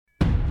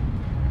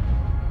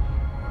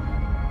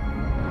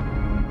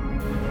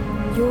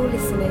You're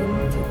listening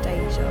to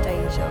Deja.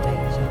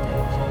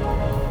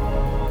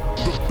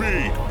 The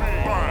Big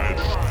Bad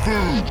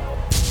Food.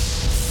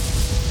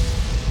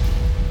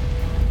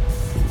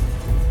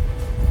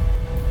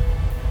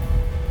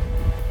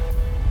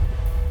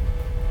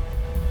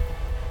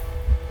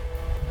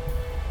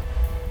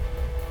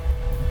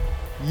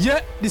 Yeah,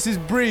 this is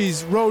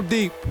Breeze, Roll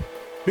Deep.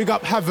 Big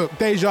up Havoc,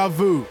 Deja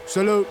Vu.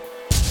 Salute.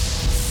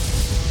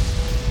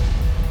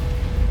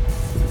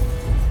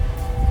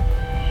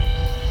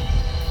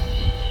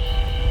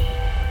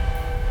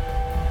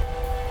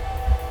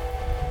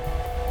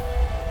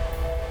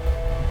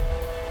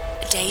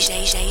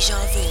 Deja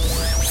Vu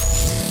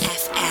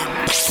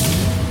FM.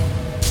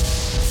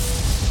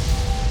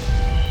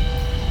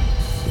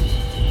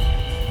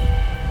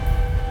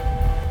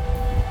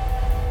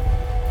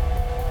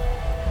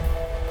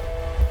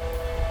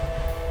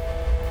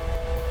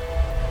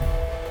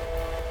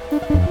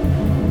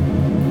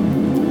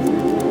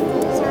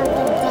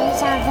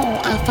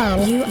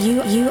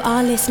 You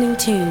are listening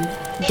to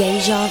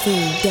Deja Vu.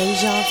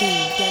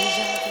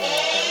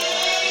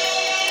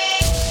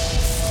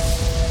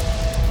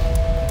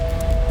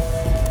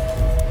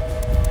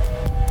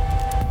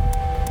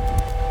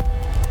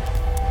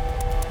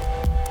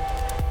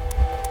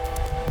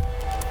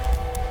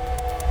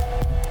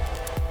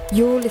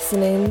 You're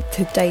listening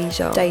to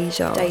Deja.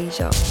 Deja Vu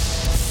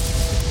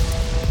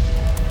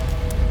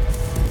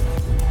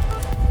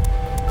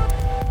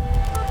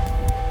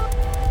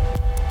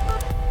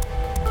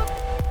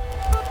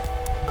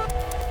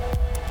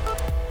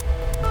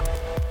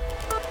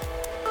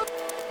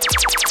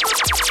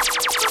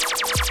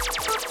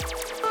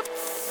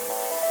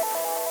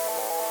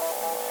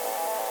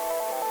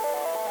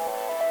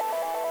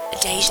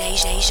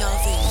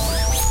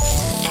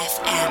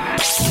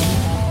FM.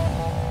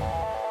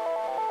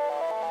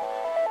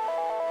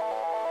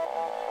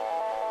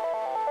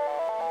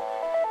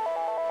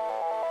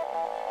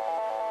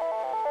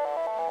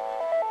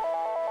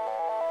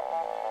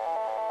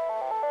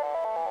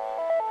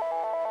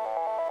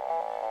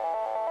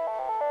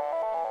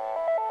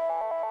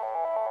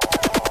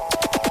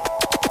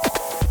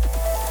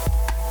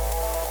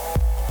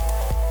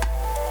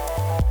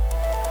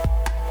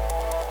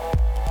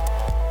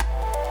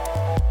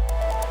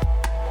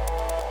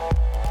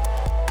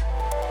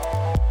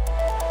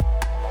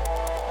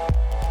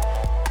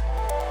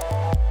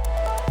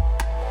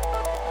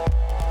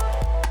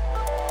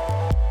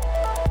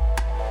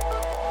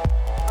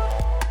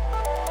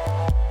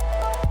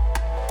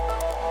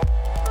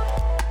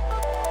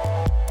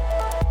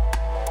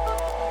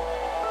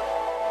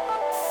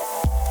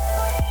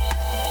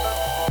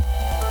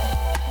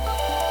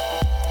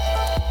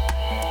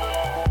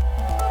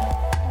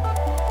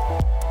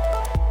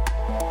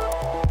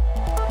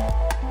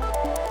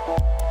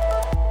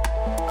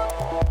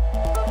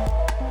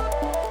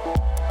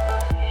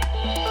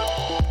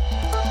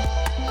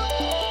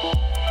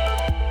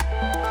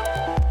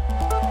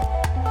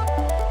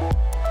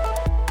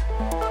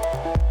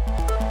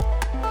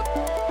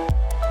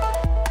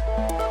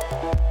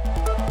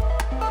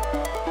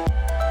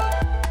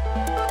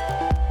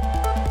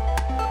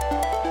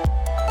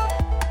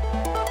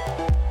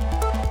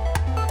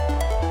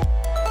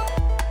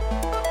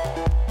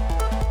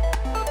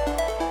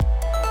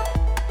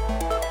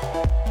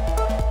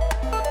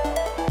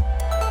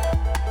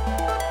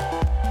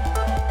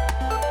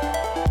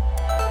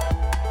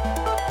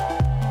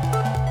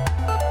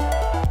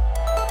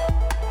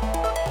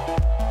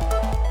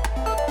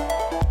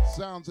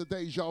 To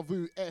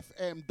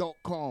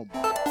DejaVuFM.com.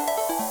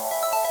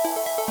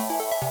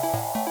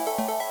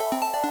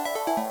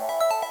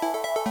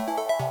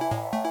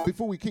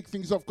 Before we kick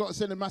things off, got to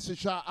send a massive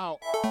shout out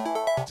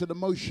to the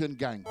Motion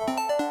Gang.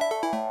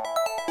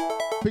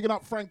 Picking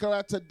up Franco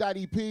out to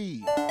Daddy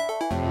P.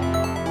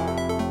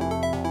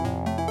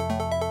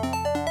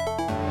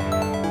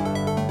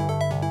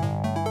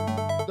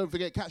 Don't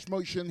forget, catch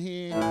Motion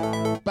here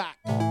back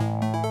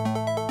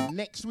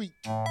next week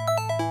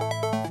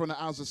from the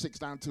hours of 6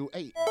 down till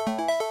 8.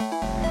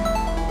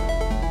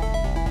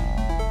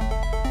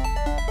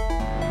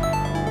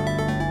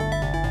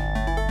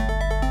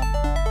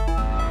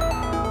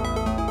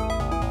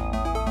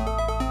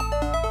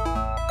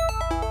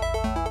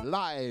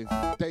 Live,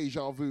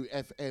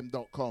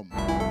 DejaVuFM.com.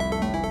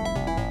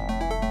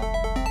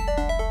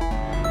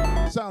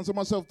 Sounds of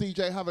myself,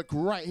 DJ Havoc,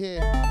 right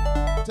here,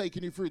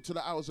 taking you through to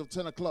the hours of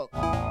 10 o'clock.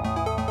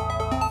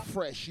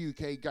 Fresh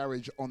UK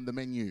garage on the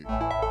menu.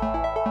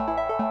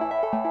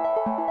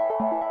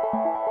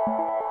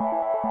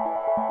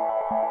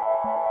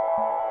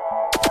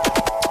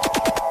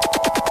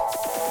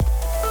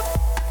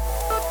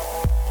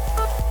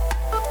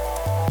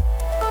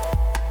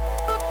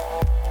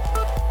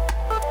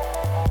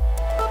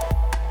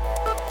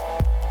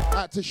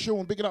 Out to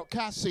Sean, big it up,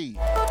 Cassie.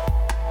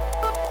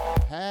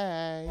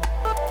 Hey.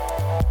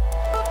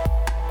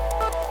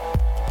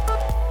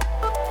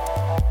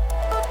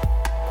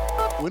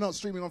 We're not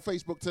streaming on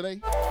Facebook today.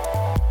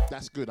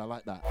 That's good, I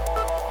like that.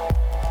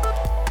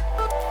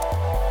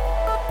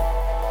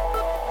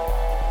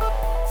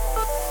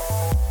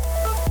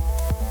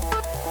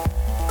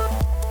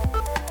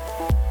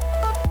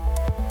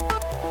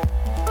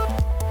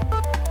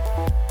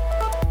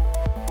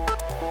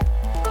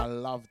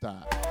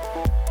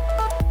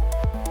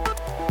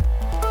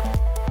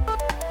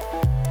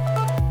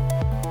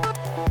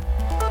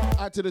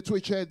 Out to the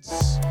Twitch heads.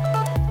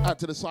 Out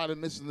to the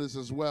silent listeners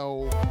as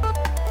well.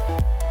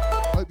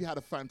 Hope you had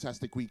a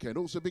fantastic weekend.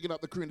 Also bigging up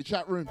the crew in the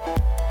chat room.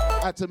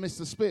 Out to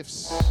Mr.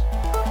 Spiffs.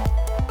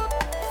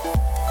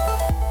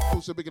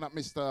 Also bigging up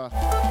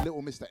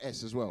Little Mr.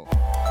 S as well.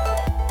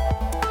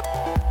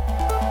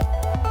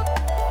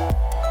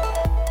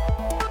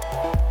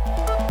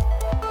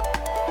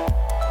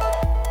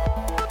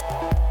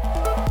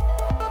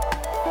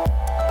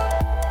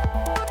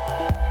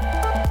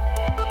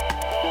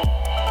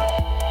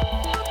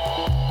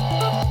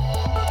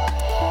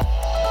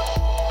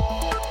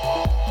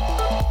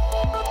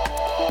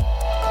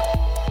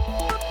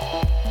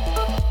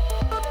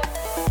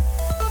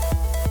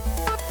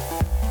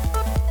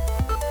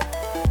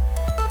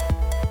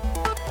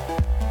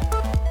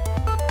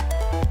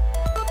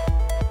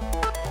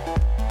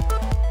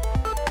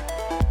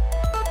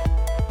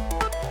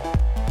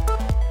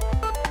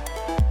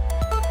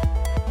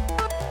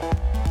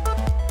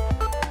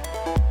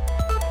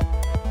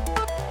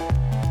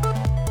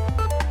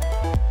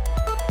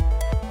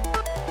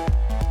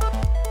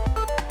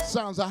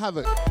 Sounds of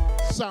Havoc,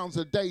 sounds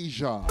of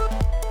Deja.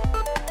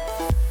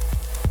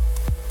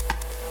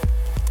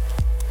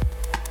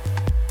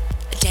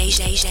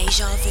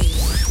 Deja Vu.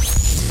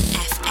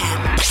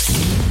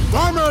 FM.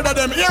 Don't murder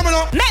them, hear me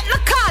now. Make me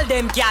call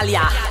them, gal,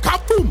 ya.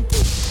 Kaboom!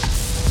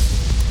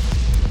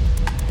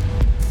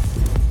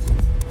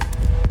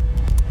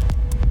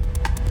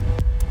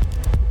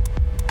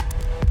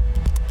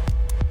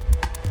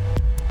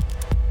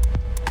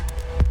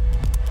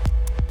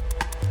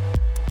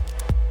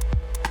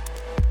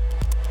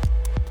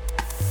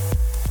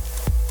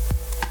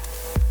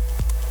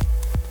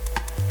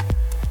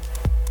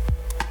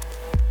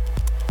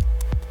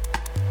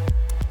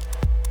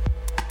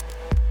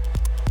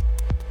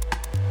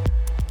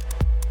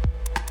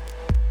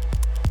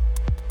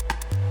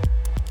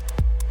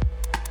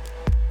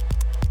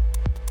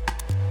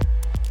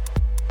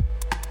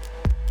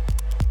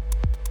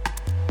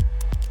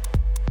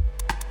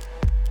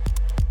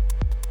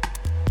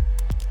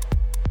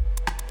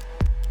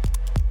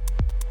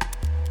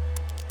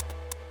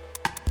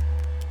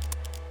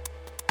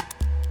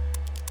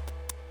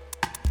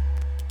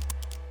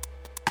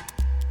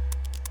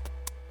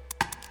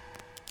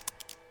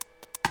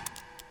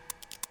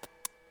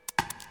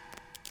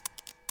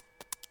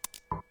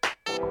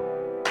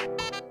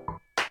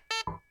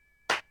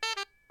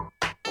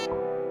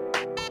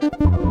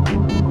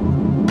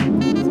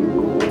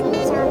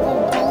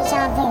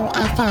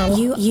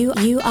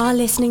 You are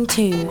listening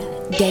to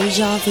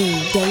Deja Vu.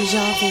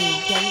 Deja Vu.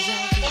 Deja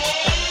Vu.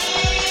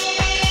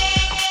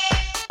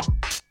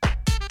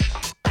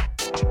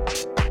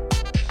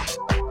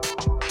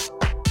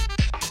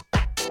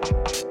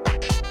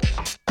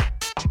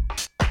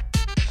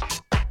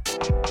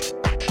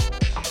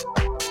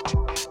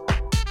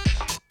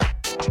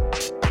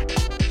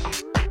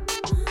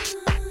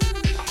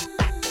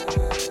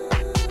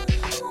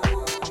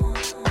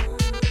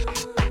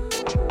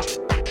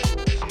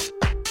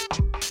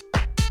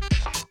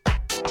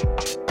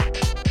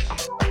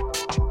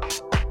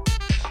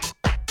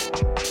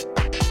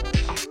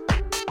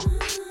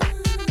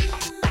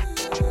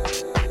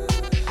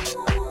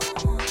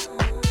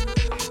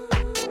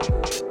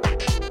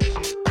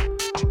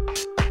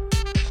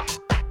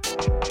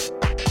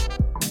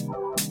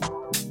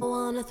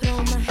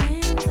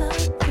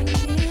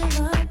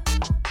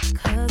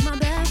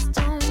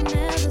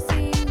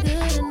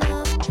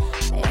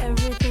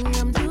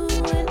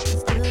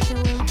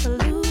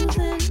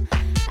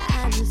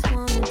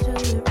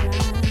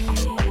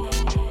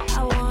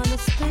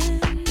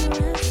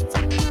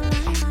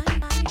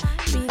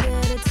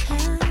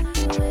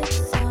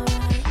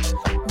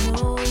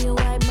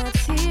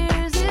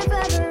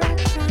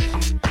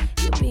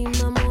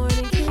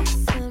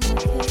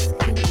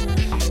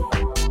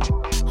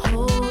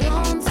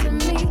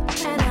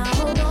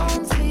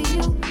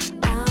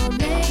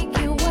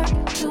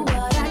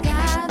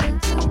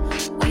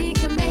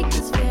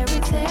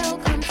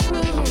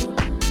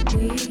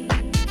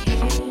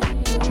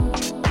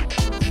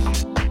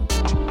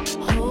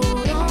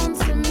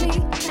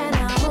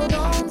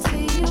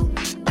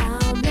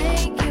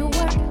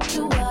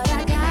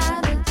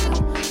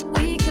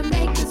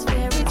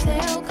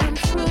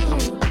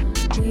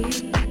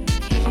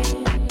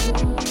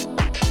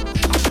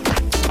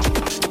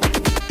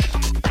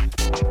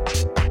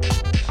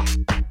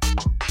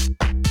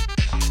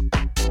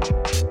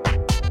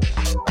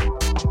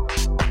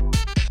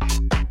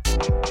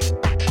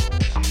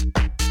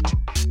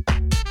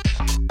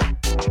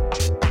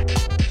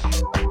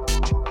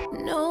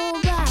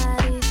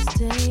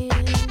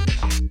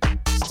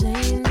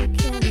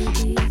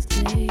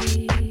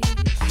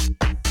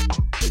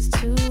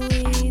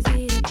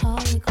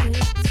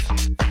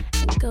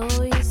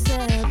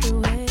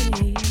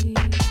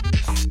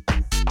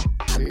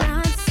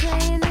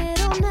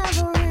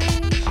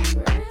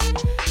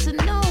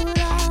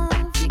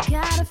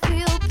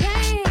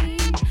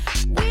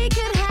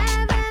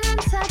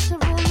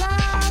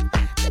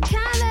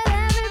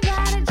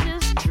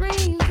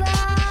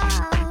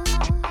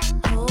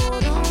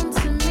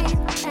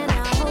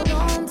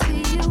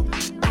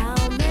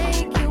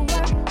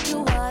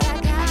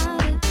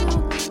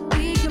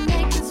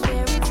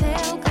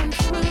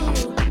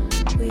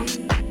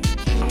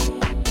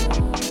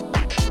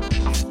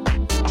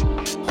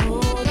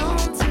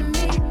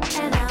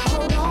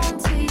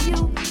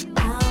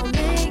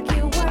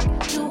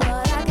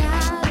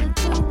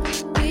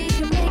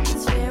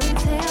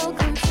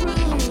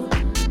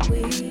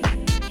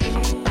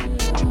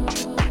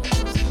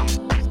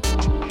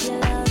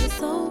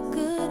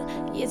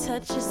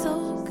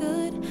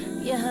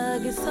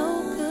 hug is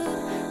so good.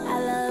 I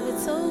love it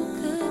so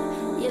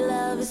good. Your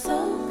love is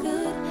so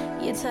good.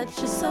 Your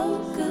touch is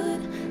so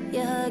good.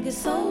 Your hug is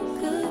so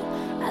good.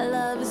 I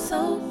love it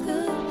so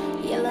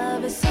good. Your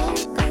love is so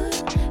good.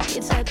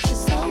 Your touch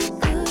is so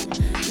good.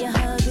 Your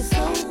hug is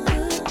so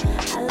good.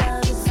 I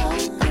love it so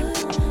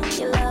good.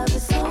 Your love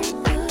is so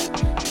good.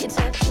 Your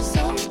touch is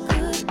so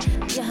good.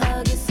 Your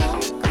hug is so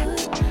good.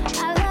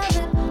 I love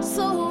it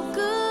so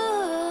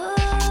good.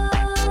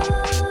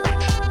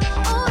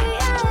 Oh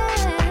yeah.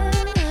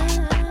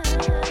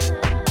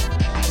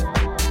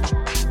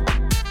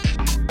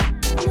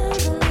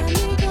 Never let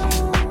me go.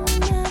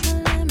 Never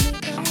let me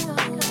go.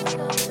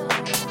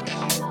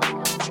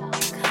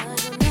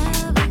 'Cause you'll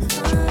never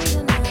find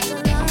another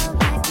love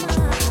like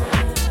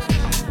mine.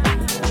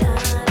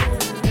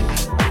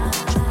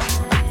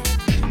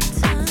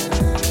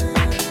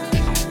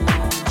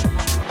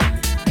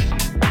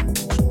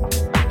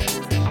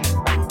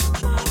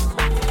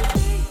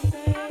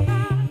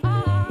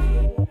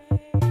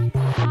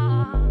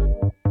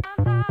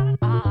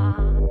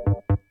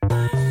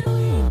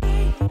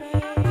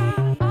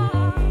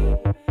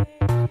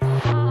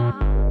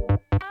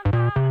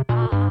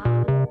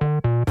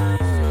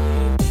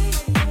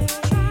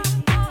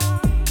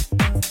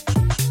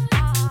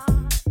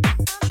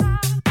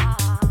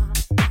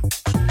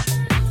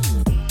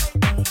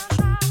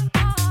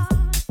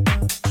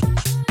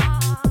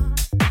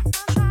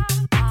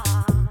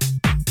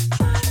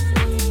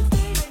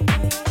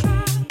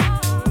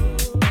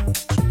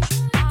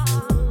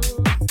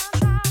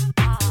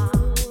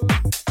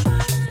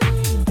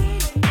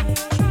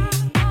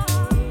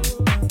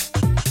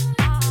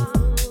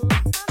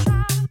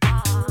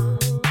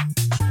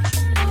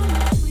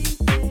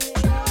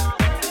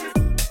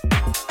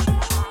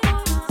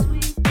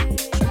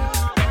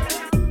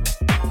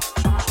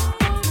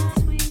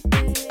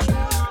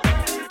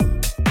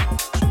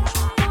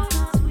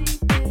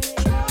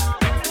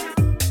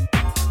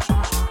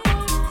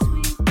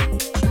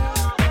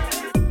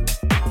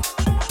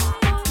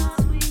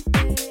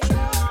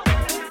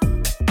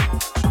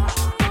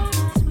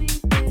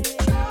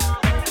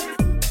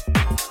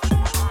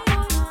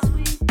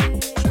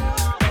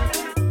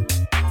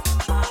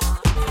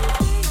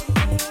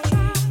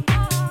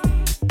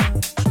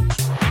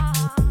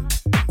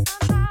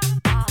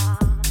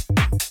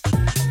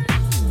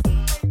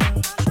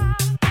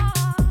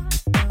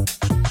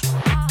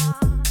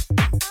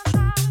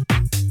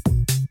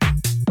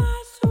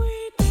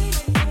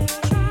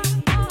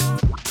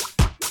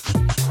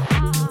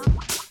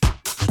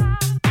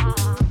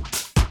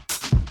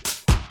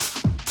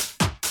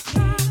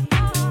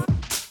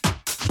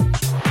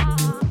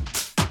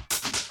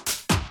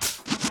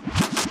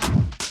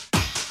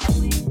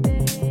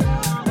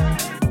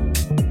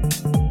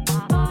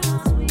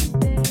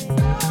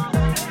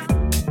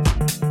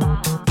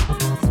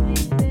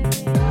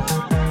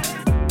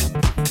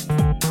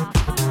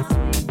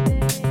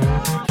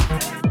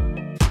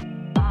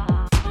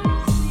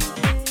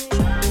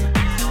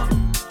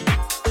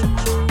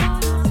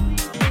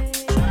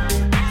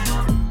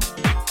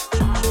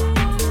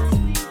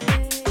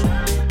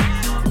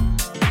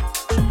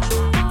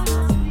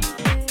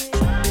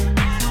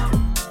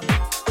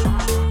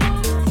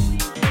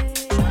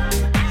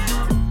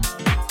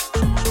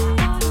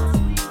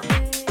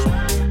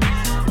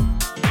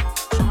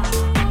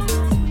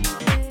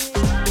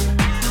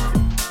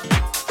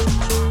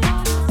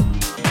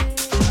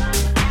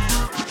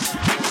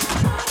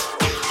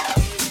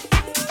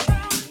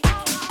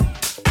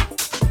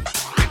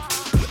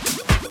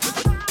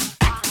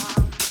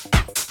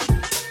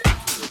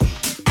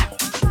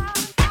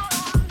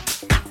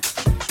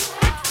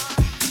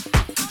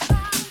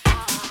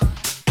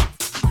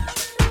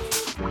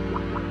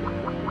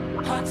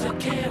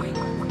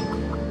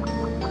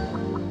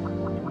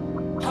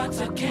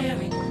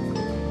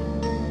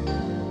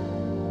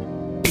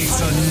 It's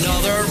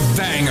another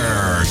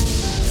banger.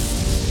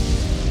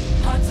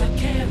 Hard to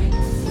carry.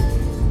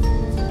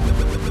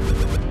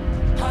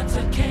 Hard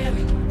to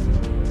carry.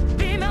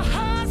 Be my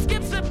heart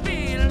skips a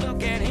beat.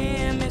 Look at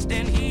him, it's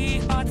then he.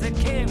 Hard to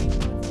carry.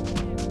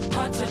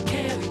 Hard to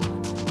carry.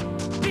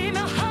 Be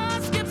my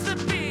heart skips a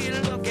beat.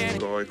 Look at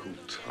him. Guy called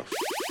Tough.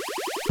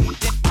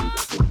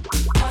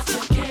 Hard to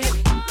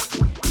carry.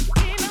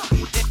 Be my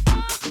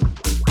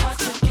hard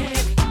to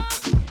carry.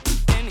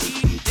 Then he.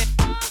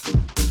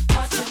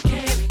 Hard to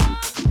carry.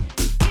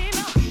 Be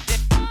my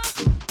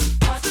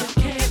hard to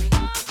carry.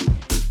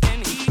 Then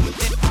he.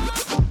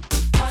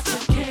 Hard to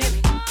carry.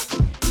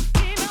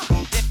 Be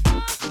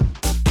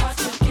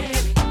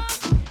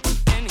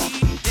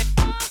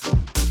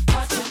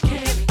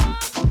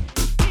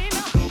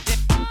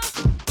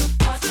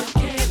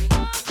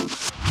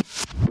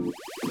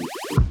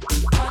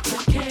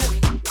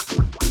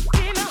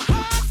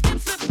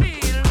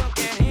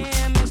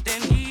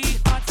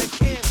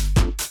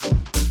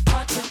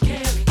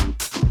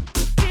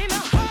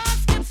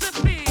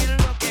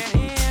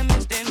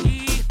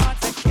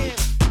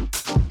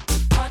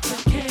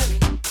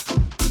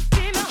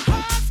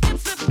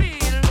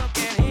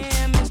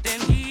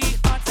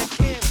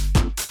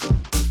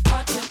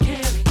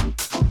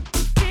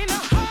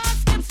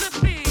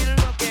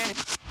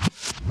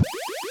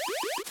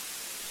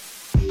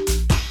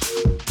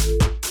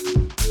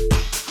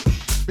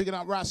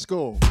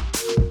Rascal.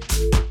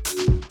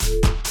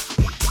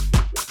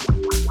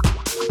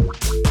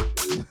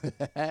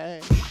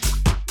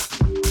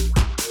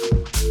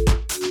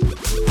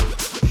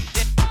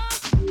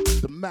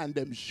 The man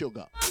them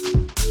sugar.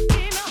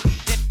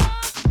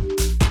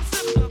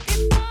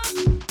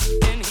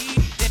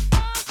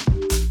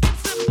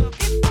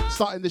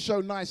 Starting the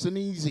show nice and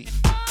easy.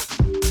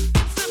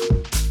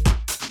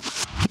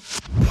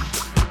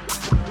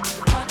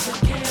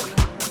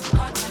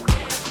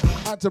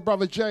 Out to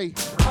Brother Jay.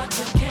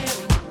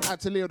 Out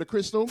to Leo the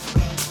Crystal.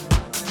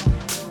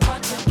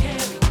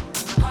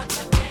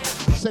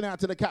 Send out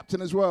to the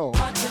captain as well.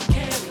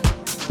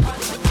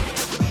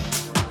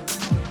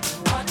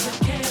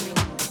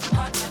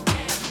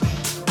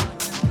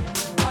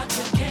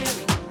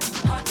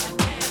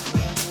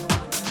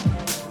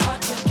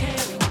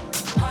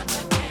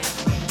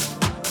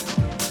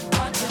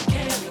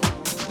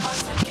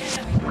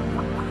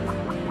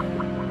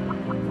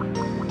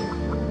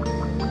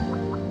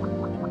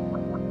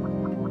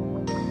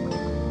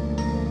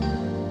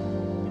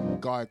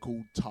 Guy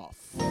called Tough.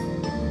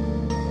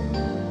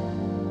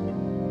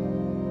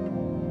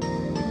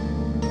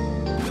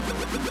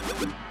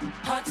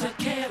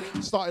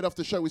 Started off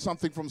the show with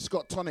something from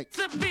Scott Tonic.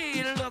 Track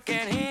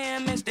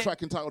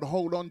entitled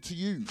Hold On To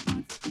You.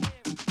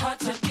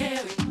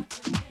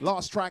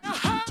 Last track,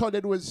 Todd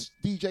Edwards,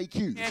 DJ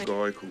Q.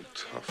 Guy called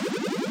Tough.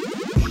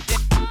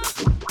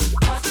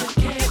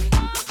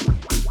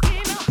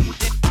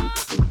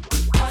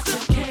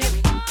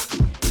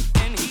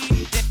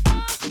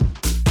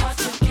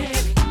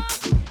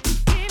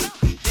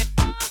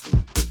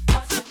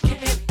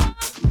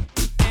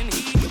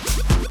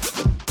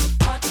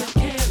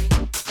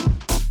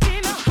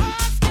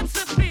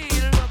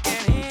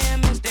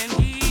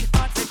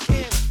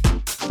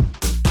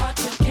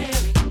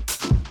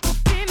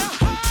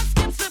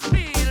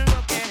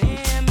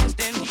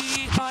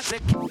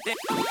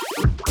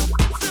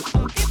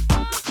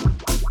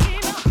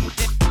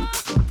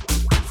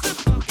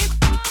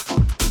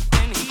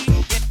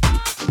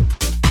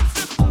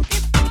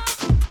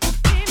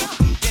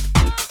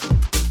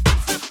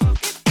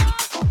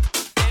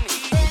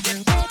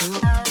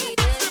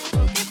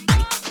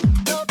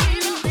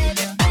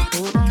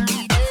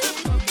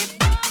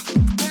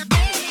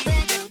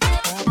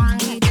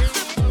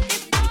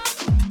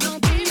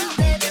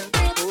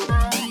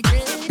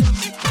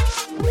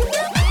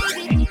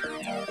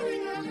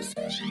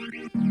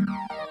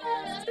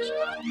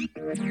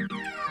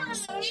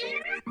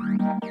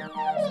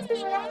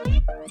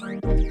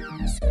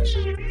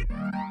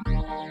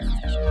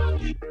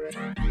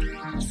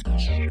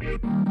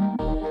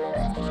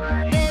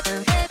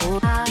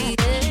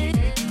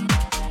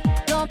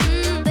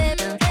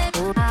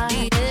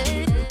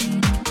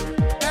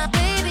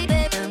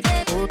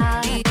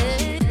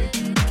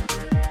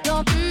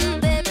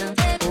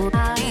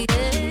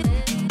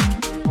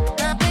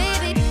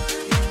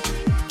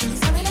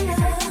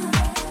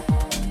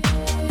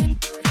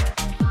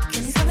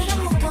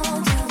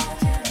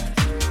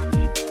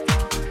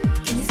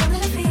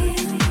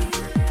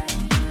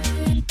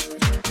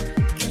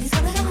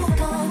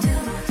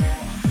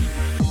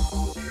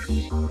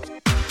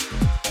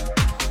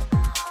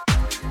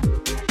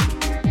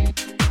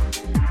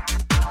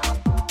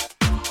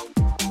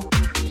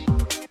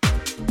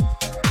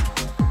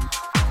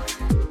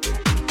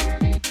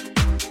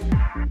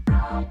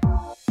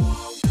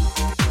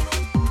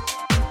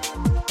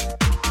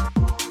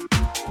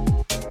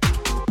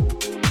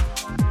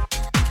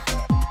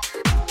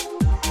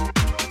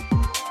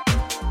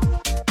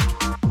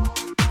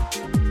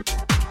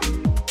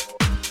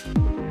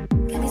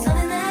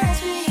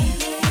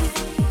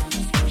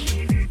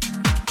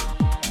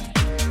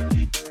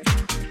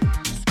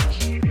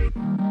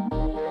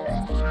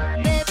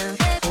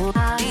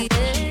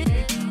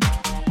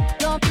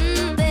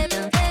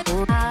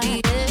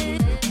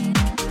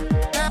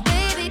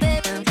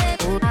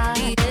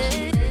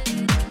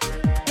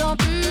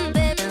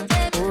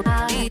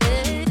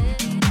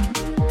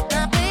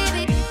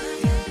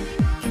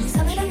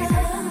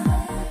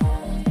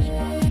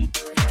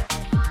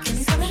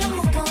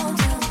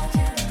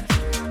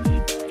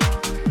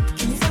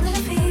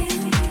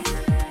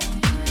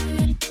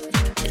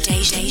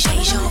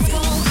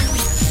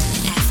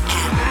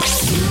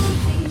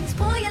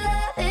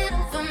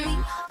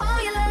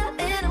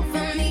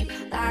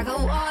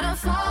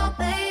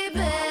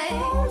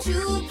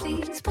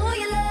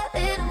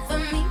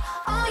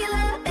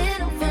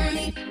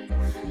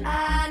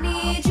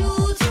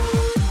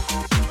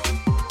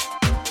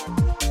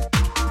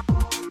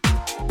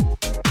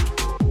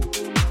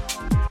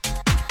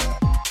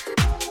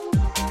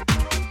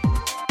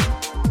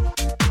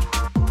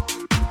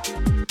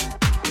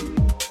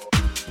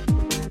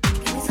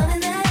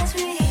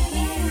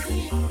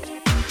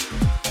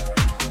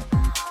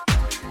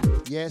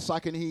 Yes, I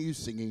can hear you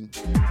singing.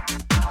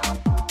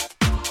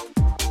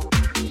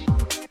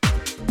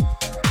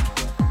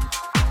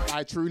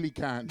 I truly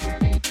can.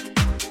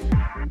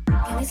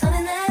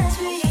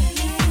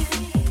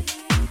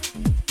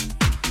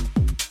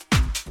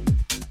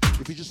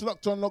 If you just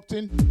locked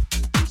in,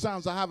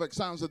 Sounds of Havoc,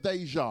 sounds of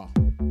Deja.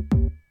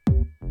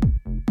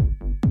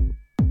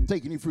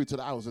 Taking you through to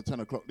the hours of 10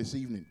 o'clock this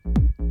evening.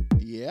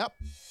 Yep.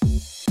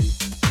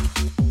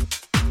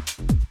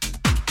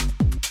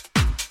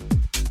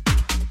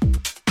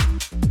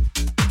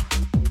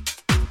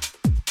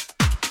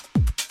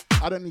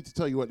 I don't need to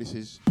tell you what this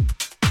is,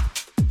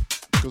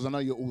 because I know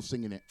you're all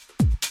singing it.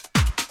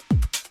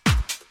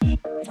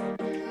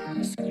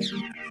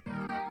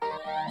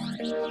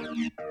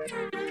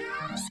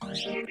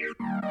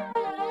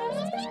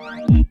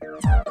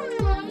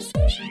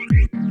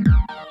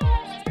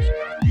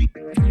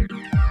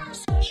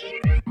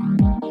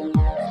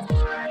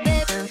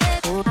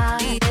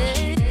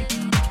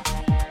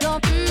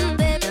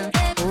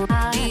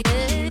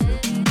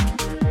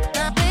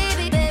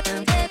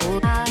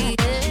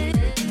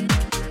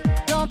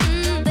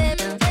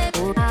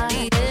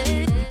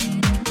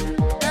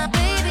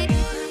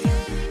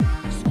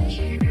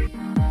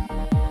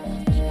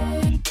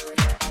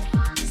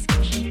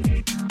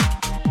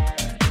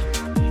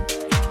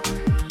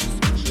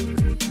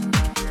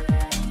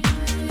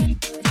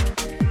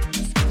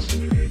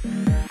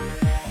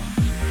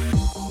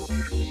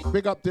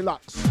 Big up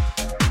Deluxe,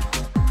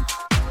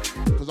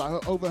 because I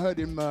overheard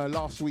him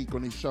last week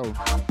on his show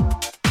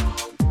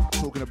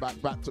talking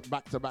about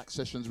back-to-back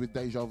sessions with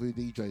Deja Vu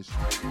DJs.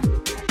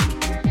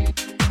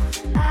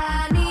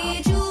 I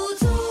need you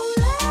to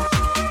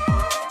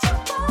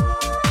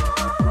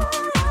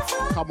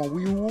Come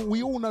on,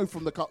 we all know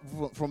from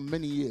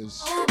many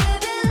years,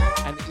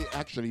 and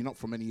actually not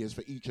from many years,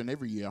 for each and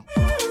every year.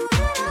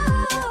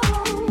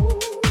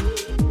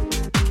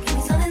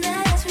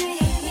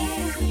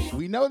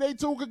 We know they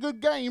talk a good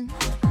game,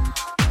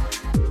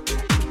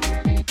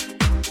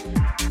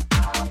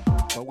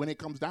 but when it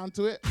comes down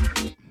to it,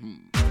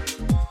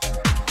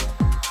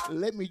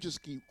 let me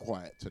just keep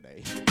quiet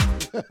today.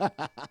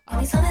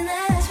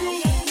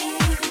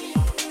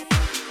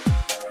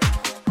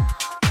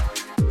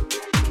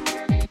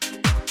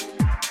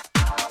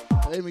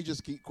 Let me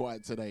just keep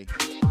quiet today.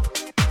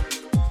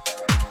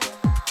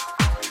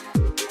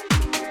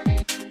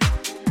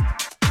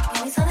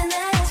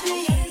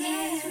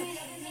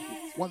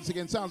 Once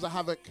again, sounds of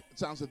Havoc,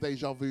 sounds of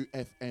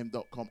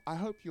DejaVuFM.com. I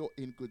hope you're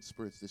in good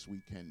spirits this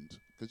weekend,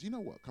 because you know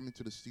what? Coming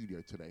to the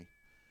studio today,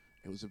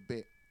 it was a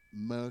bit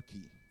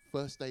murky.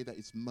 First day that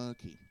it's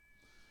murky.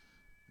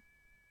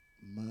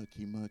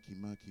 Murky.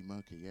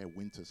 Yeah,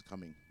 winter's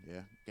coming.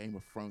 Yeah, Game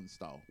of Thrones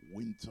style.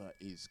 Winter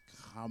is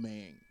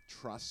coming.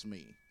 Trust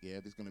me.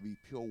 Yeah, there's going to be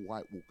pure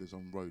White Walkers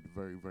on road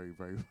very, very,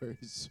 very, very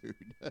soon.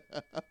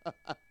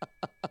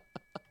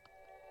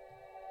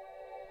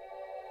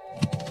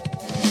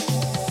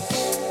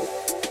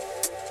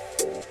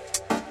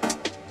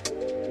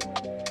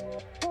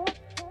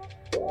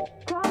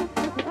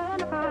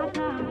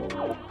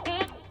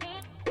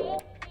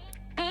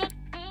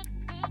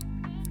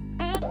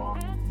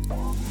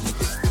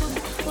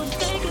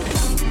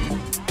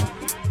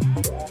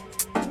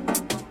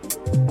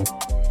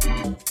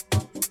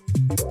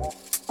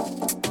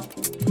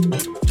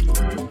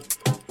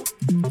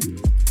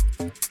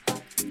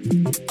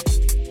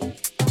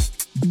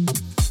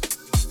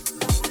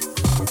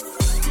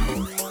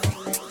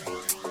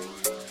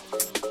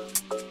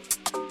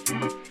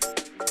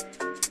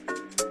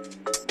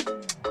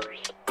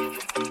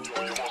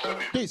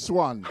 This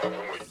one,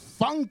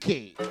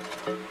 funky.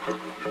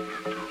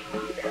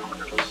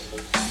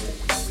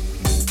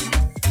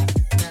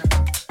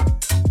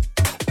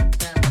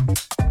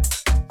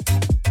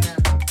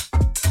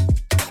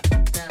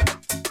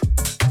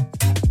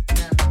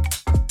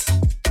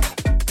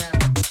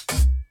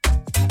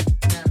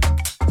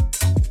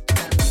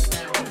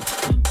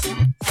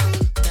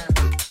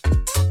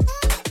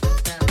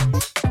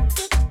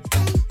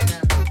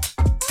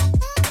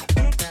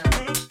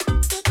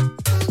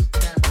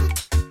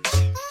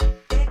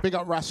 Big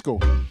up Rascal.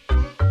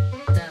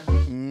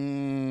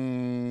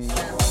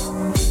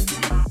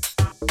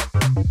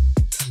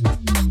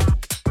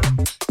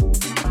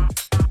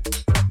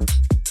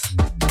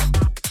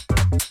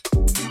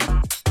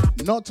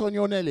 Not on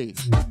your Nelly.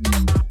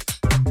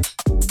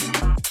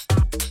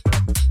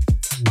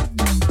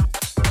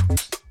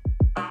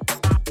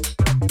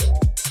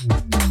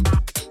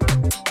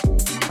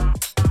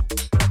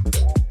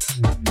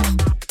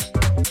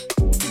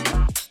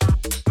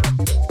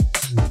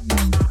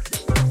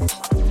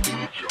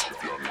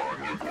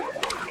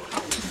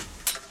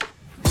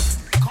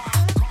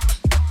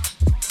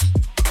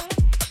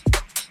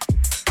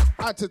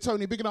 Out to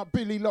Tony, bigging up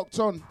Billy, locked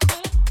on.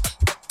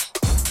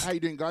 How you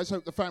doing, guys?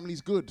 Hope the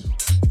family's good.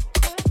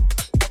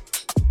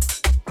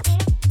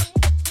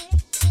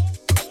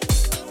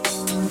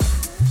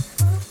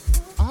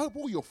 I hope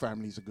all your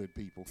families are good,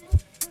 people.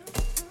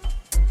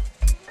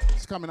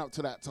 It's coming up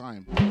to that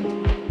time.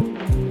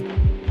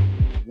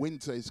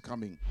 Winter is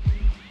coming.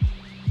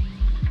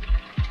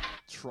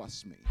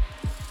 Trust me.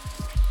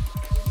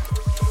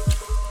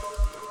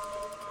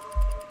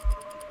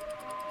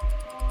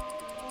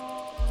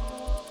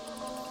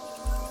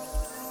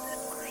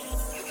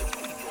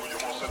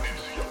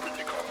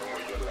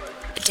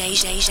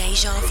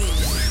 Deja Vu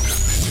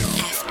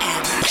FM.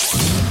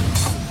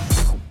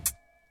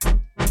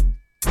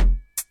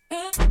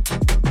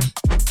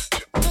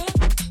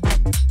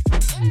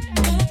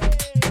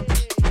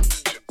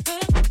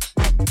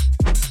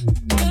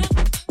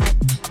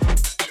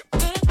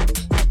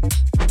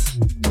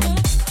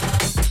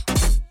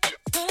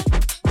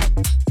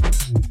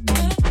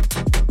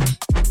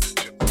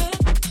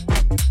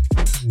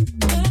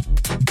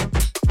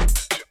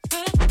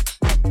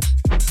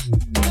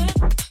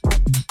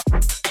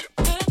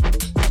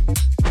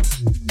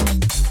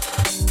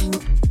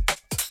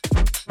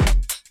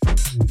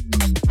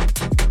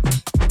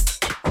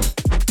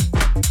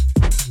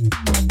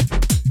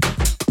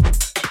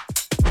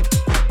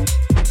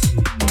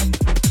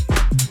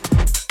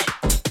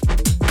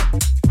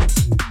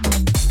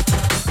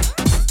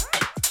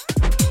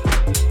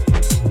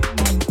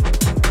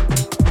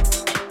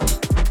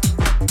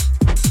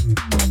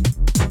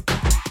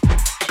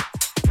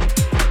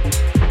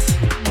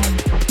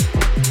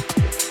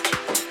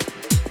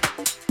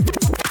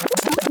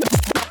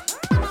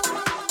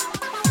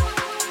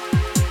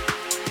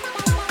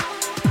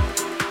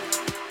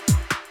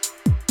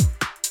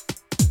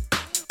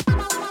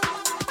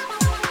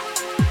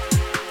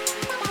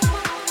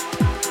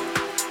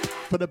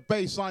 For the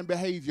baseline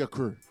behavior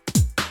crew.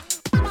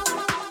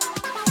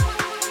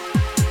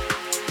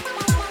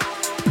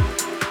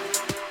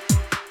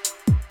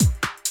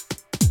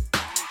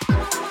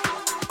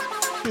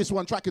 This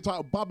one track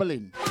entitled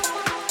Bubbling.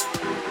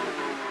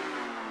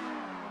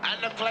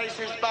 And the place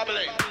is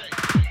bubbling.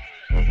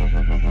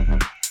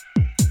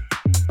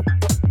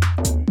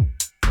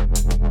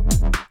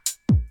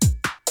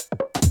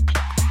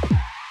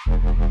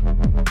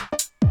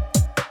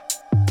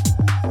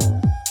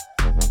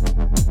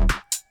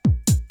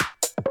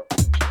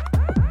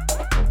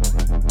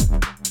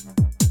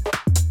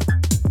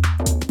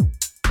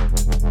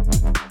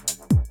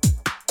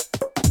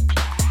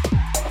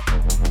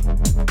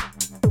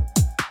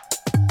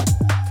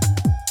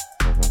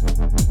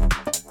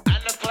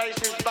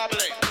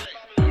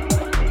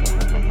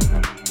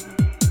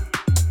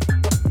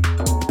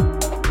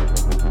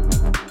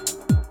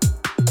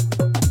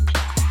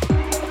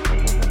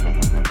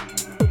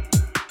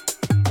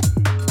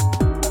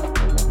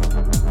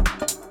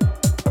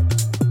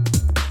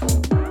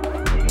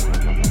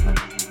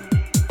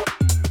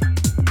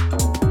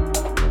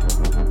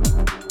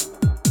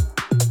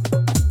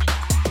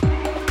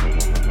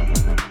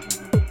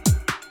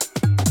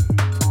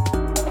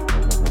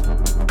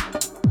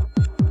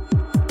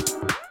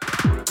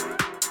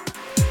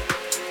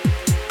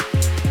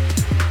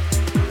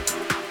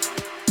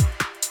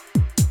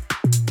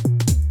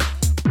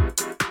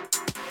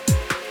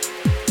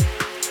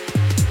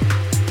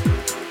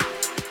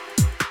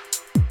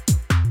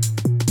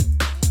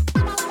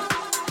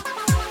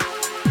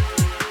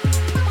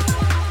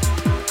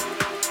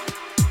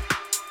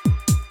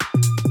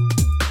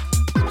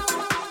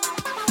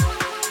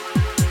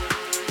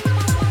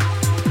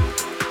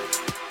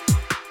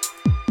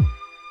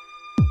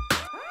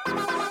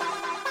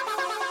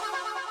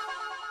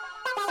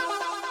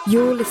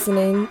 You're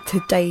listening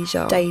to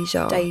Deja. And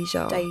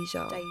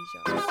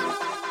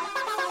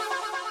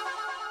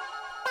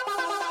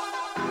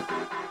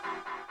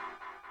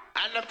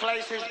the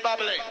place is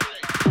bubbling.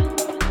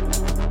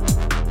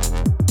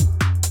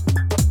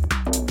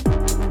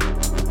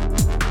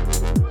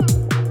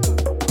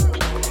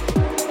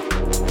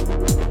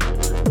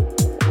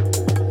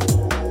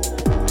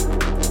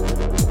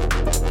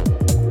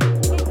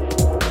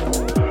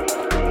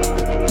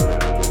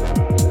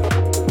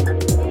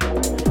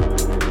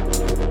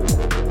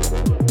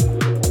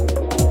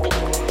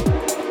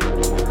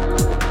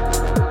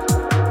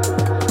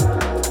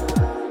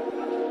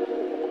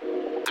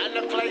 And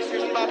the place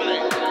is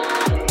bubbling.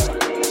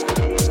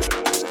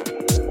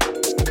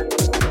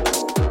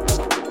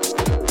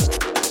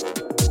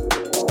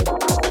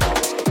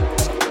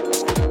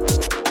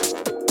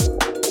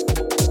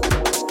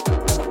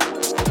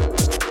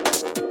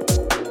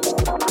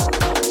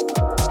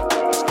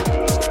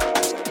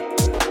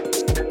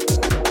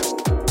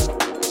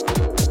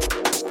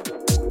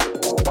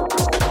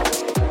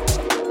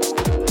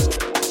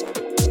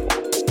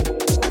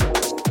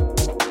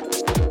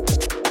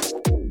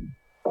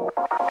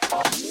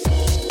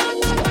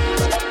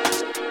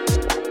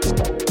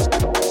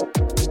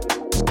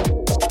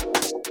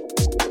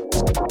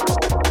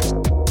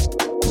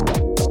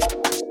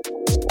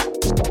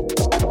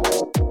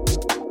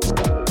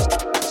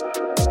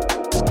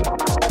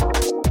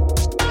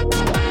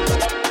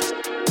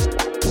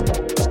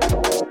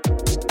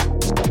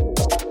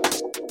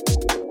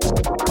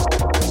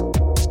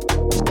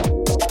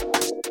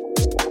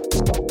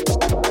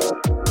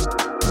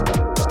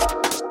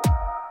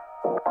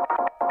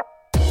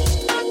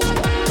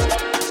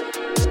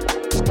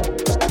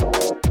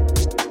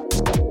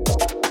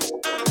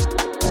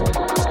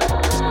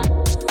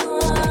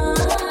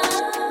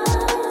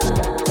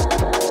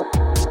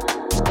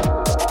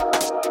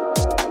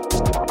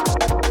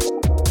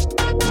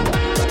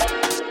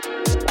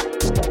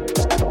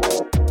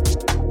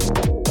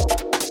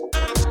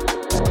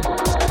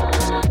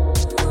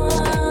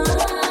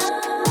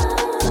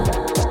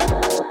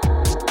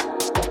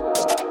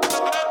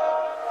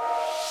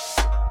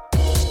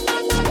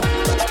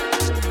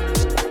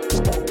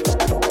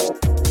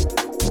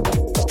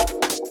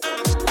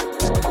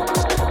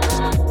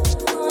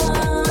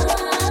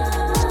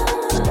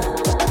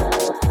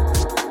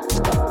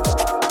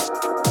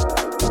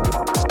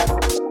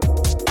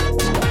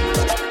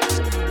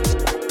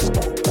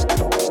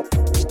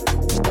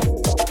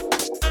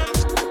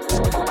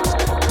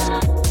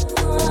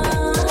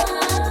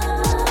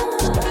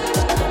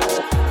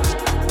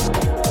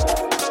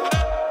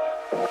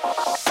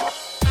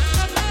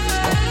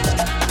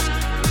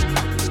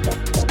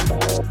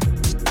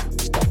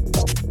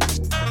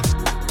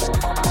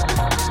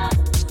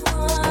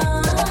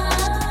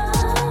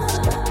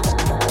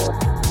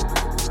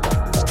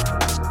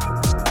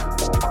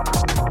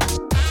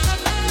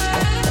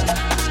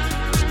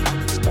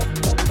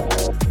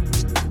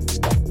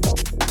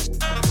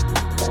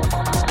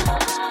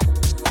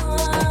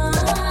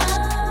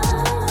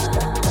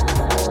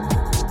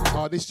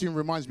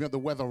 reminds me of the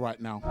weather right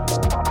now.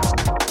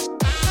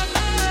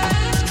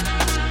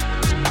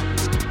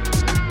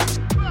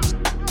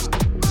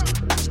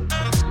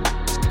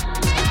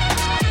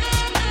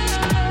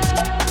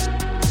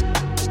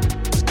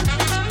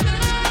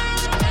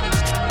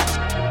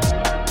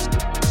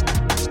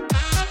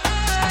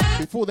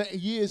 Before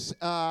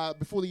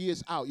the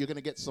year's out, you're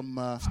gonna get some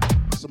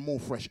more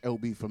fresh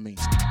LB from me.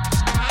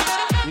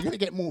 You're gonna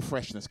get more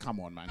freshness. Come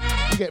on, man.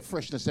 You get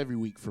freshness every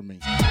week from me.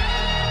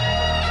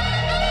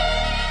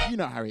 You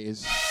know how it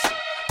is.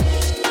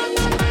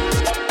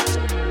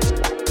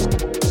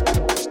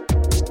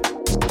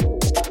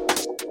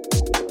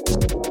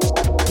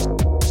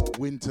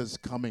 Winter's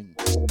coming.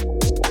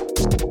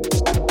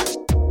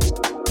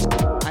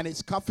 And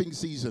it's cuffing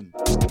season.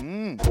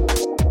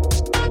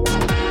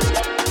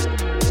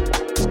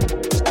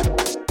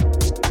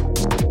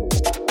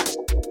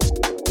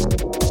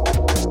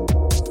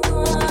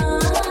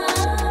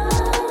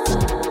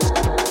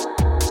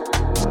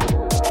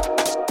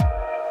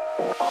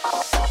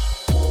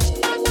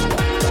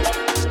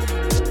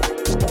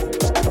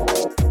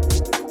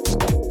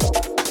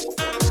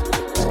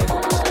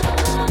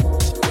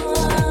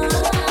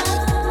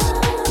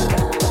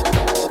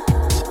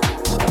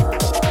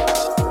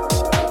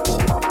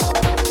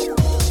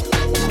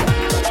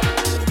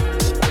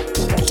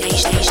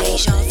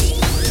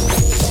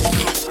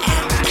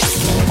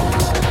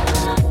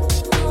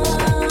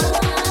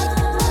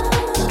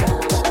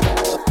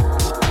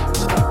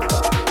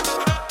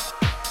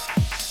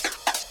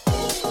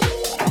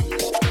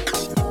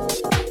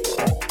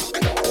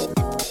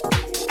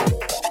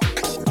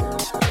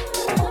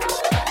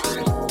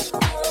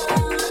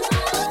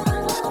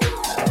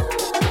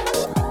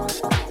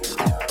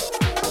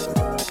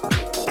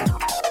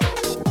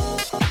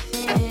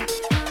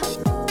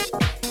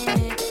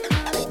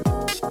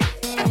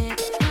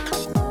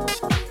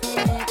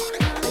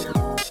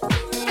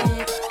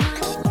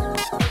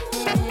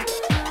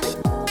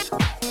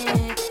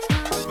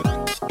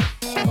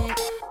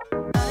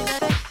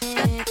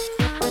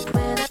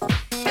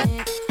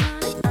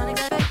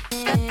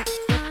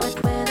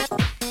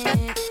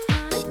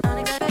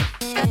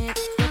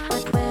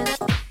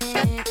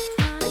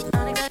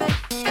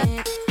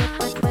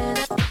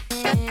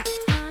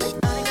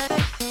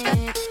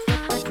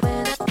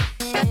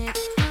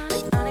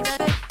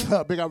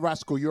 Big up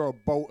Rascal, you're a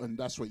Bolton,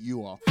 that's what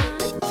you are.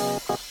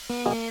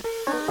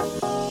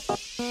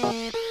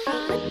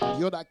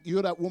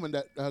 You're that woman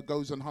that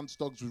goes and hunts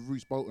dogs with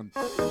Roose Bolton.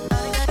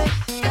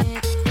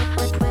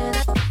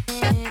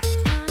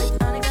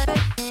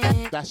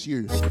 That's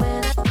you.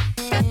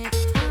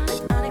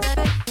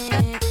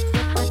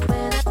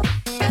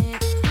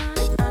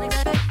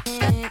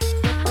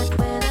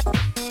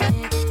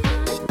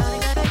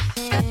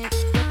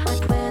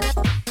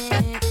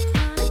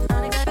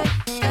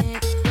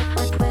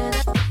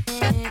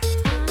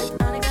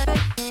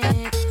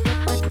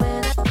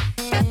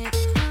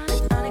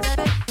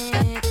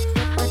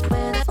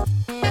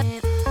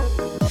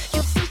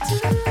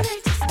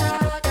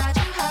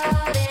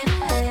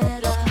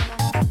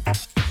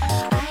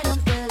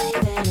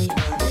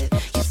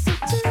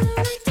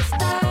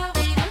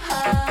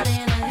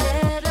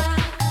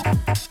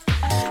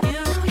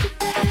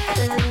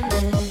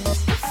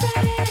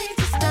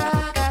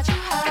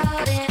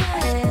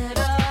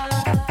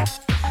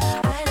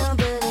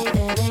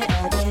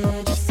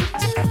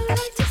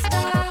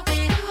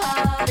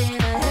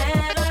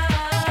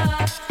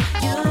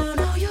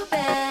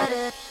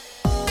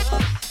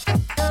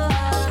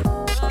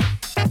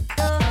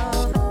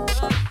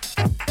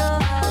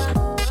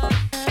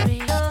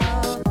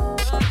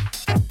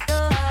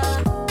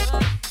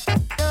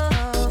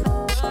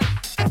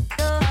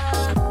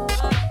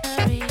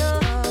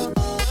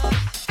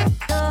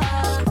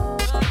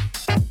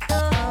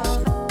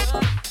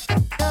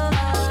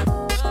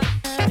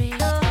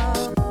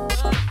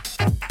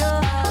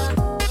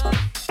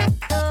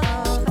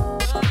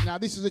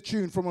 This is a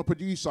tune from a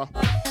producer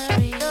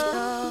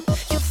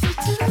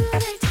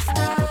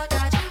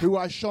who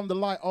I shone the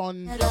light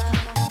on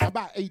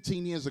about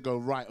 18 years ago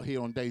right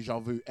here on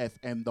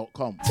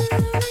DejaVuFM.com.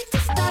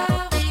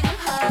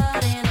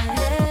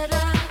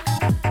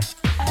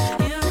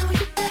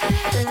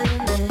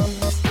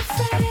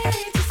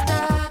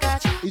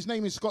 His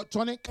name is Scott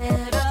Tonic.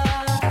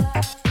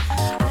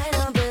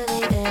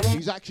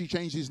 He's actually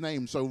changed his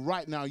name, so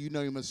right now you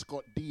know him as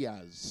Scott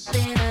Diaz.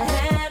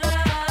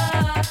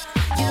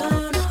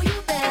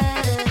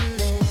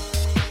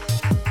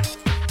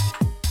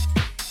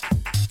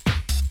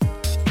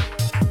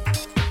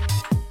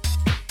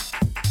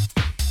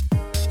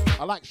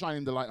 I like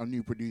shining the light on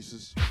new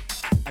producers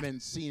and then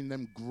seeing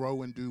them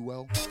grow and do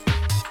well.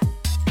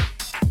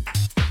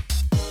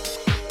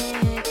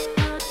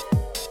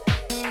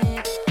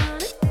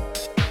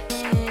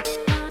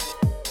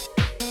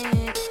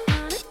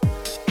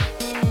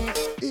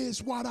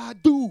 It's what I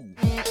do.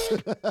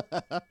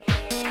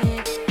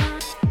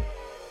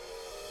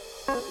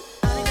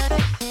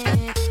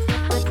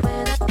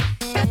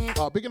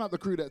 Big picking up the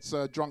crew that's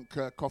drunk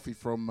coffee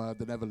from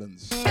the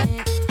Netherlands.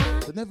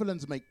 The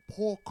Netherlands make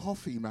poor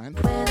coffee, man.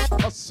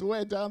 I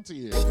swear down to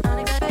you.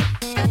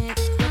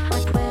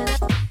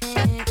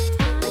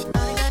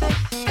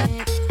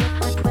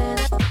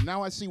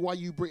 Now I see why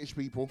you British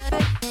people,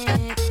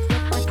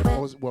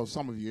 well,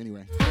 some of you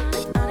anyway,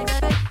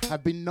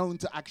 have been known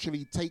to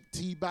actually take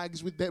tea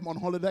bags with them on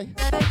holiday.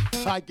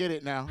 I get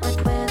it now.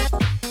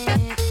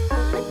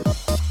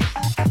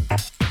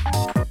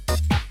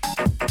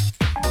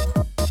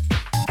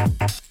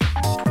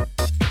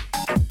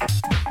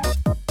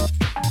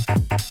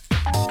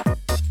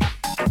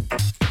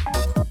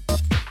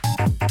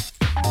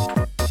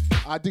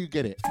 I do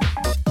get it.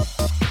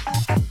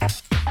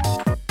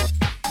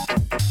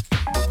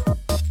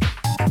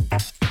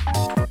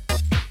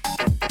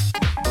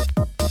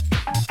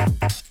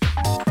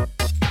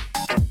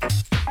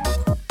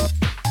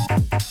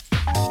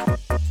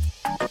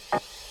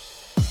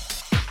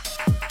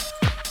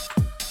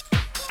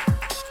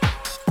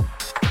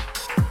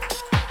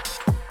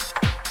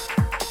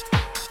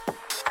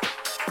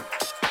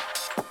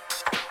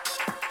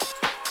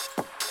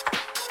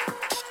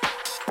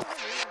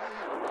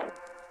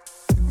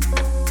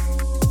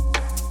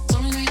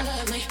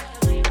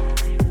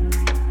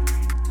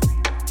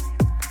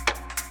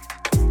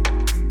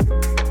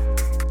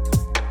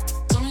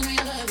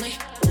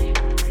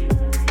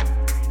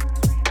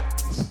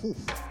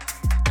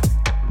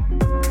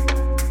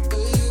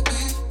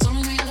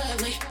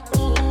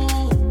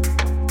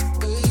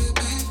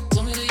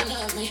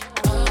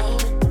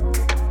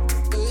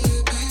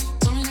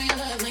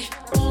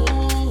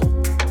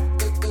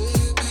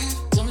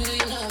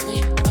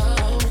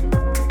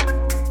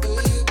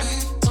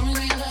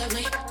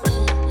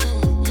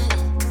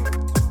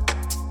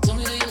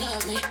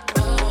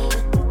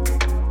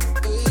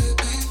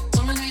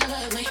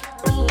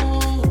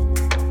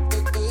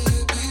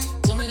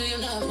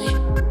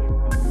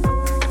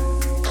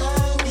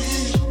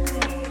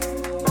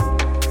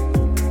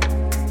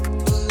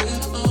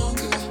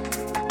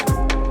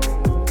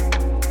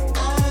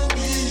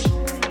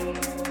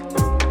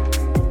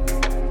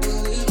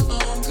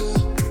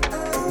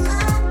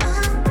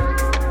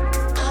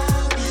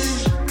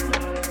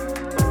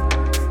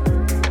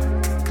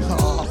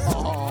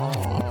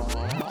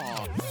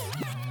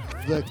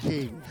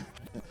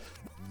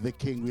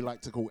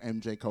 To call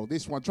MJ Cole.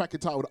 This one, track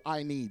entitled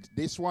I Need.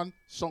 This one,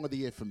 song of the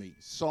year for me.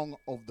 Song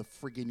of the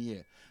friggin'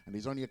 year. And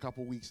there's only a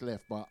couple weeks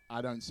left, but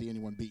I don't see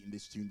anyone beating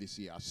this tune this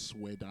year. I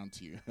swear down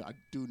to you. I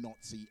do not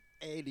see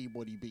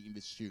anybody beating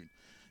this tune.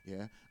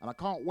 Yeah. And I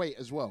can't wait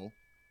as well.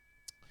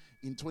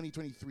 In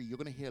 2023, you're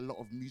going to hear a lot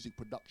of music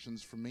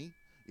productions from me.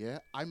 Yeah.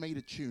 I made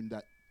a tune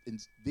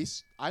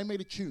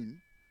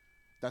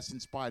that's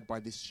inspired by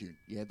this tune.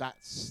 Yeah, that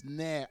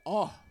snare.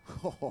 Oh,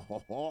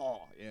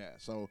 yeah.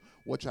 So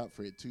watch out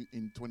for it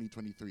in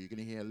 2023. You're going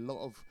to hear a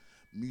lot of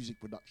music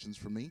productions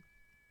from me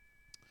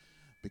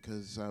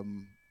because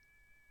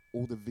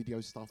all the video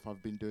stuff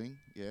I've been doing,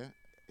 yeah,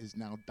 is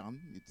now done.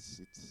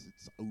 It's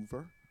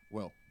over.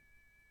 Well,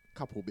 a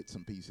couple bits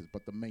and pieces,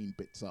 but the main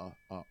bits are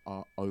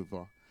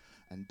over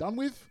and done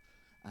with.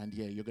 And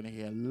yeah, you're going to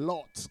hear a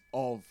lot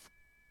of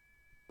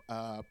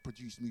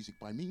produced music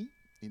by me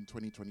in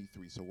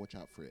 2023, so watch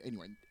out for it.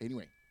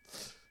 Anyway,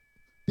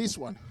 this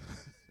one,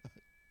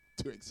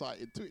 too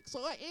excited.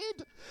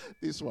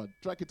 This one,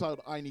 track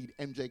entitled I Need,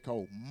 MJ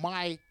Cole,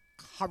 my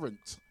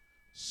current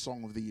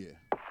song of the year.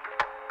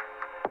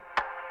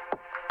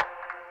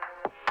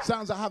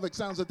 Sounds of Havoc,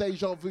 sounds of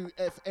Deja Vu,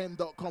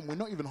 FM.com. We're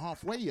not even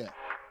halfway yet.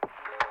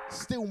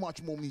 Still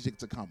much more music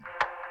to come.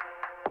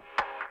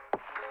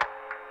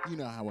 You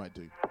know how I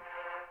do.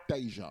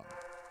 Deja.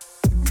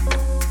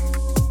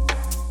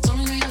 Tell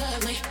me you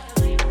love me.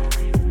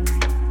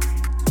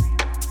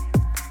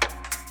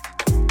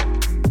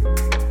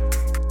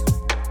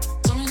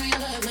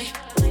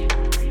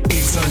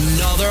 It's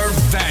another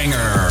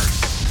banger.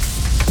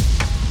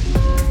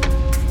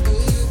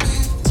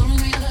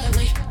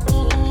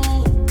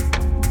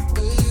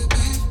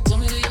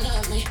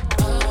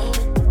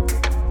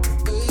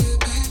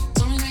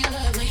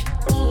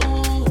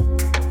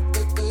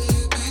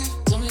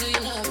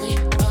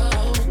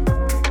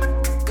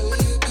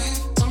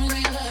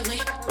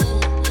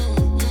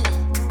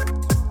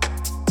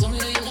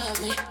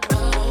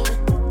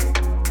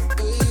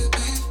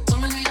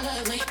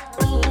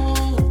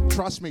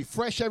 Trust me,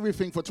 fresh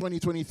everything for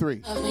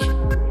 2023.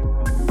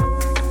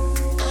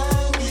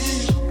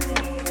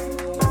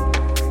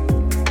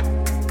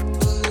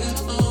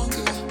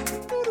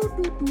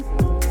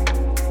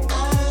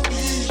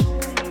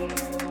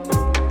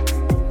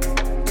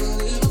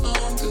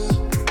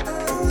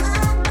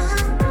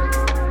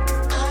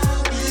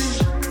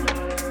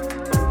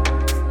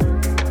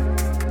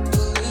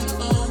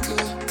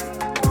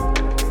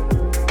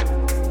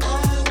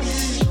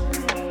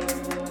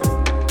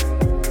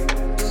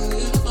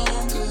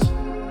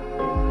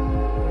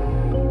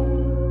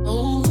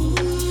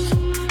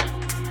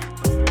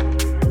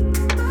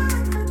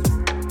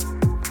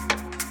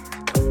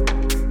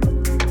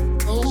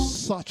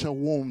 Such a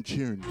warm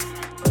tune.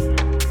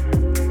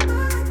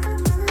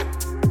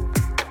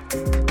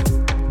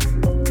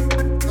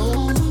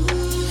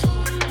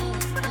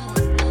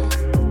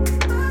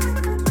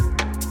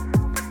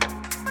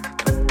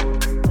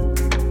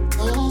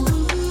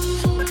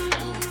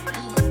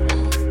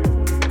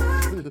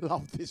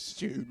 this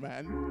tune,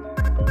 man.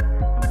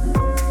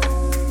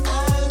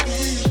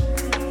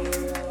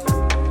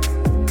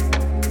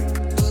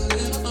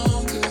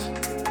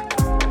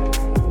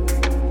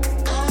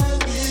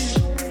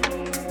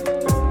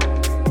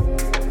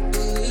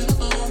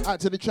 Out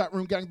to the chat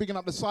room gang, bigging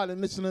up the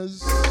silent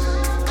listeners.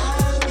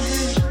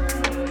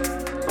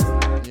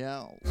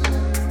 Yeah.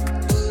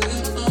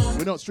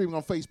 We're not streaming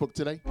on Facebook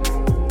today.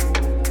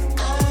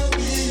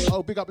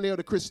 Oh, big up Leo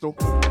the Crystal.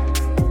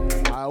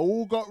 I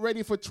all got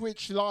ready for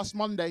Twitch last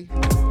Monday.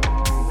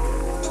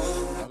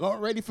 I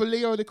got ready for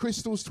Leo the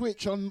Crystal's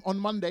Twitch on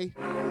Monday.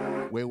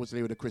 Where was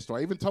Leo the Crystal?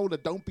 I even told her,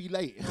 don't be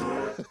late.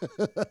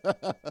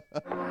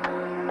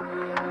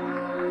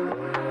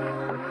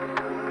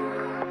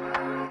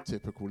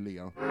 Typical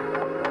Leo.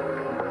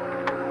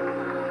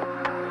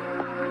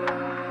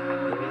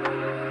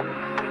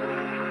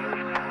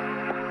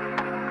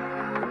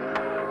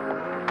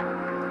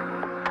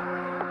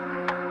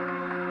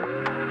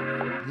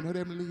 You know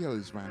them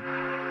Leos, man.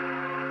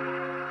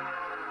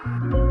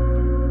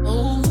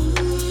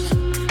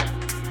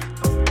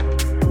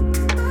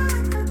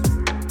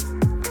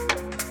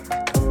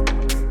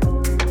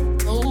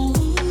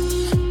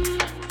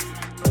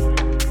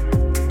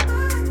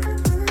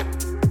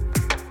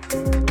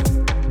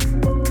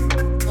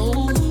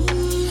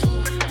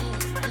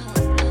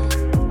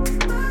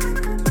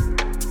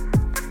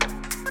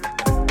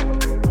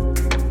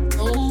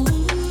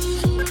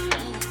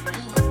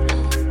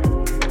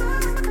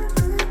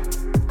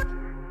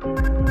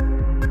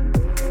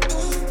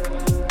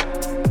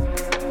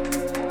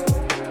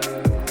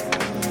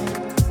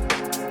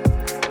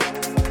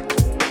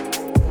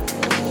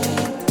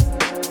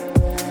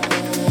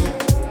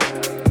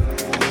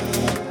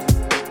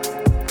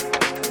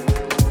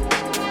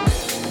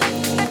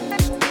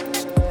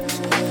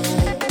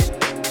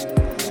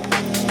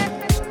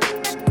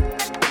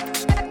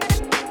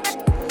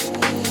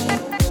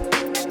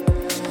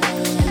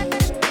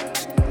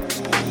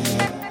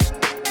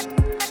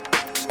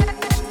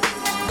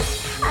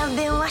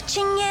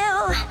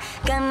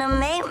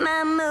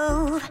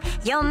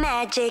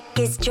 Magic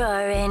is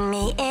drawing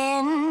me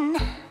in.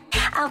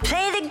 I'll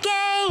play the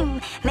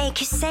game, make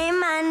you say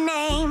my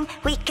name.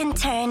 We can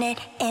turn it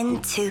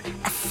into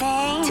a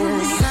thing. Till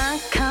the sun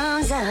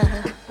comes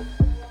up.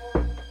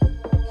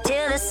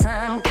 Till the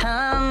sun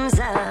comes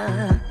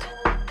up.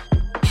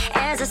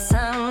 As the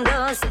sun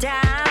goes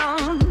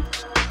down,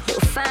 you'll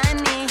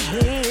find me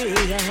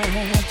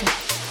here.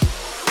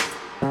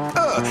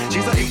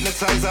 She's a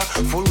hypnotizer,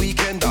 full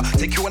weekender.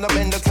 Take you on a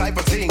bender type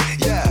of thing.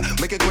 Yeah,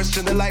 make a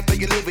question the life that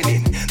you're living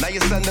in. Now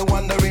you're standing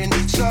wondering.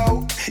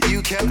 So,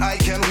 you can, I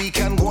can, we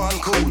can go on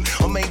cool.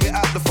 Or maybe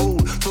act the fool.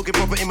 Talking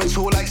proper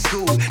immature like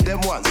school. Then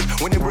once,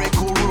 when you break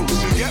all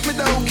rules. You get me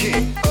though,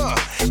 kid?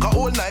 Cause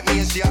all night me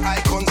and she had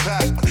eye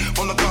contact.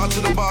 From the car to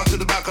the bar to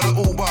the back of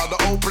the Uber. The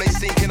whole place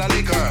stinking of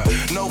liquor.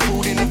 No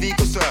food in the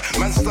vehicle, sir.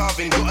 Man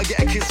starving, gotta get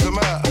a kiss from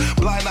her.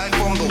 Blind eye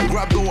fondle,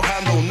 grab door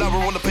handle. Never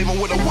on the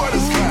pavement with a word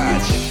of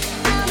scratch.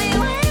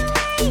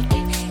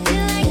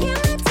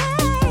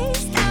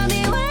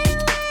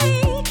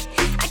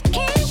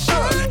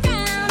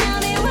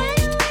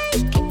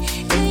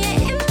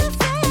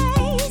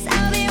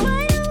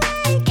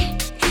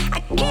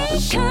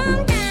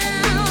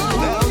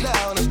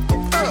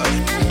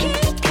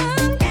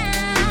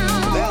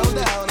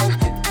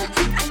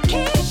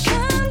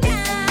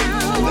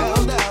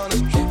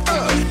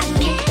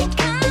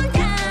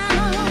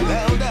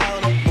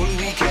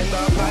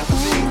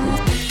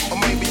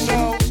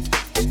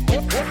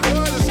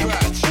 Word of scratch.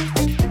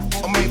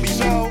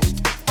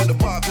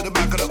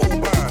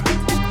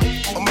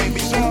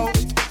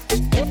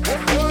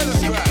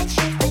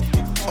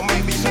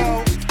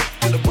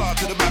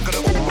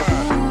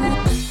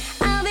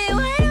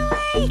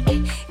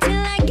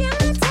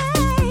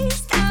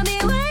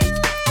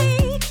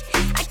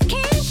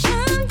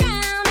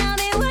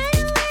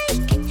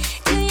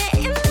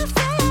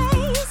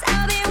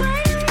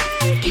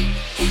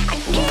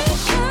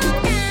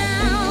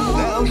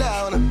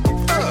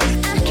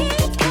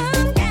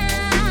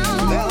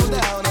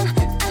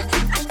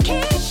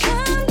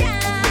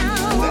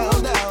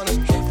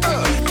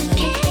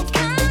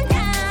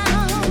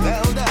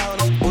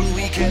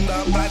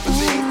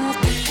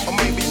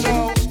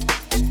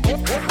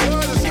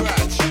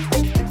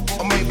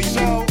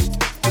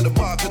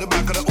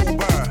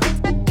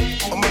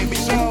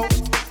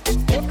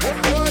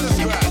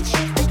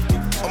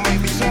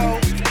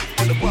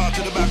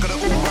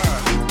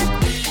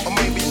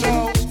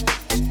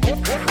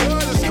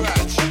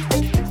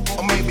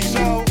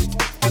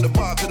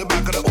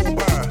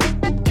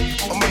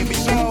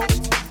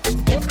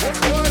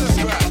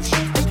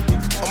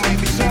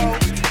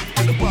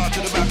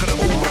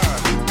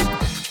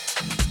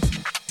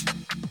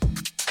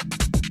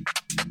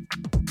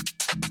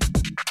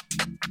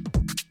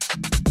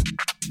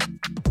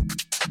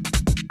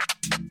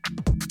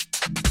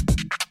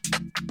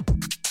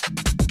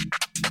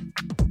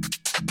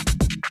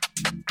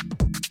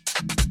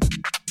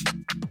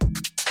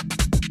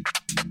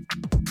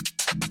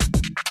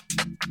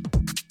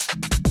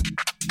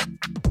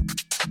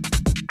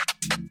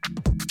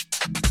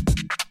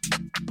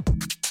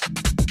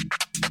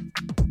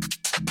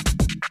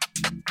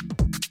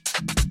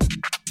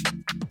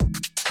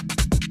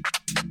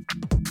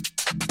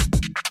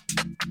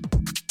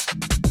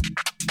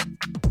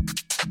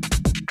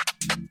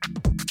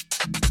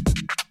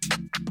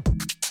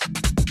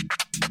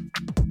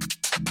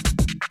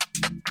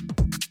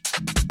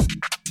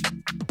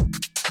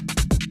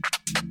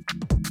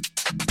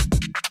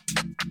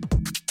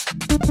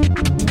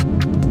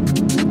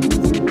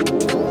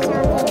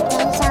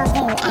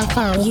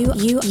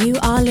 You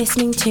are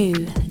listening to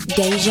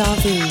Deja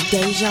Vu,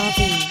 Deja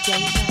Vu, Deja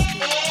Vu.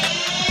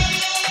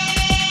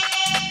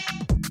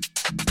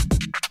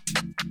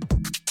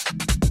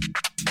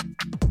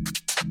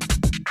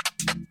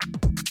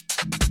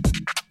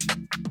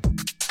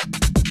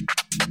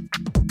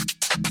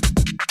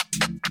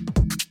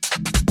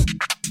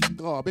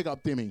 Oh, big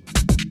up Dimmy.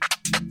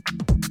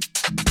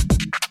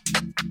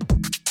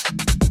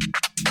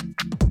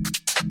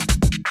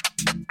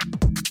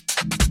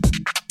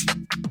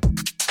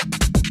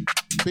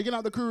 Picking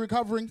out the crew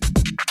recovering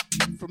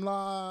from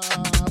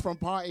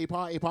party.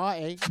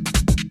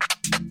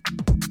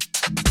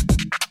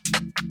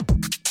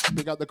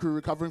 Pick out the crew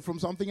recovering from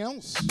something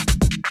else.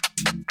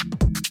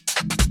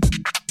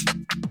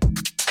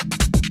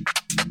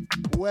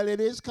 Well, it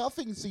is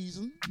cuffing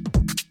season.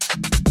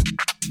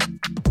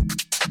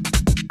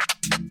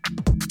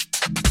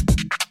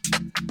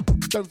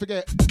 Don't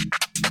forget,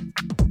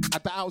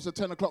 at the hours of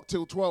 10 o'clock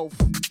till 12,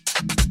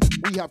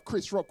 we have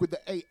Chris Rock with the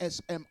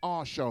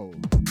ASMR show.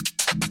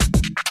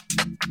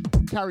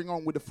 Carrying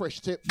on with the fresh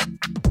tip,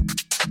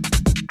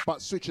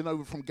 but switching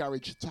over from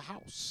garage to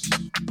house.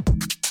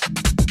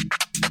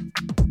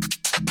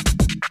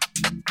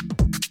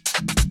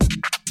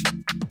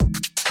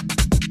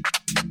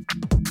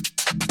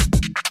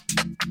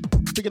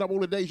 Picking up all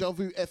the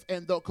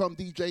DejaVuFM.com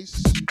DJs.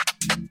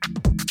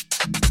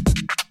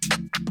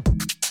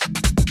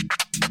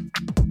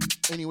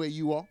 Anywhere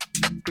you are.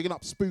 Picking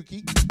up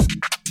Spooky.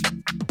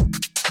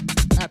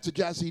 Out to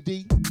Jazzy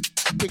D.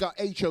 Pick up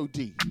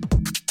HOD.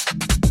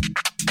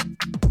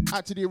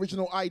 Out to the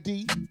original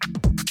ID.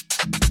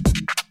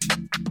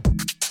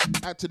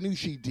 Out to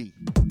Nushi D.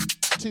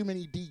 Too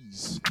many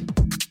D's.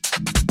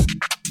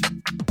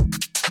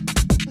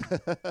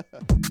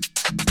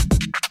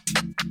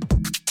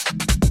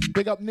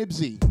 Big up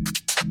Nibsy.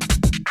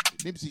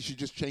 Nibsy should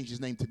just change his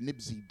name to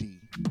Nibsy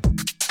D.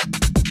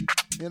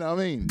 You know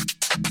what I mean?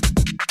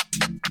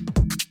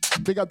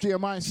 Big up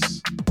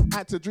GMIce.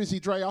 Out to Drizzy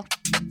Dreyer.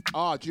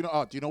 Do you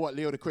know what,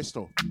 Leo the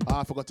Crystal?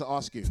 I forgot to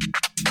ask you.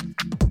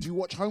 Do you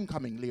watch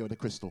Homecoming, Leo the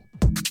Crystal?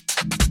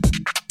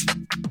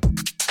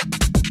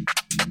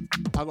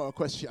 I got a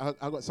question.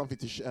 I got something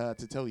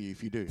to tell you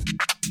if you do.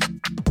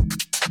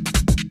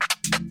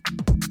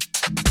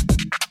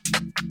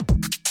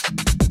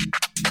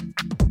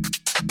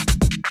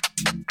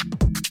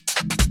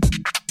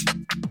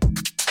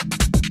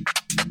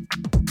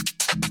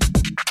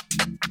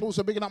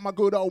 Also bigging up my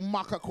good old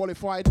Maka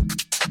qualified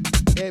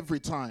every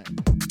time.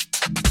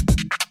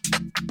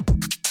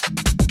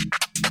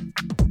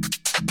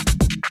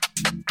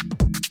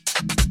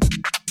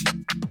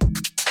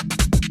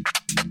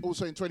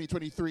 Also in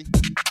 2023,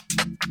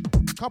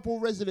 couple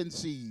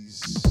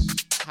residencies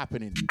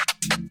happening.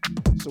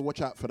 So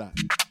watch out for that.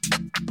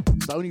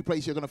 It's the only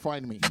place you're going to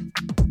find me.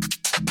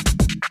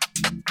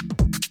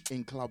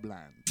 In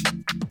Clubland.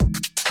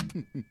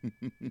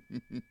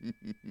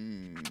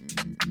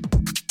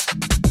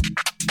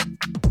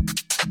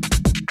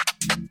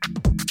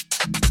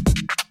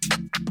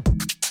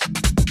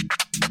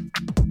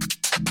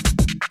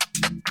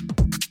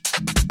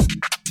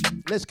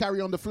 Let's carry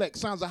on the flex.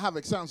 Sounds of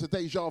Havoc, sounds of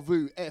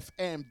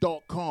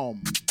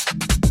DejaVuFM.com.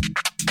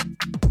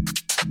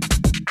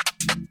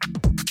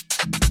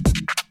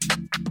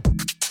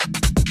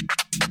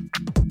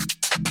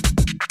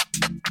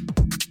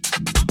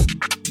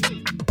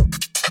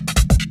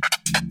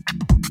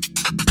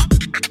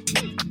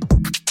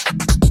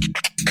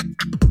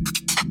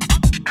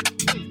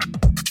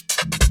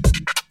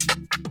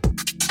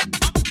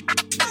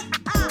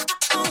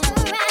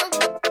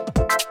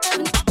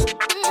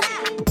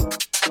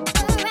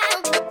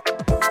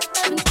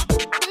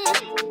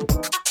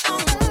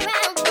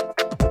 Around.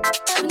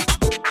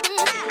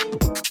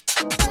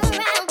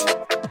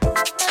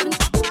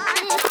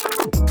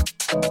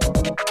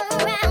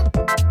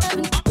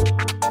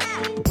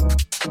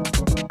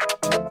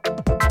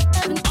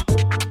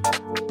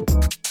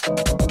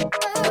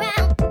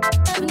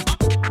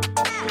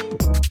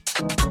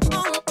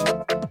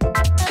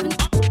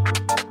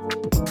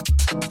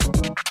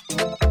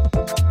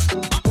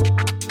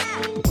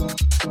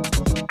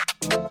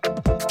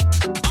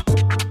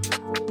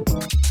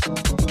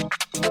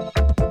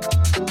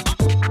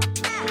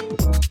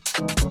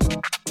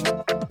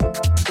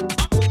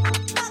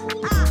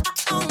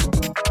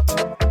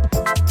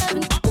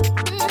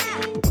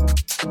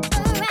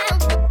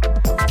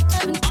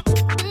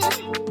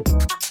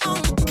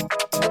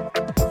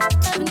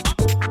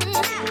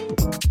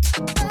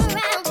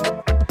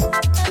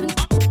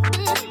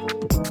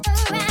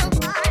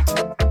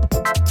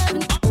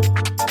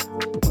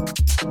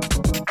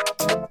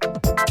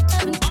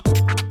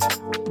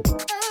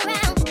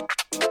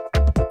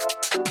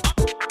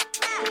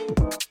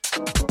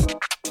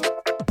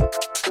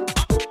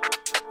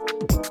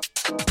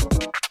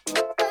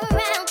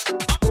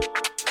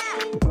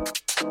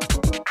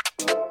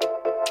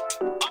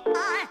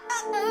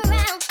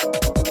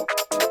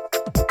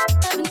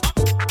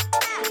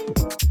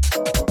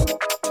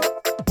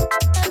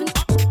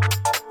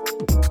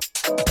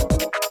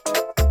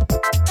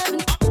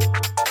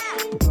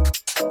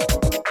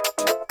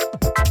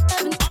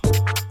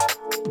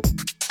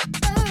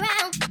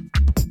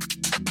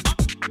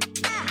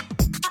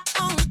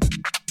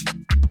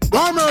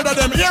 no murder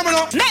them. Hear me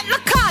now? Let me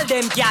call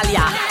them, gal,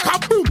 yeah.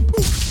 Kaboom.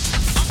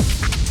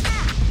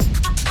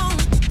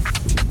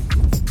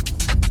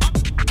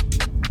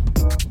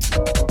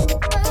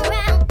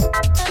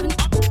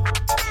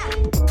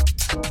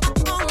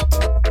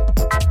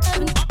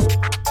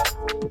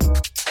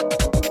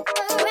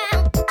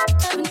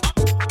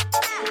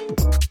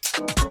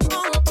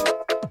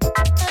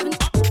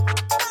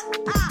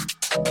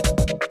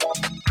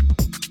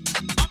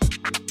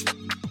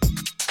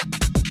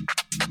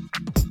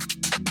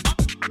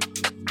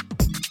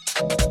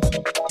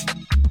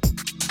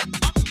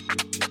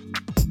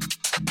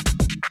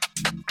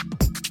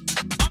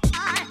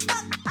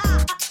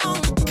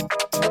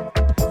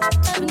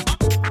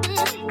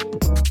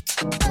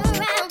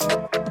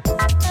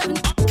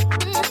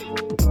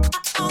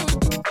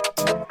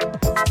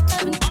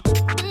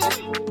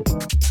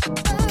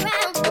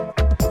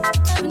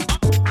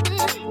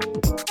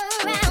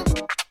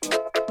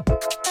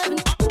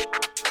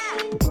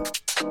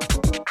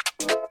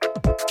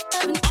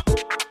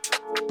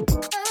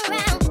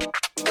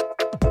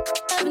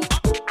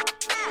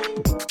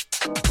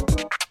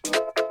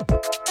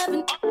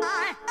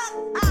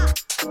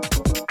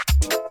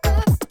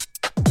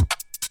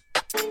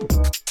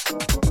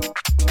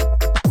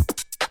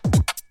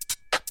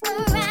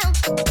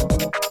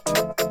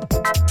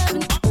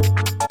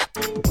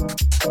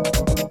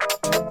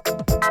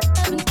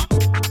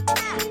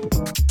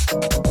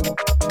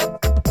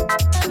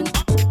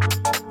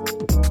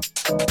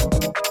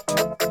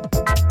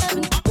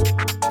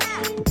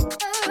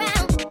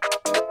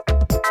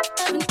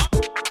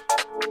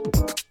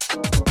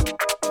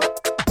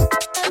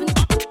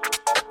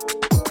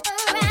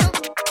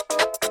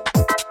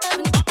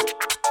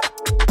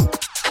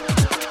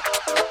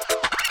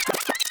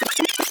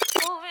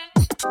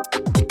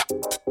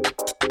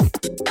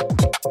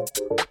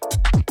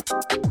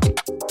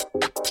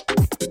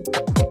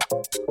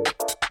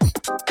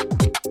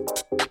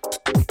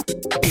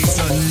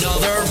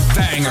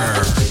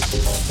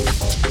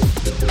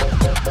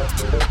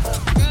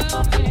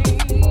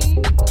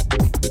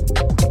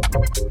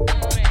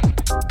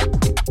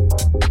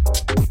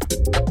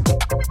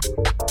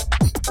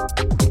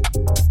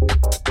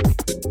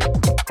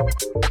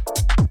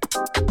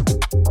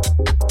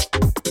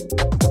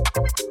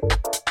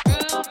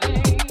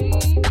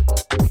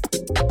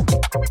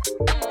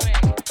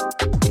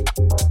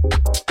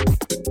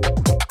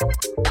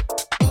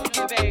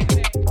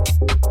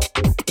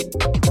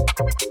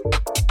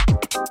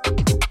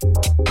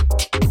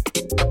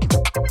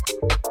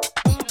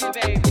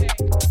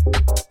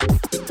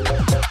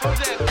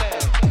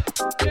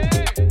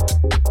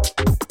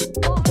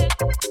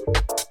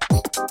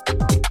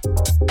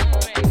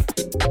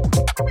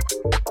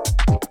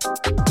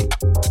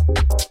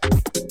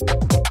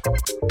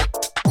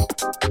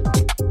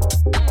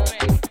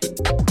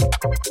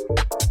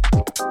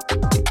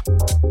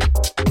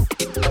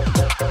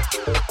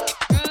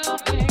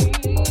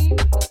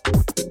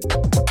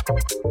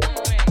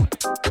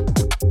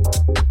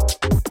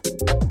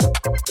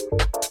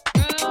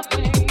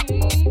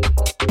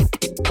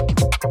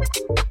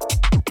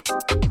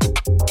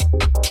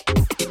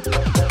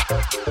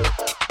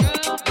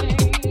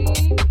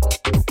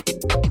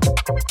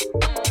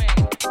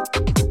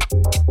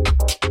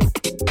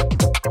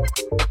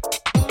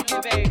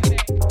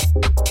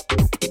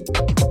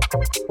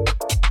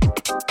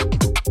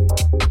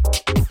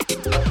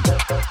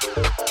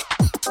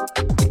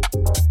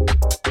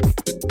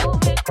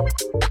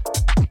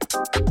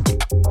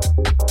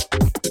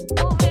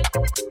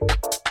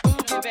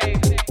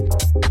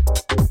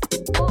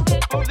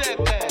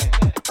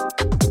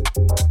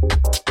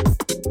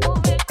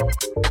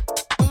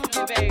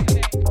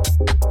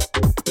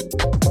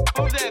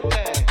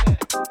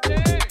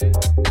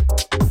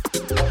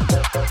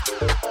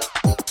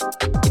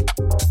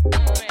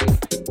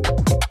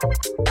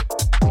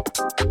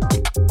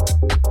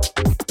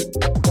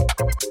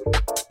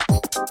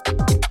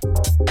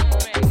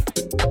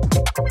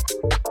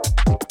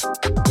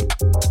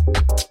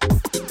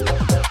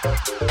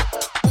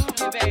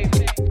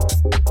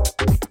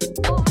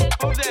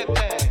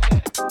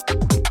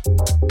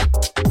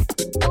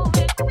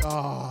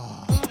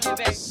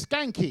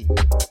 Skanky.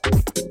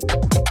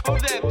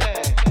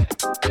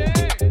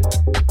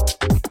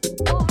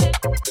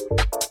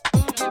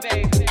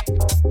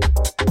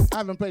 I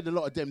haven't played a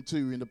lot of them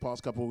too in the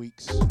past couple of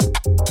weeks.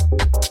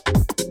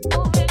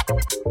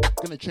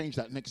 Gonna change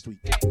that next week.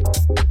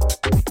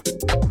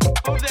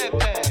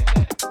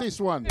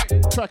 This one,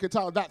 track it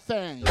out, that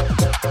thing.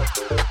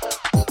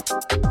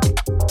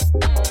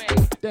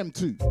 Them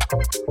two.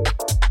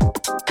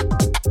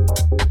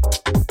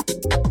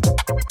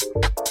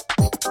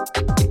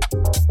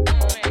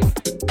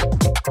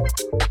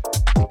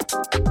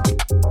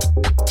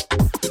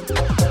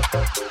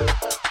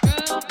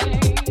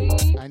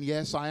 And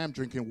yes, I am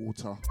drinking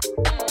water.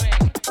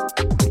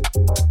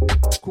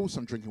 Of course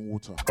I'm drinking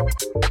water.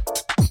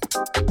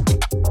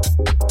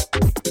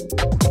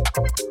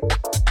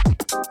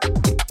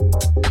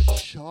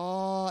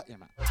 Shut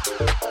him up.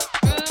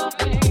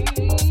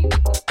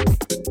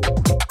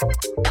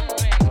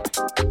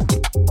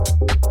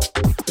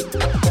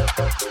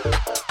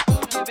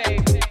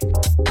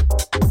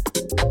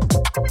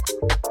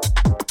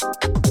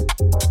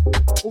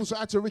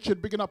 out to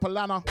Richard, bigging up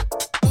Alana.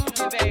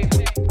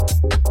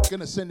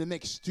 Gonna send the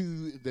next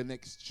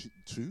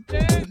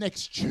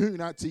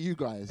tune out to you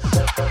guys.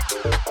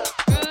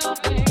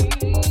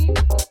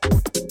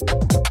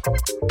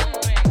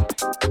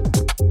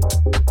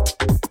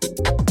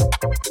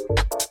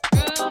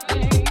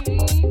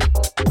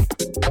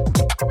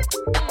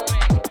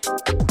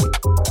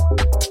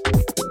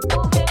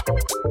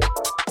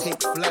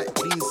 Take flight,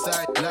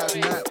 inside, loud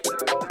nap.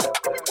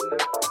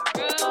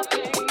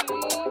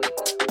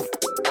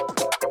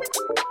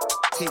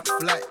 Take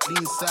flight,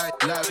 inside,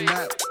 loud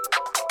nap.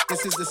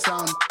 This is the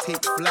sound.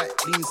 Take flight,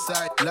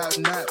 inside, loud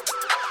nap.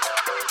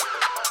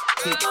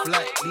 Take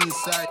flight,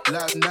 inside,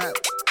 loud nap.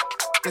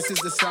 This is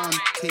the sound.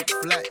 Take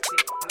flight.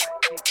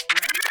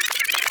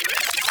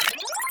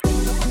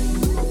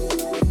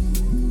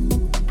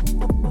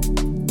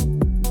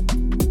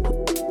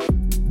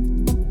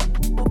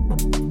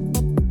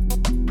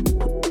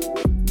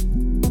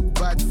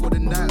 Bad for the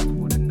nap.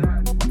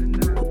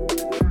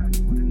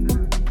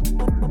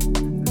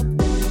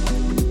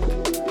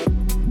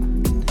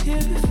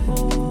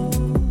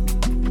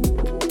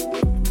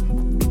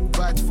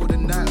 Bad for the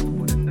nap.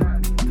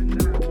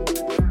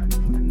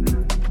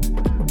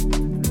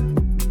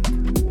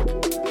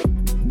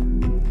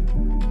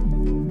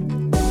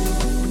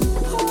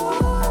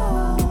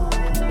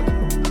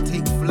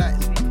 Take flight.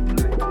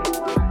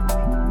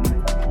 Take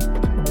flight.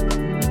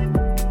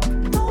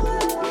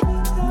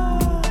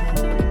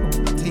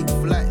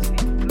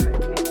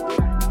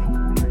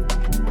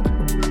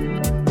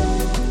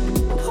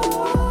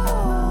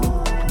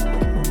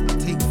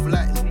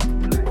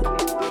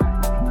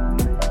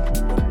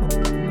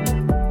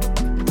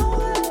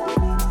 Take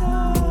flight.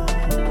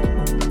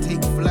 Take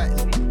flight.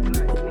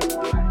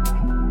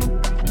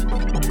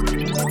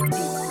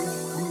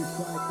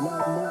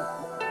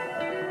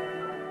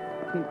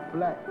 Take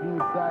flight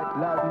inside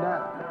loud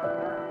nap.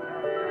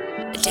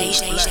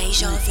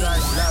 Deja Vu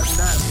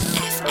FM.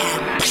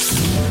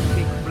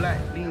 Take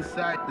flight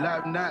inside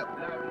loud nap.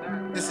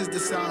 This is the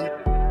sound.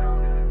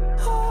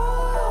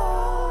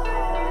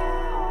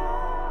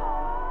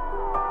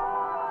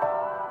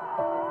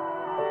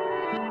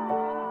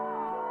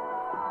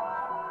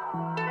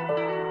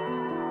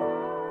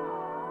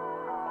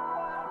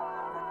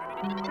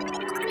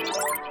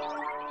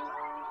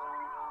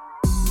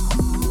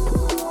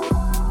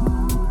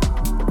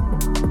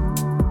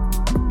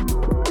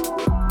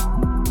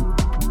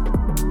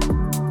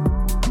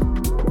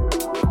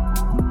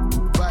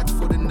 Bad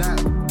for the nap.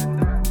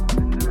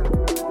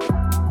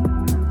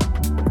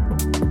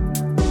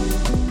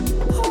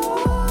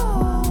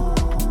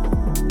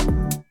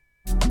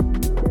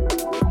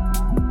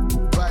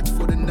 Bad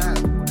for the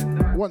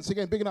nap. Once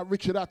again, bigging up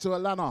Richard out to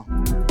Alana.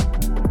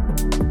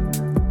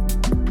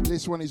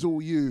 This one is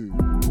all you.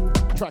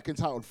 Track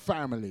entitled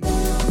Family.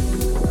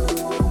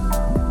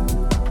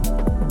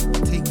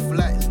 Take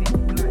flight.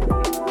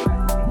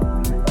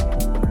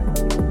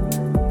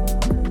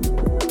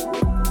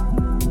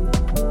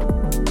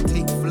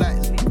 Take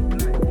flight.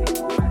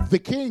 The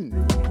King.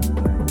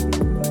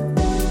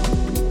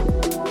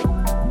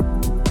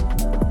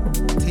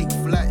 Take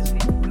flight.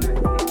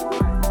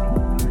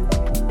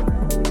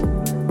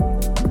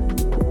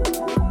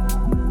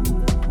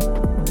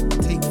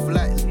 Take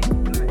flight.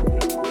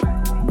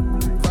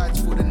 Vibes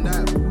for the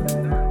nap.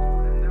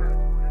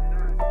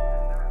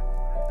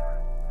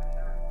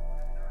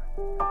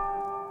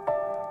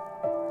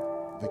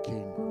 The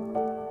King.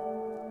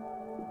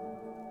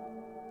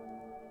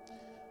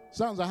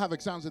 Sounds of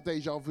Havoc, sounds of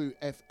Deja Vu,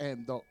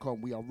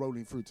 FM.com. We are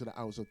rolling through to the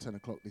hours of 10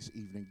 o'clock this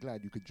evening.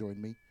 Glad you could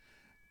join me.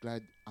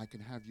 Glad I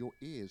can have your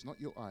ears, not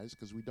your eyes,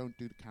 because we don't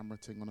do the camera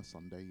thing on a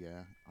Sunday,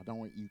 yeah. I don't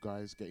want you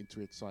guys getting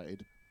too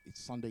excited. It's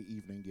Sunday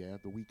evening, yeah.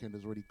 The weekend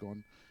has already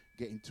gone.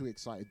 Getting too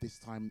excited this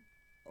time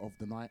of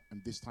the night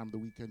and this time of the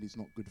weekend is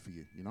not good for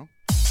you, you know?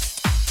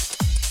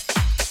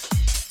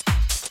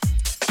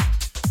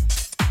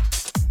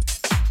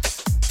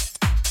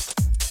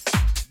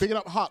 Big it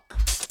up, Huck.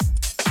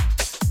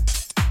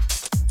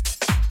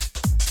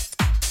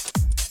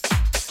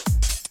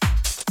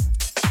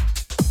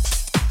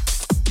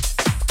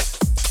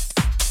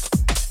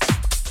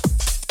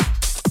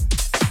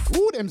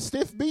 Ooh, them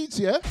stiff beats,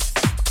 yeah?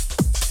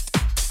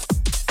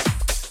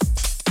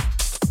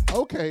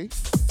 Okay.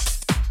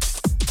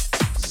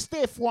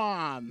 Stiff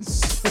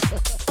ones.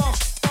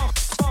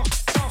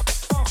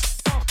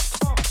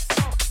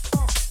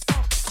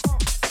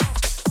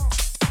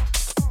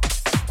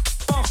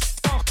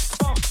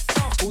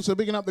 Also,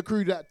 bigging up the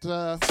crew that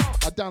are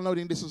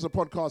downloading this as a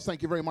podcast.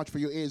 Thank you very much for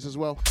your ears as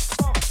well.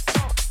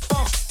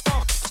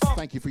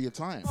 Thank you for your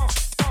time.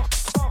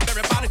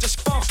 Everybody just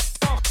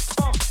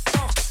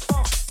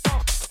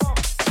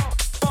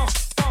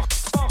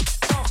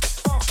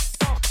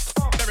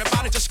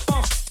everybody just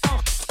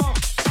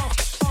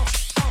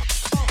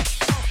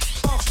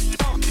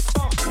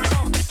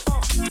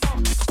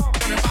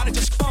everybody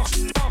just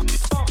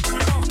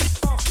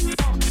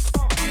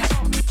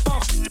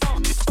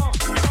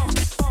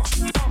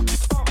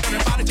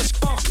everybody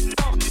just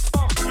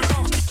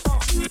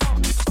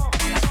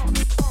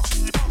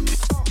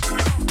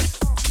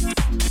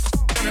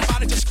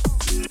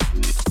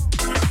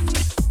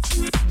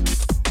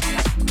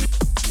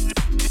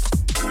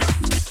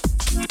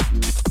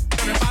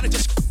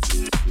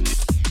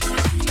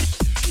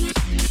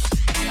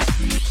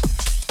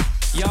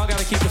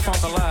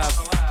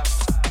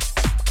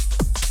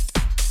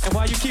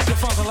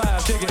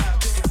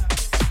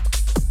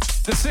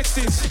The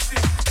 60s.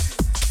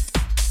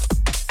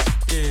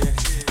 Yeah.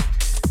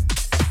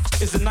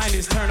 It's the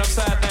 90s turned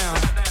upside down.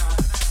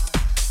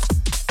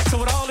 So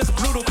with all this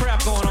brutal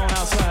crap going on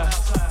outside,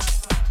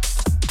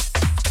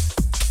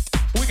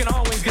 we can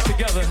always get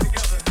together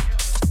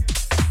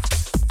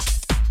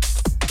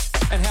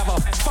and have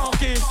a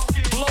funky,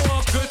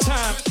 blow-up good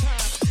time.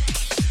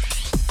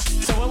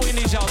 So what we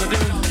need y'all to do,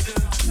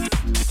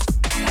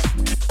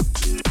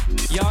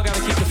 y'all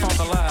gotta keep the funk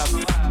alive.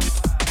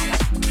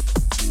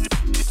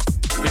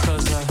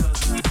 Because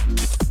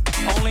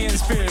only in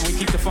spirit we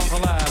keep the funk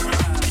alive.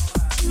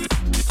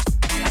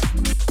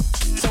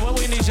 So what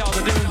we need y'all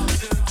to do,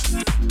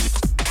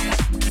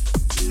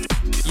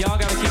 y'all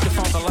gotta keep the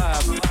funk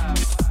alive.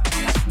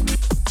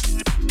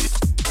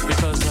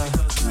 Because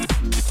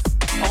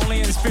only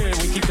in spirit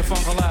we keep the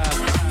funk alive.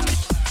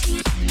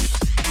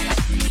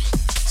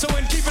 So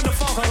in keeping the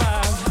funk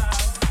alive,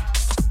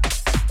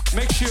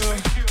 make sure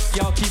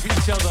y'all keep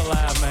each other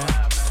alive, man.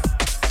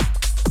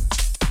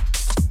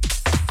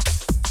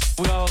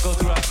 We all go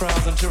through our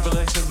trials and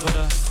tribulations, but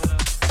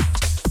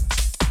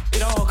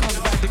it all comes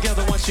back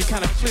together once you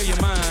kind of clear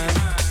your mind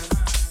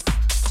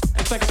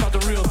and think about the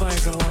real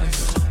things in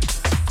life.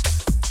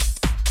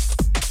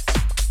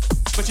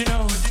 But you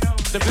know,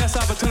 the best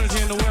opportunity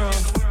in the world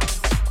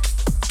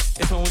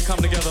is when we come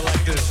together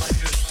like this.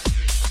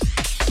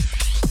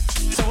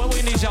 So what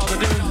we need y'all to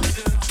do,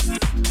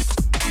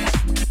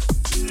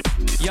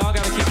 y'all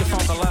gotta keep the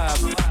funk alive.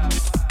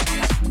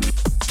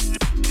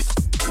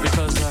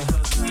 Because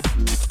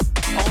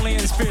only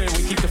in spirit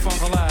we keep the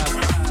funk alive.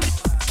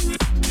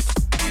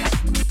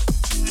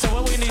 So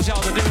what we need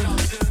y'all to do,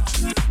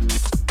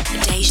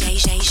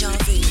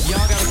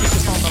 y'all gotta keep the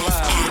funk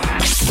alive.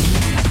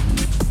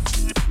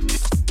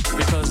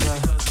 Because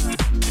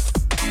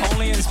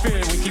only in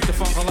spirit we keep the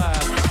funk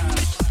alive.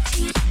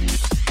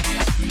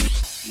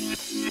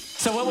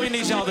 So what we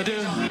need y'all to do,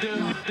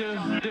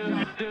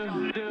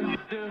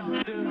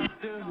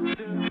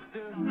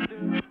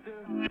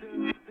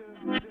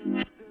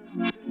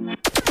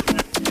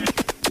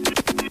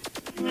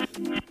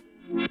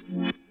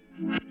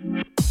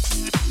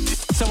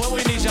 so what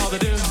we need y'all to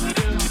do,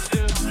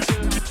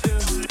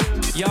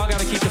 y'all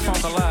gotta keep the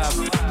funk alive.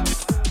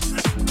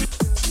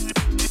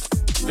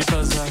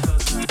 Because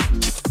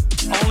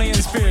only in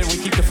spirit we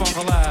keep the funk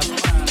alive.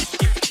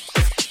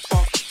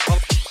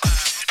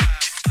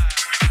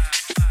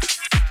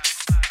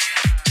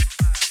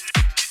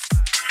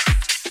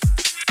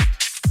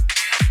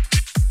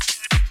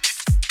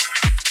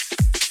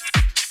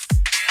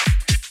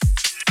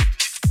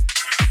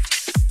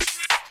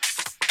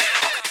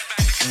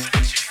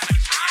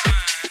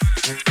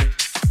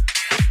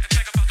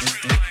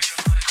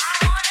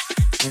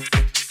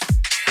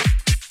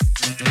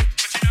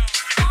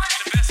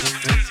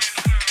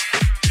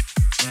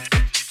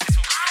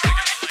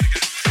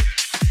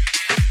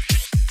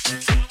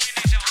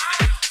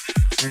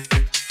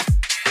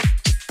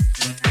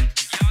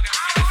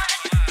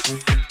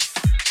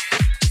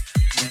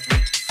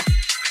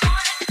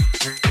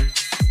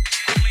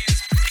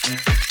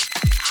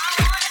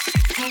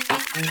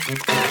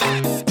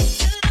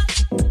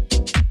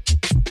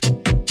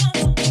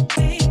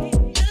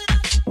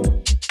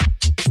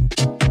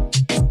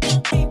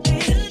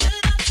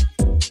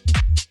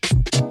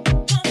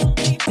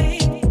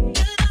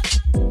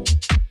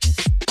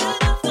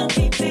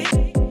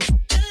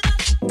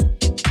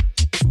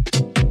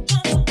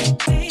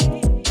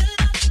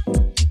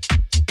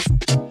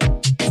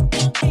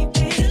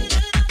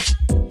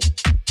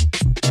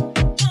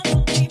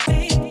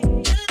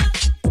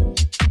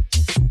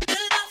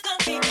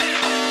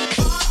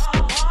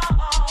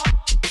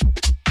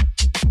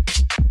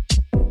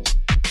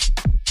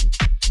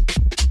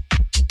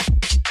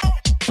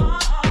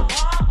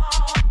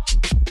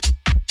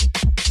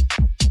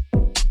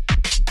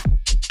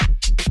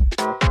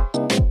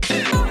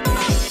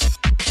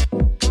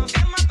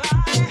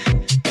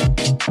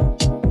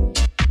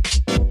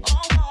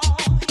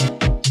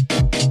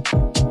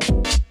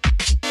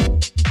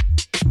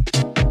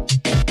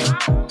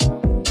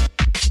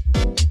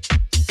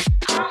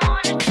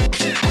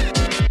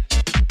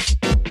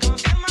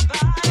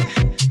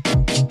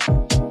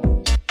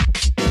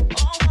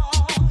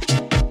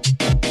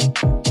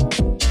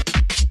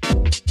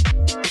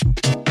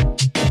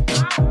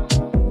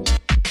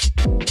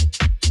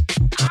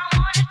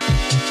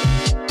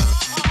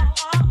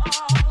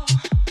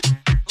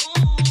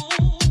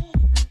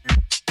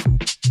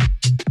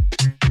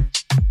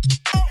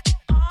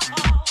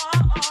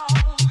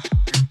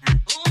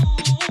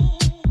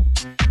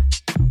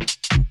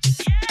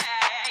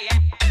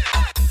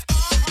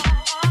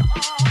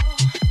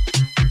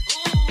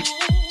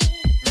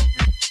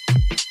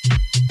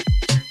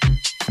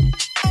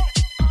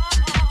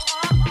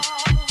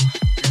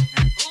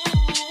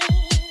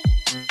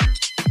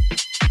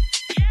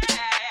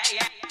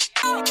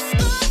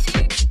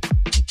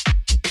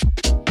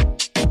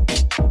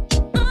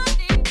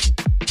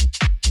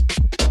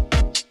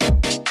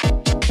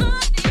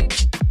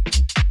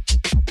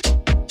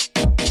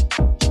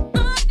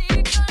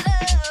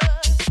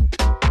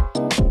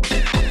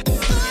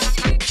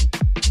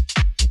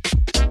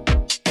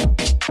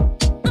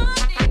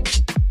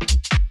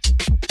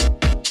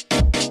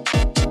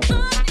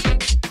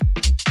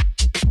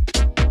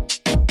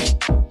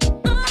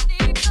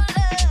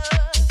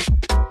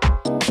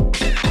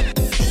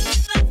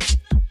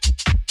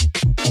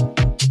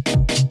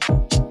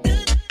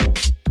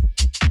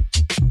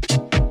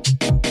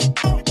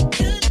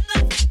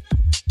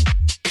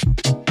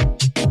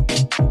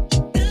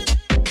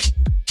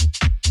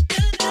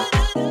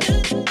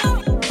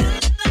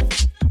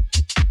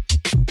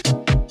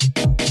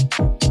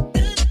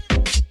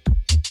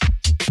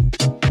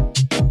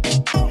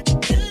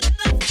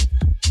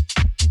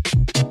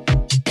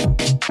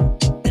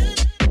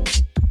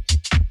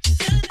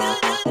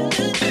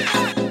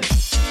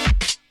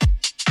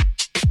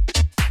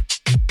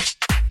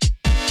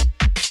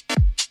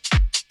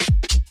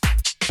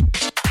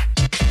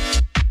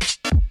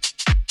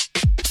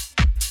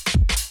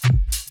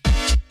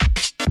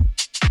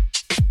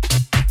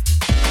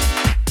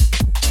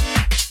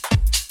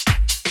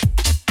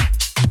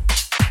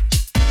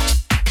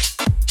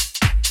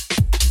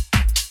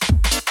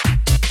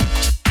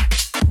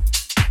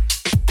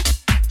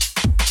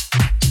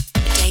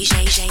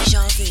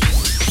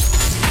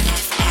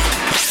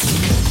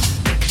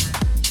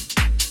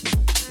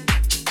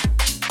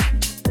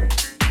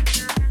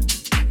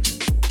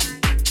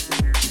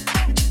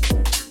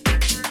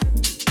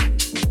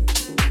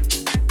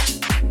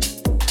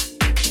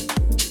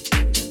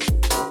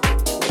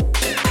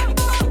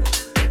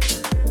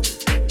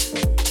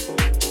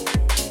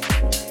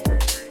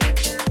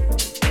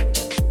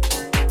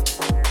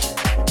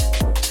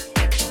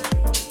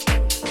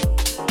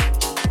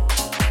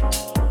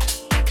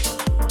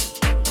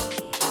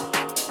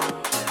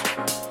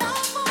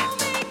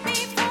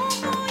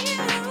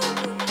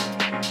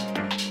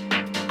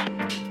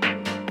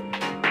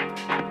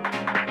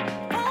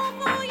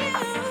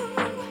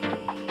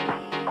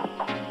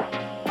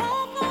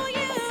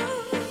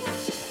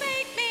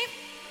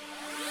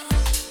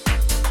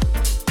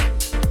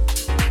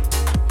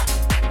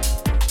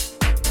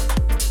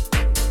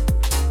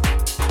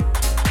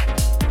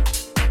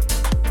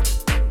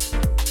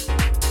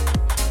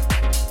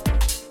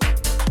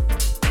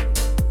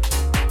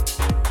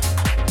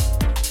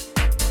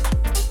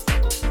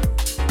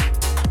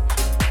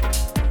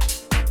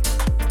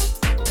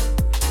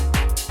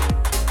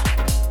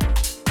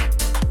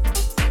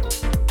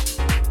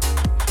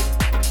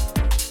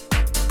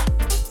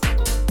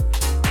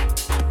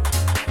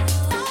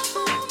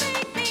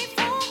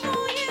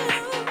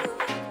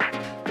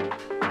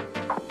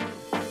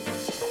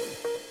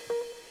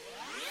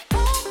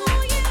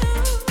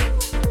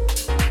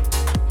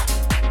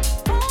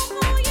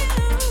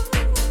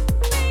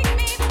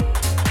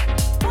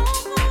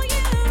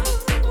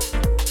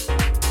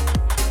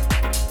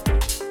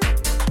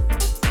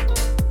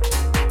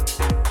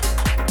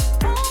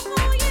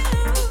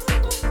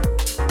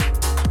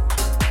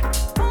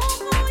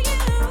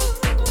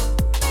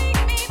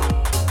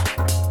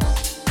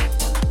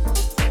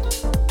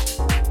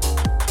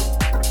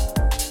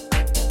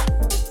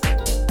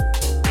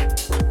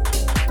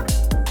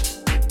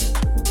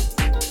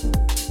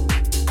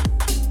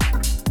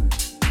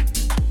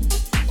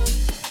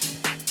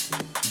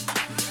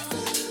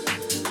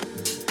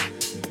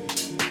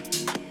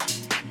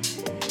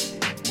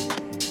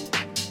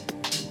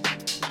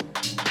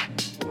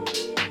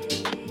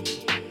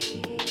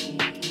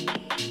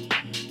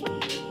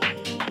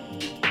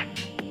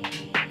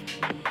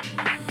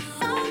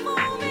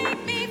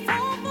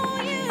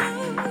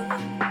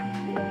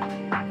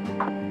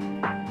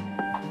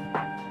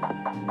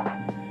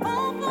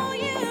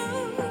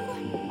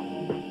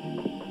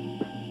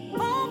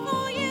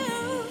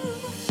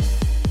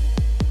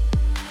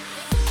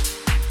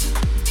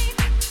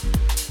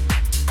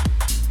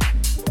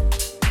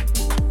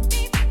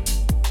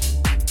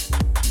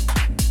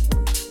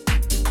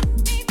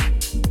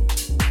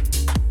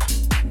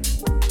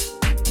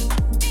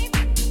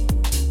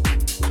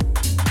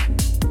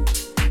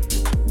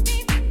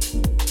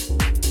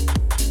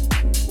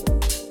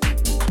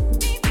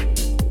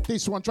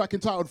 one track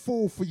entitled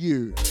Fall For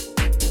You.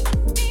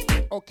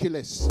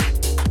 Oculus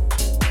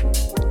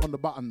on the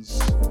buttons.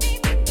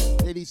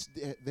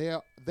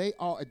 They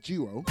are a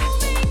duo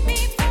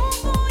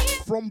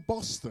from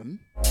Boston,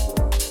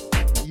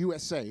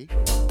 USA,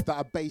 that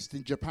are based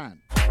in Japan.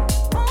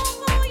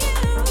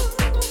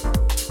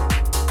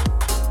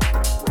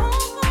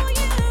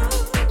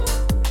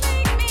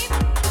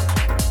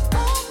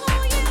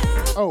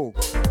 Oh,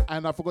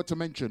 and I forgot to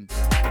mention,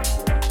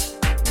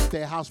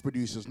 they're house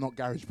producers, not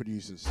garage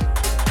producers.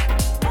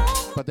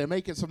 But they're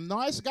making some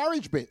nice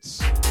garage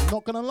bits,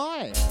 not gonna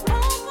lie.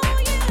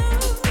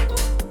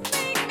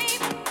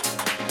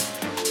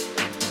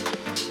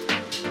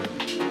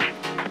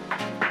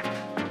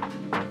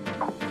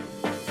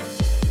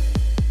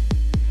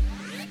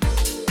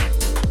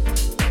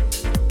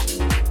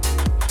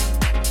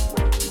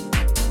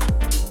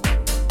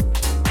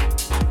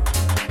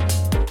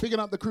 Picking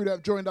up the crew that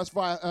have joined us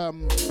via,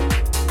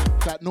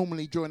 that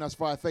normally join us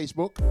via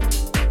Facebook.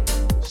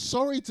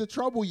 Sorry to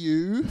trouble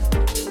you,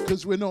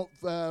 because we're not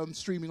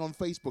streaming on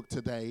Facebook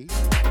today.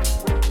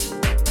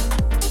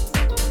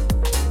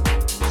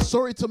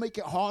 Sorry to make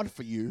it hard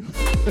for you.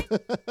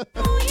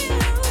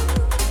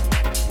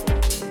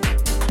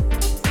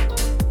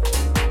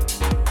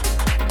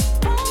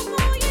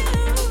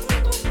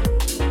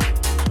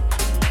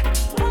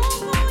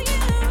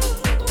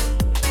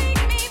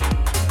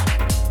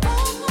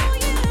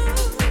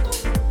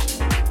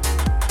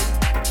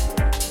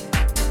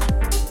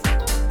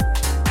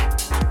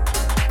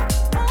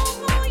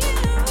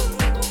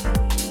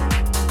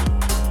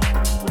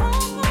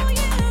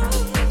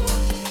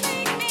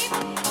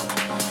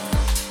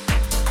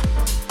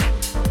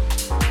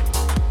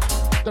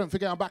 Don't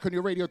forget, I'm back on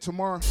your radio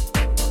tomorrow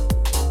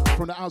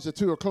from the hours of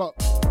 2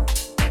 o'clock,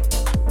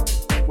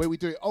 where we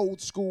do old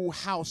school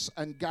house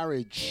and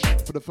garage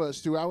for the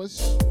first 2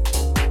 hours.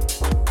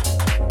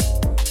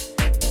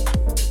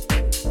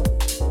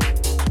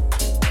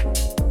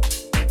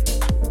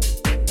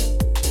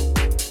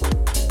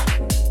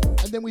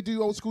 And then we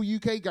do old school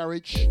UK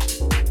garage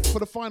for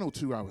the final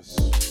 2 hours.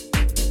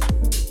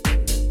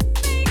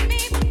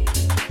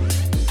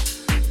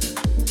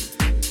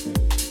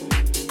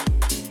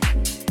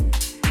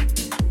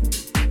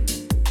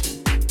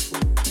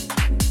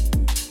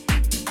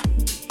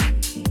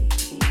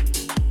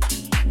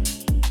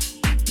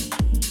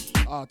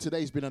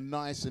 Today's been a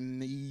nice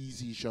and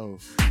easy show.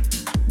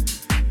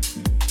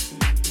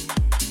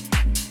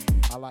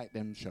 I like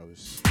them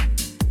shows.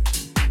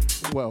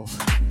 Well,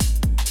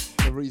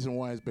 the reason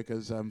why is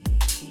because, I'm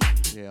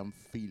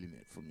feeling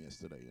it from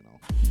yesterday, you know.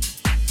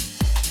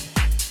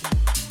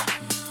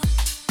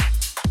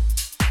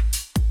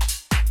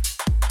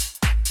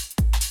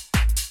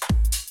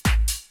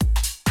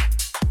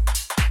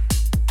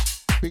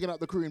 Picking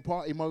up the crew in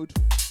party mode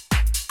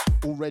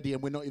already,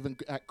 and we're not even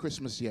at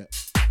Christmas yet.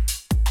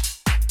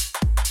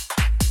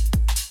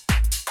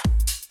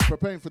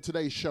 Preparing for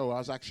today's show, I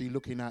was actually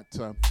looking at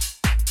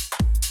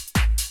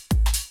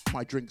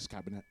my drinks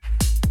cabinet.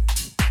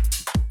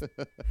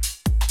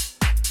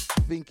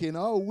 Thinking,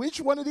 oh,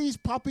 which one of these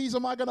puppies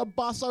am I going to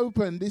bust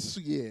open this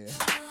year?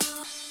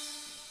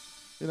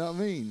 You know what I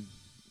mean?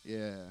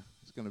 Yeah,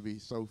 it's going to be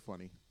so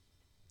funny.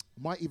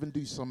 Might even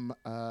do some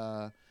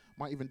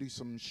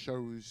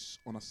shows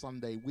on a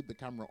Sunday with the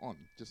camera on,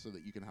 just so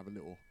that you can have a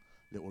little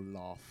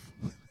laugh.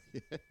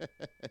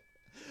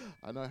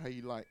 I know how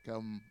you like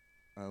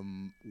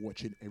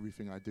watching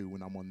everything I do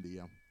when I'm on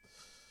the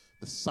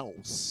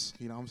sauce,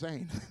 you know what I'm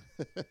saying?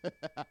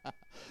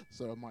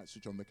 So I might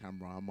switch on the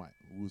camera,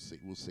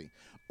 we'll see.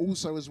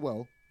 Also as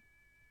well,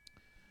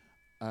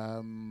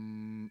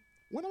 when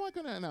am I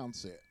going to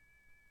announce it?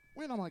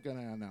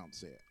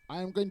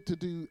 I am going to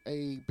do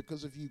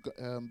because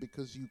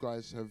you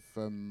guys have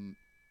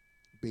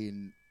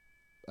been,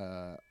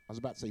 I was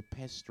about to say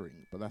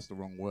pestering, but that's the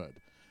wrong word.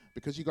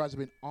 Because you guys have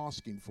been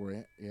asking for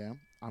it, yeah,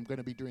 I'm going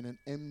to be doing an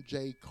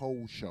MJ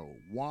Cole show.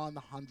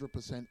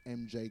 100%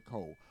 MJ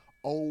Cole.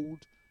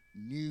 Old,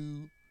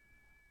 new,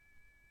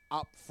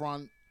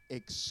 upfront,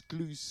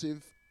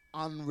 exclusive,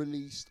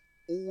 unreleased,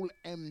 all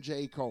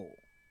MJ Cole.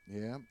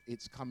 Yeah,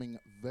 it's coming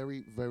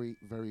very, very,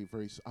 very,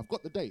 very soon. I've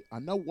got the date. I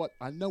know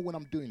when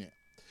I'm doing it.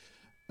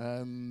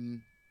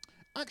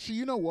 Actually,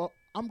 you know what?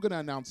 I'm going to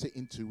announce it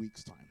in 2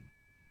 weeks' time.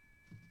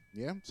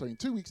 Yeah, so in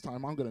 2 weeks'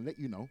 time, I'm going to let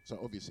you know. So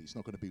obviously, it's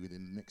not going to be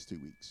within the next 2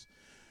 weeks.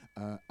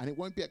 And it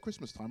won't be at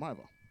Christmas time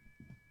either.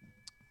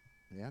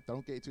 Yeah,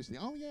 don't get it twisted.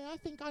 Oh, yeah, I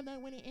think I know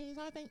when it is.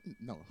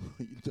 No,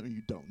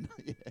 you don't.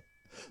 Yeah.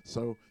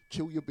 So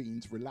chill your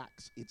beans,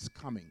 relax. It's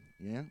coming.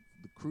 Yeah,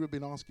 the crew have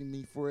been asking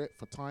me for it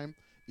for time.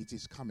 It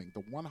is coming.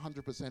 The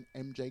 100%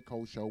 MJ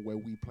Cole show, where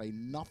we play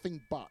nothing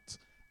but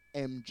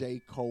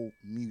MJ Cole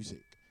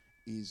music,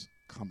 is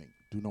coming.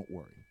 Do not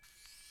worry.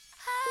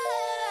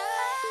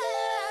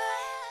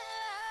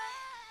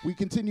 We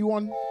continue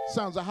on.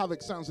 Sounds of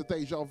Havoc, sounds of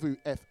Deja Vu,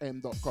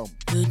 FM.com.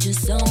 You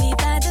just saw me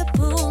by the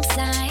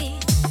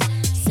poolside,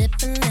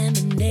 sipping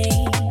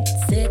lemonade,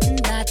 sitting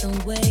by the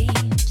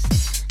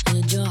waves.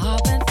 And your heart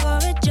went for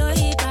a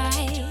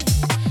joyride.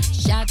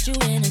 Shot you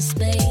in a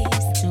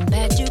space. Too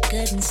bad you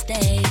couldn't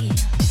stay.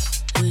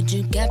 Would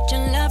you kept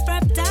your love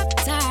wrapped up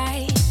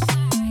tight?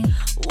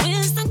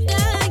 Wisdom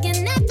girl, you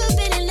never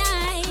been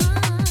alive.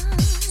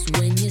 So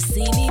when you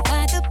see me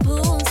by the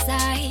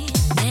poolside,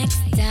 next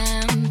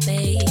time,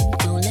 babe,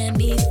 don't let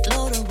me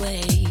float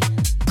away.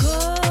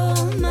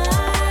 Call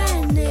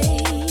my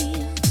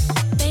name,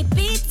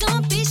 baby,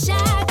 don't be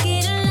shy.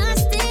 Get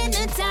lost in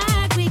the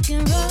dark, we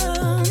can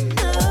run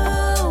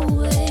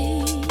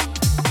away.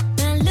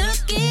 Now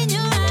look in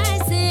your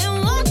eyes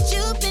and won't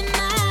you be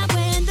mine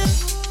when the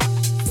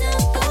sun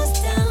goes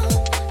down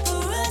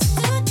for us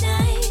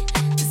tonight?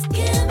 This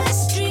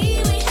chemistry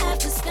we have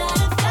to start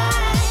a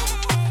fight.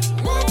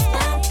 Once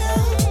my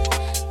love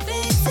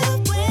fades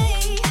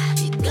away,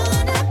 you're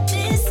gonna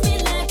miss me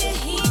like a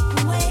heat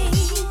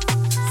wave.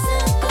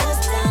 Sun goes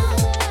down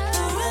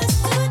for us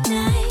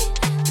tonight.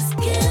 This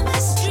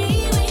chemistry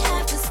we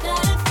have to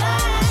start a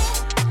fight.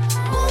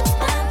 Once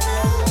my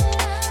love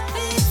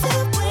fades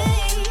away,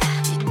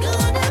 you're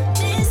gonna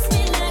miss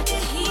me like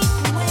a heat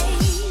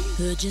wave.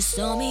 Heard you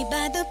saw me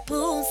by the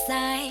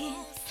poolside.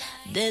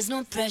 There's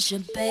no pressure,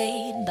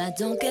 babe. I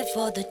don't care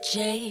for the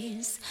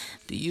chase.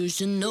 But you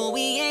should know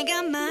we ain't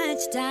got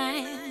much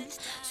time.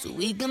 So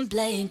we can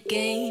play a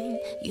game.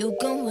 You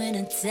can win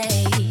a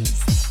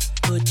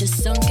taste. Put your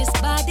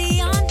sun-kissed body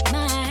on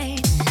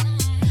mine.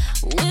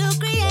 We'll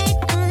create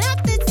a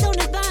love that's so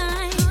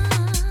divine.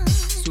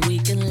 So we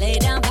can lay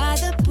down by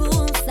the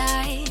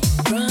poolside.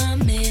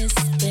 Promise,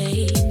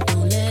 babe,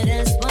 don't let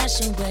us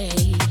wash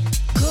away.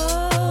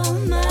 Call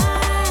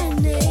my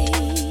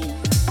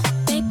name,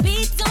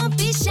 baby, don't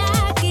be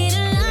shy. Get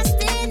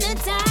lost in the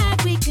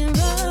dark, we can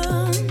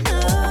run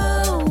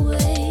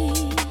away.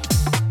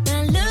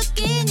 Now look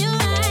in your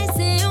eyes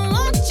and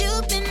won't you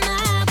be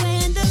mine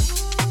when the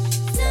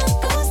sun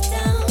goes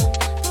down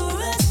for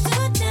us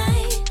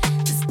tonight?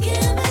 This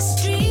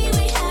chemistry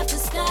we have to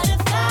start a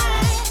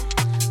fight.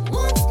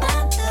 Once my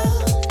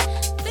love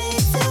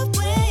fades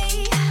away,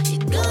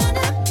 you're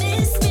gonna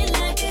miss me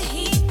like a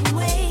heat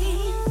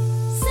wave.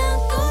 Sun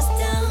goes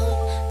down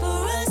for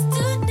us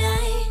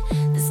tonight.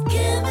 This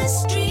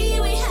chemistry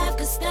we have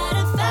to start a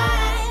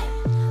fight.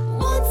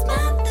 Once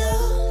my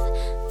love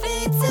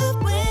fades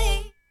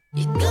away,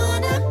 you're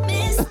gonna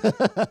miss me.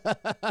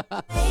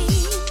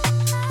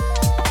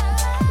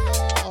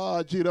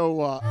 Oh, do you know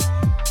what?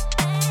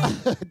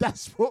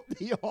 That's put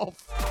me off.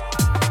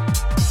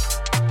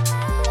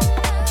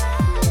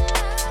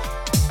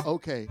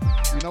 Okay,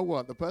 you know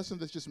what? The person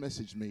that's just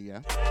messaged me,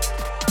 yeah?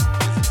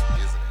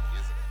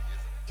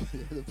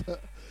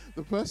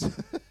 The person...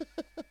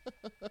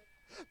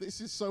 This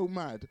is so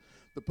mad.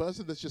 The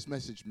person that's just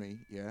messaged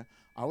me, yeah,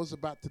 I was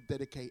about to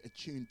dedicate a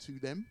tune to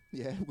them,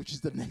 yeah, which is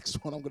the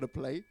next one I'm going to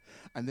play.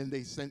 And then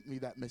they sent me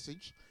that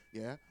message,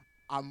 yeah.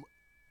 I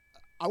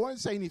won't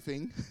say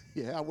anything,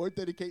 yeah, I won't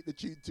dedicate the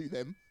tune to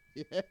them.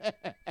 Yeah.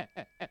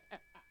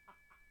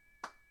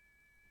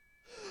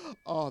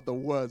 Oh, the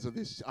words of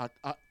this,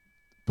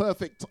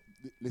 perfect.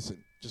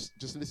 Listen,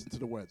 just listen to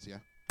the words, yeah.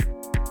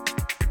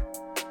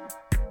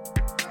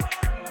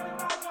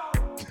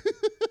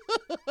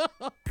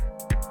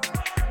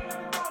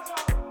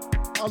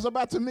 I was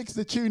about to mix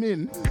the tune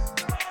in,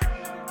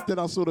 then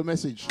I saw the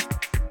message.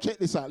 Check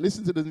this out.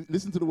 Listen to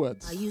the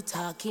words. Are you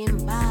talking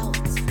about?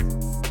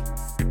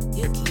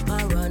 You keep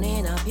on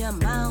running up your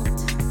mouth.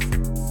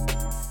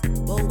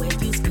 But when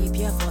you speak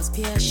your first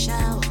pure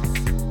shout.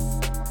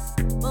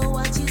 But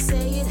what you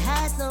say, it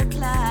has no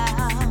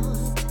cloud.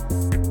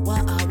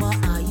 What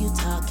are you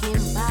talking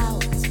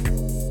about?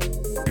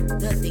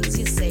 The things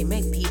you say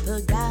make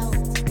people doubt.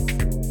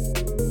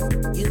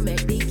 You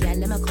make big gal,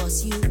 let me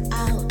cuss you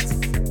out.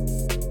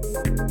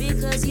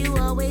 Because you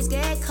always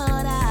get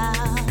caught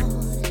out.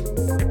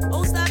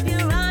 Oh, stop you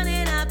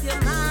running up your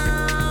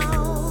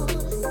mouth.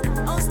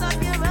 Oh, stop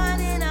you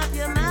running up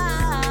your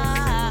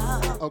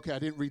mouth. Okay, I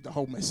didn't read the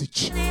whole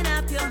message. Running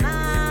up your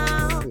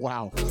mouth.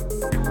 Wow.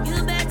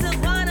 You better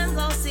run and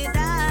go sit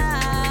down.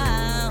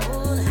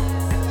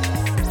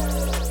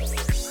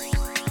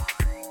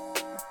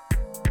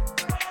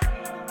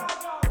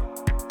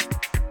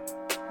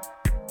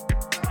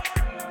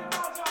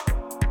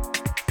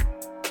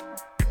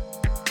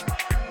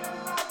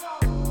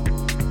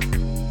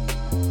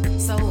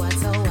 So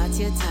what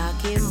you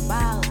talking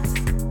about?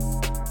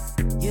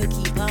 You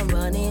keep on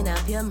running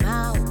up your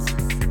mouth.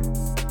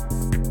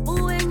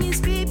 When you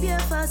speak your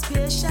first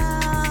pure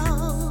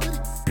shout.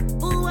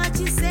 What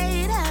you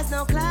say, it has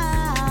no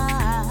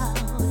cloud.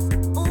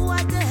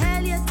 What the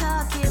hell you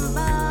talking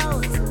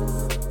about?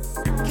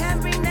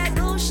 Can't bring that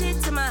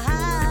bullshit to my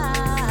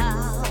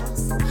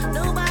house.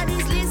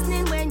 Nobody's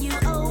listening when you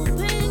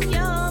open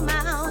your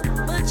mouth.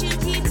 But you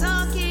keep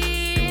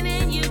talking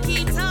and you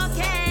keep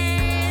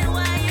talking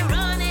while you're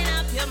running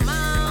up your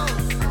mouth.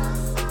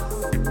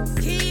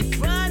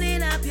 Keep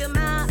running up your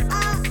mouth.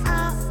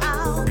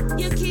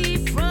 You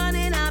keep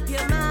running up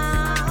your mouth.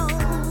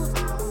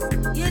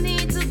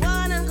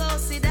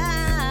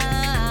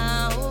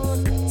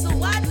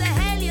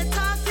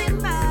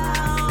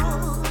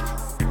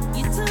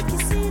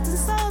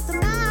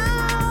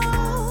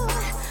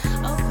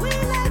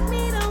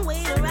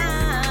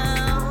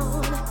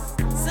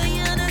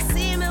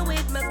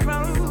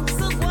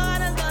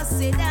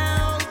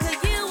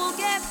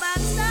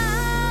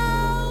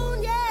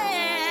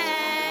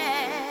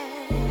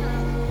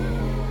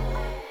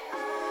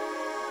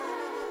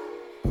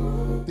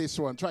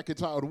 one, track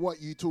entitled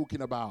What You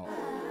Talking About?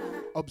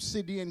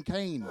 Obsidian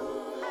Kane.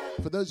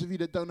 For those of you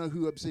that don't know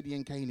who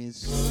Obsidian Kane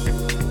is,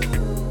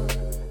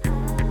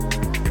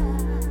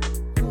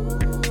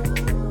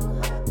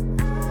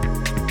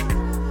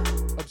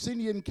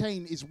 Obsidian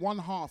Kane is one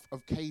half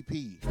of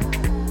KP.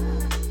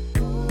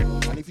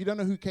 And if you don't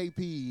know who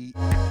KP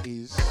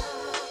is,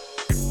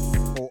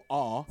 or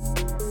are,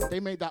 they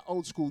made that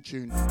old school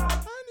tune.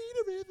 I need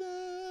a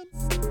rhythm.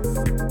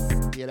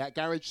 Yeah, that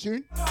garage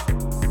tune?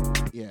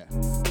 Yeah.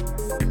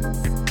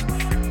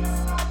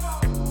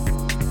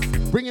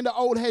 Bringing the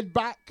old head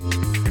back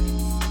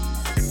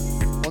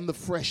on the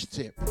fresh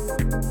tip.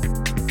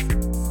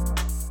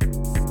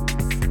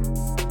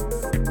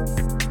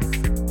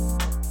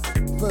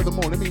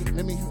 Furthermore, let me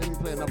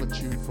play another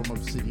tune from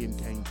Obsidian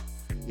Kane.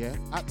 Yeah,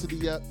 out to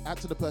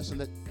the person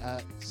that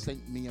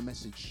sent me a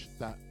message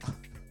that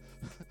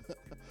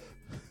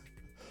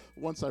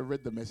once I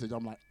read the message,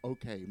 I'm like,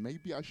 okay,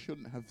 maybe I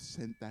shouldn't have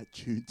sent that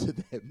tune to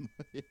them.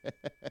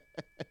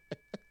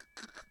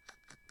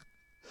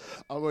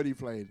 I'm only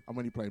playing,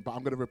 but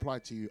I'm going to reply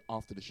to you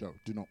after the show.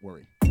 Do not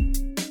worry.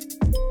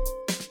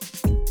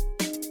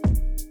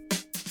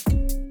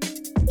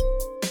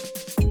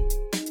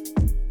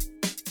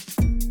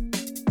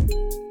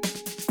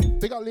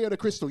 Big up Leo the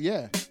Crystal,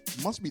 yeah.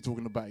 Must be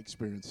talking about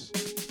experience,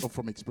 or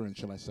from experience,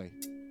 shall I say.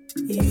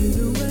 You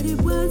knew what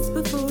it was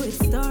before it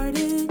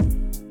started.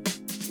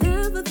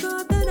 Never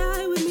thought that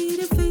I would meet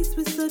a face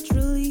with such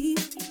relief.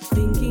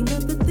 Thinking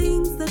of the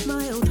things that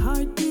my old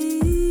heart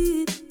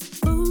did.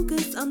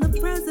 Focus on the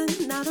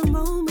present, not a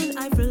moment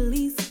I've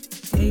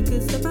released. Take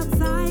a step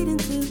outside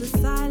into the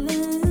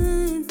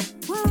silence.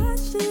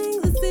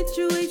 Watching the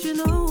situation,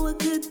 oh, what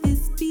could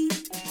this be?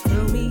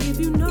 Tell me if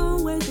you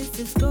know where this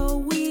is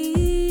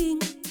going.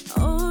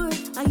 Or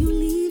are you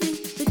leaving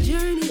the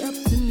journey up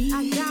to me?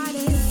 I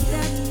gotta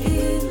step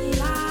in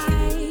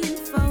line.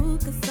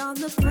 Focus on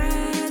the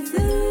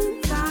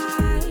present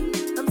time.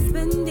 I'm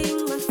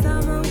spending my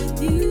summer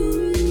with you.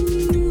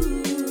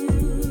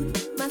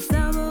 My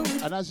summer with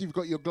you. And as you've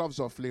got your gloves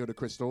off, Leo the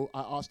Crystal,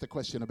 I asked a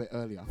question a bit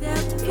earlier.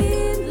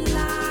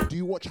 Do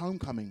you watch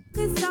Homecoming?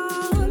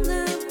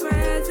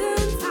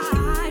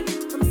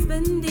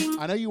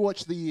 I know you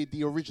watch the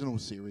original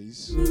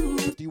series,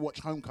 but do you watch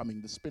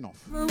Homecoming, the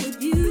spin-off?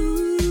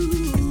 Breaking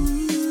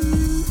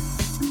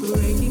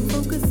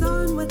focus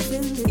on what's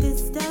in the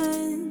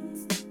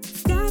distance.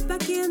 Step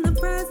back in the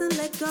present,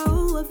 let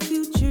go of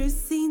future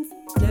scenes.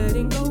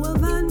 Letting go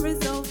of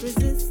unresolved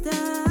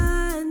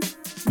resistance.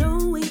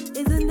 Knowing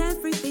isn't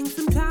everything,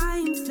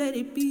 sometimes let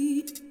it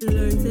be.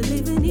 Learn to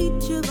live in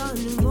each of our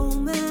new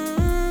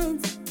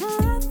moments.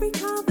 Every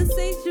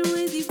conversation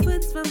with you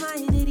puts my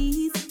mind at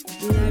ease.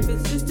 Life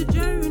is just a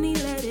journey,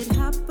 let it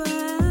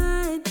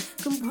happen.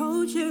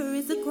 Composure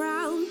is the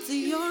ground to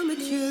your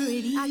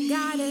maturity. I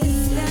gotta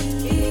step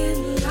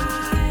in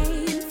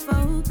line.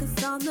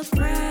 Focus on the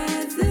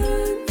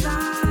present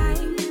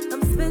time.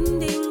 I'm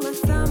spending my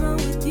summer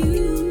with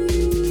you.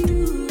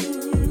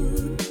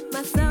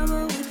 My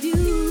summer with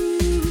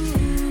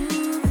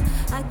you.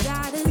 I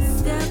gotta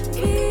step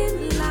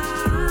in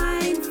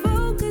line.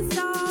 Focus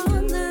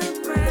on the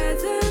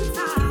present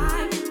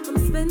time. I'm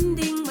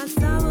spending my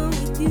summer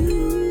with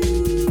you.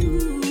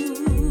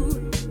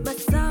 My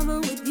summer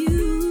with you.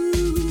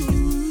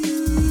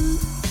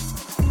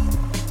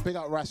 Big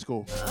up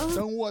Rascal.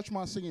 Don't watch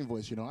my singing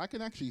voice, you know. I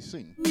can actually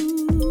sing.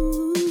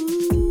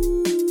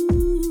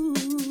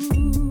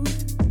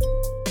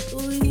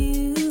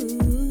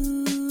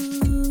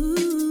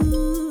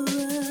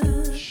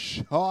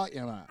 Shut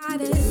your mouth. I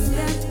just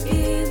step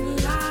in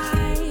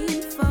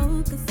line.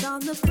 Focus on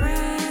the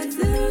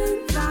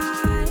present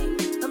time.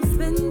 I'm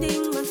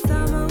spending my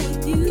summer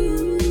with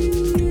you.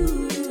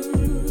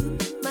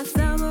 My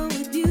summer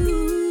with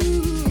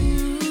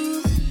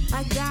you.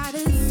 I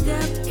gotta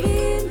step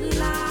in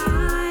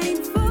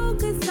line.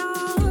 Focus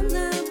on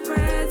the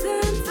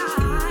present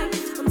time.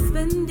 I'm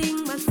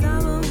spending my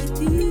summer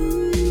with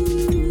you.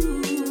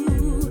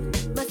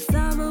 My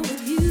summer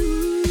with you.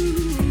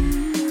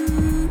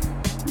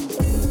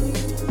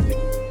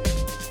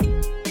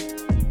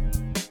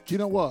 Do you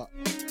know what,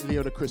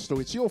 Leo the Crystal?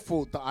 It's your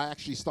fault that I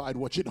actually started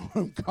watching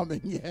Homecoming,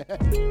 yeah.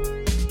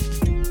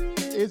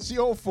 It's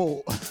your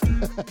fault.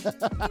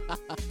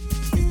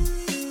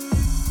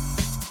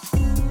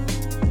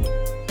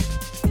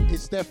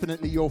 It's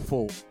definitely your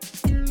fault.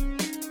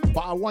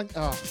 But I want,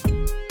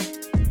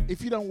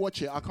 if you don't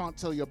watch it, I can't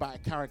tell you about a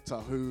character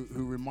who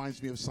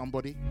reminds me of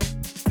somebody.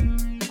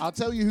 I'll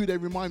tell you who they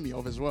remind me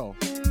of as well.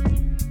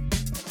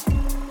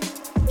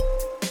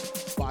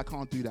 But I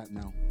can't do that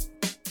now.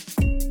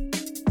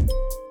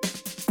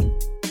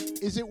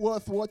 Is it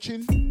worth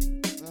watching?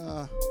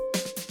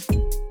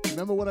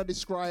 Remember when I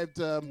described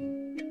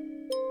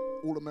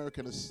All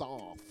American as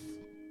soft?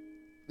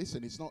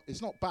 Listen,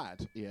 it's not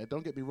bad. Yeah,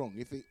 don't get me wrong.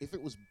 If it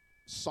was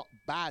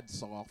bad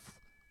soft,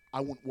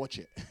 I wouldn't watch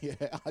it.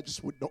 Yeah, I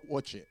just would not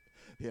watch it.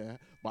 Yeah,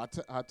 but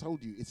I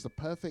told you it's the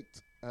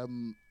perfect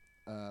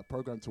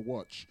program to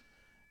watch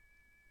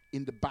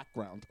in the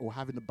background or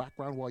have in the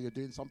background while you're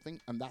doing something,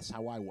 and that's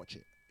how I watch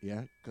it.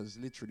 yeah? Because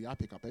literally I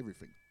pick up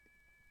everything.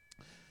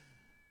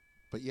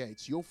 But yeah,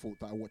 it's your fault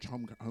that I watch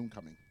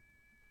Homecoming.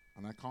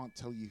 And I can't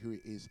tell you who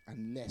it is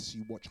unless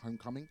you watch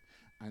Homecoming.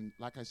 And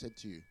like I said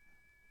to you,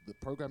 the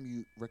program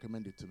you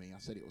recommended to me, I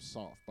said it was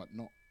soft, but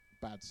not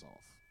bad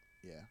soft,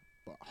 yeah?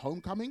 But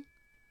Homecoming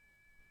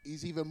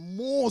is even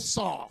more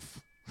soft.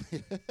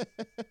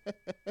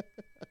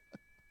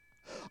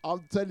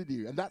 I'm telling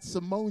you. And that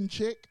Simone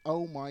chick,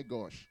 oh my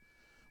gosh.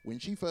 When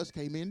she first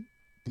came in,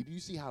 did you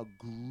see how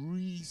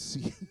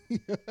greasy?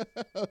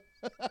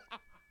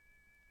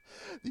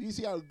 Did you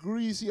see how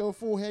greasy her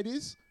forehead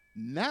is?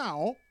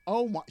 Now,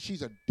 oh my,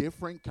 she's a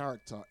different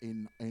character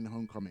in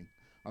Homecoming.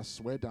 I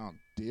swear down,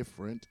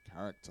 different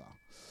character.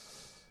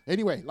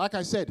 Anyway, like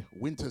I said,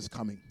 winter's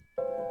coming.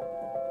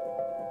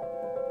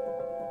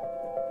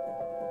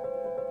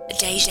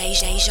 Deja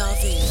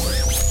Vu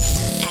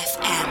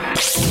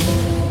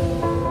FM.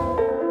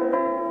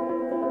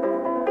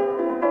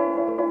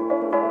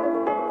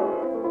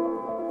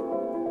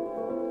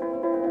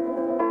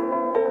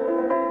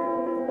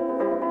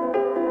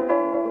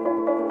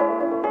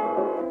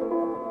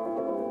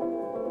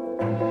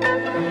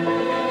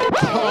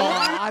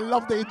 I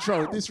love the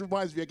intro. This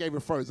reminds me of Game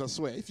of Thrones, I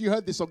swear. If you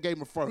heard this on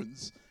Game of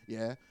Thrones,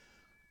 yeah,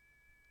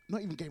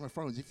 not even Game of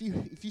Thrones, if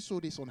you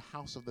saw this on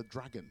House of the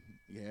Dragon,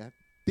 yeah,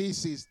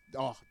 this is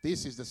the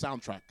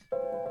soundtrack.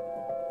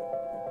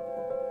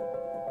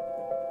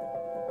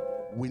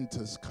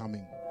 Winter's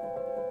coming.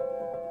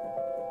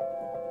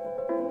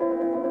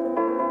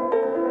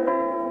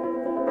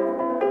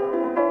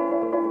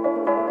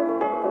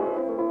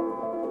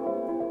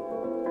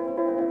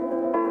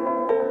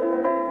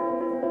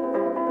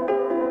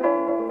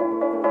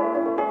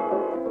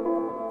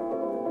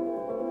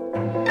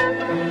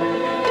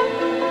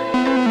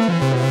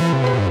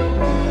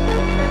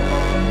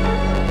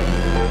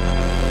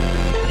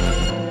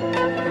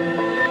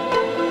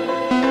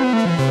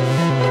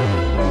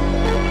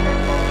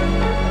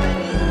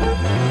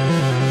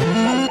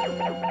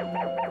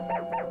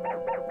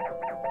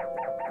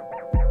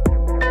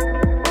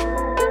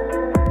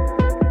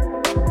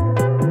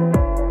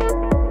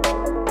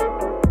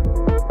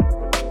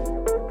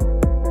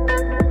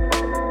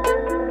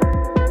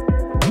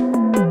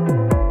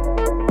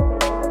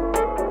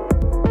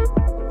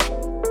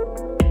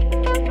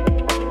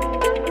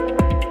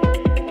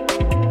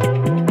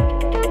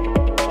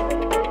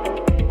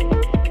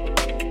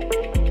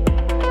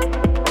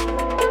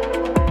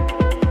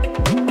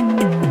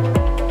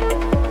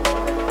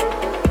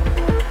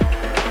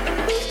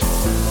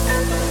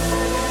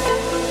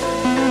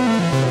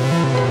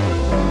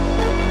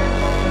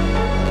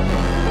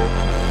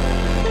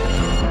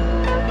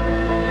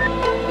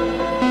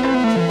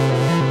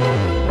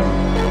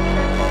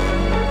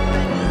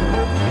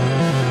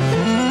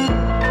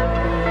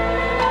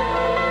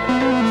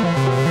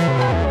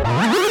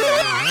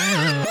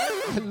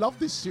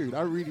 This tune.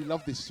 I really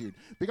love this tune.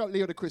 Big up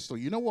Leo the Crystal.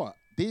 You know what?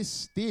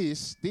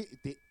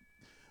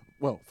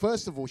 Well,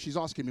 first of all, she's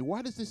asking me,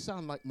 why does this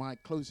sound like my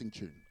closing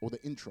tune or the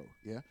intro?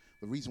 Yeah.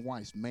 The reason why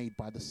it's made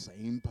by the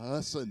same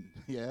person.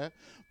 Yeah.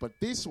 But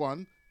this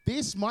one,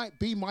 this might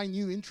be my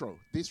new intro.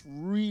 This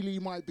really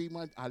might be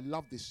I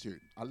love this tune.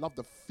 I love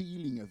the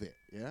feeling of it.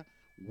 Yeah.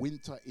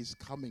 Winter is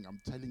coming.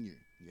 I'm telling you.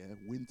 Yeah.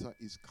 Winter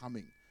is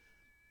coming.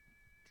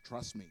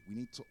 Trust me, we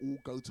need to all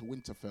go to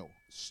Winterfell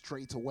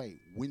straight away.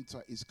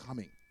 Winter is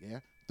coming,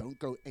 yeah? Don't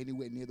go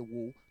anywhere near the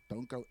wall.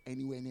 Don't go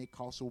anywhere near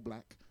Castle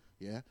Black,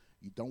 yeah?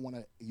 You don't want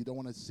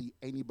to see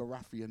any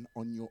Baratheon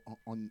on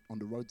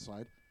the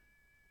roadside.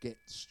 Get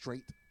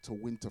straight to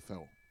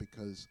Winterfell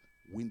because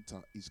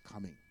winter is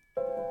coming.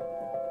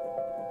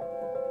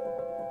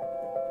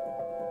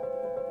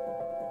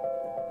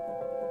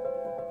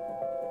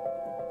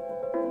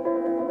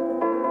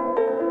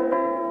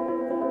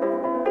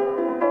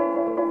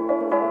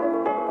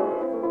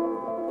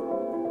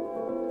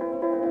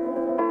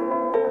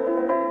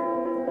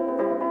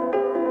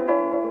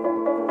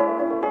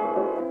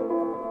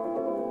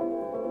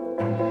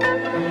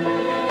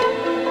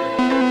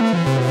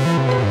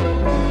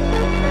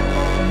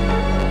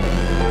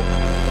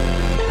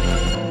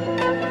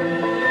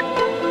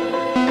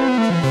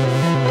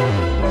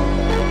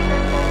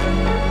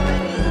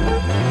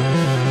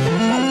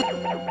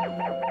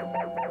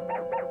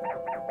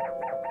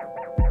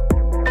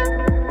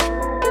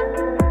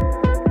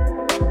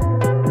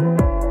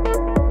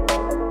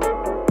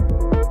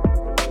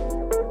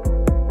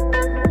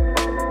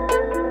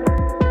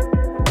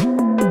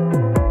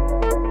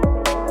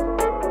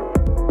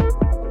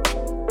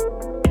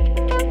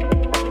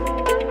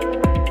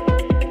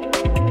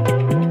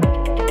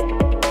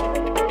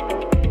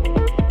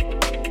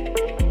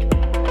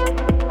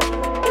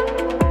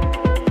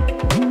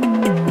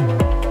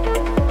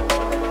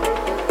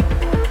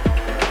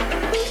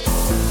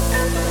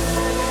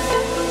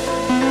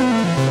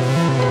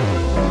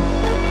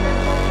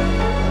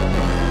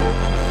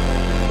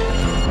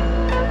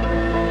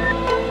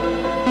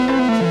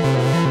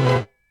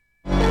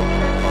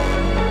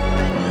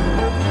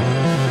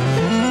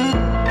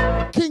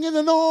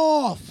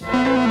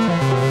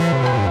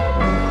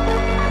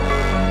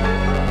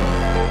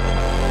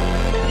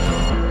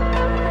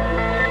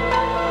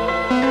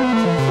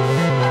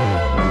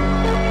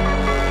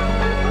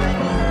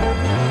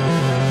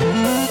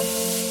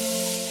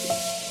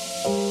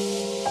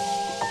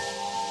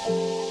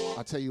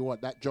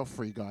 God, that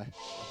Joffrey guy.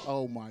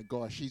 Oh my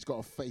gosh, he's got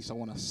a face I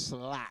want to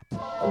slap.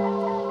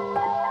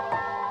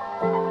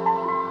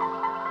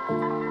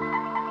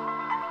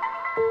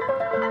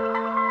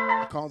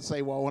 I can't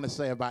say what I want to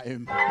say about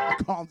him. I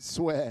can't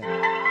swear.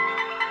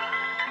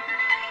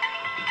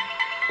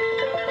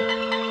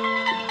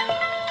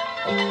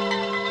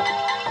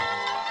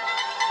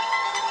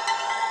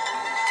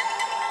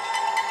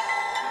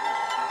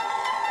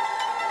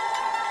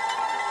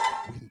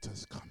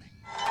 Winter's coming.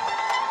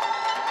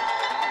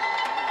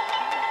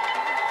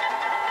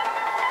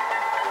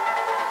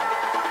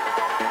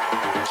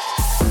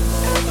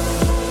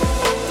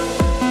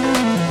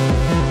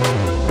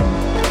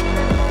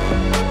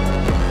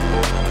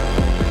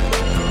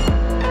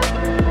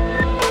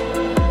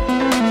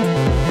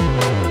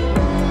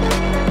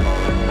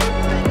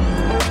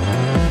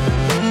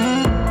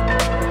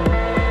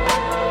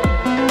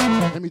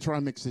 Let me try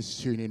and mix this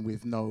tune in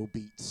with no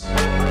beats.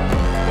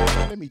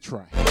 Let me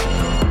try.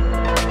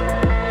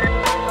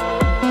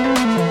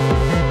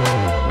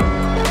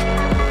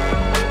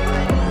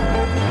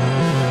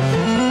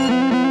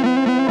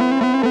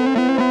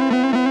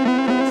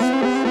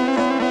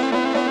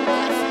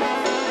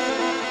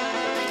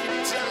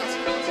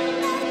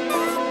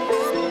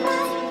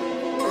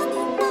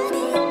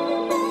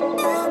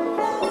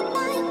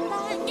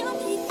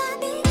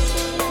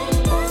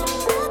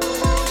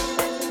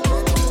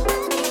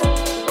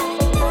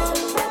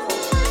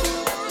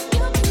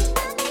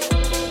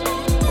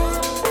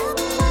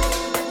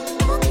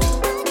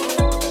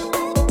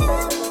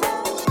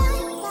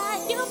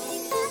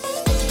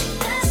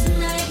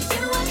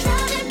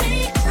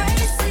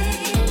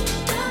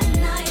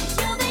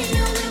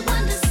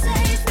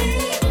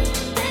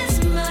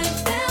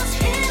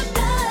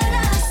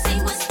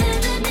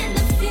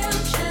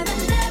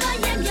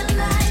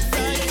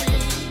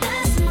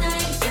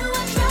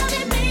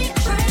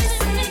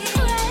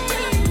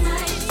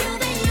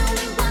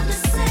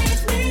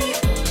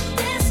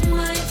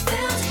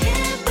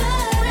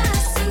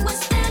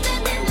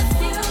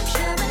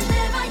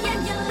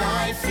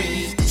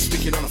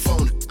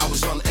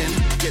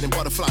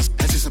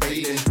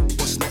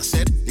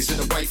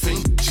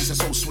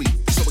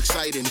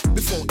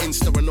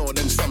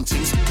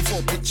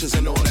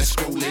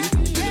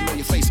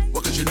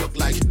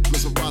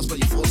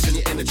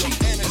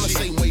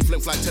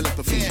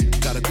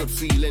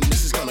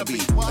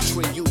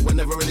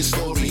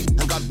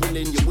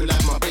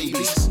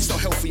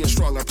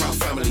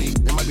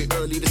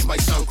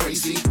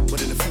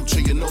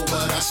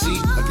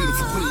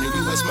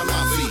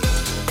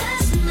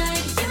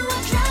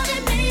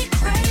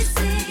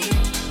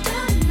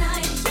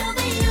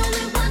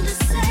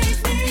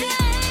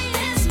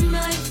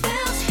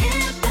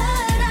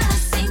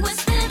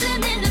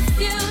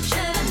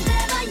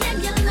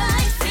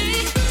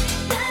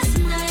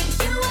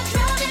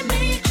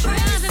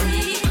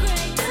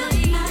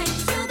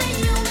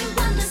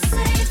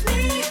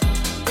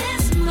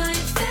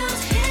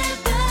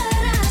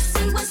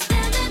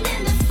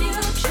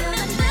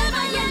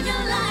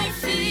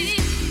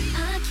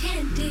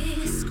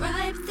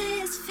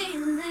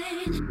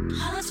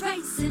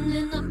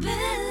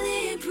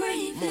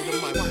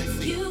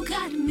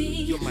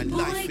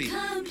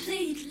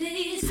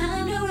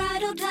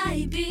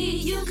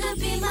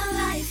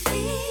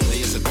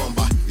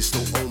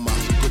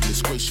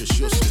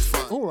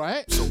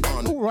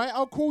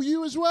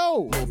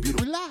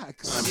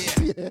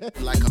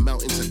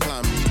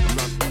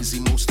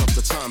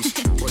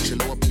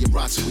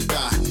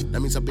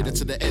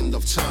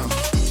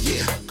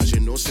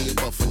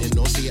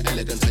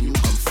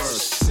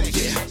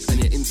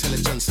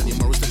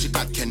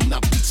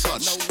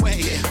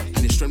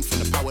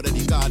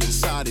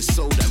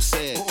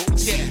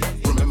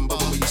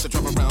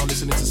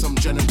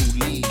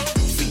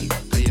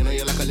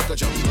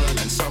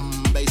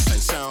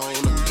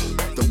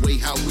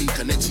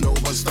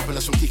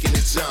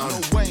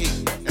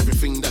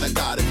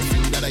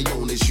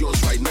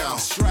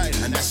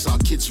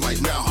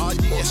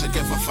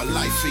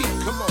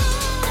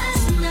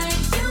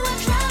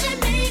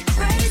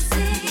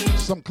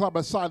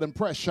 Silent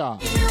Pressure.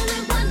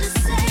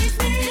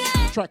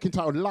 Track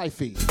entitled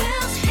Lifey.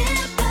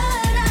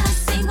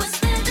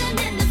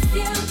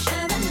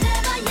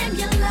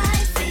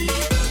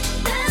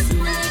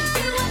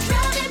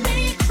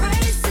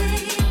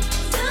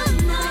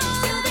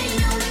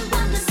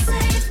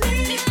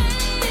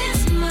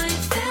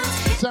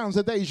 Sounds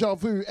of Deja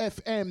Vu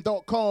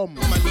FM.com.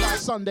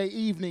 Sunday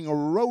evening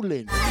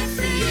rolling.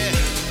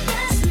 Yeah.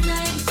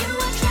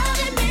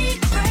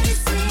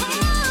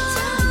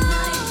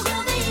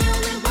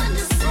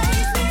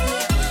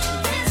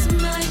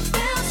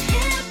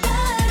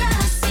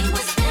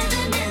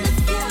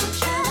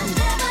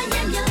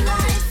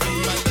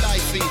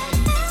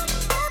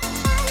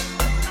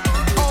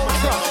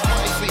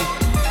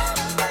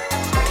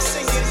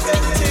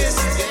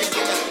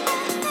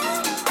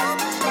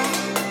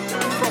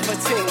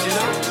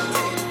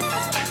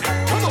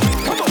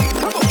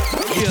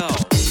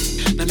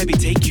 Let me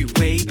take you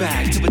way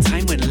back to a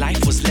time when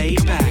life was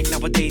laid back.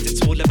 Nowadays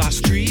it's all about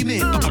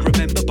streaming, but I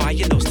remember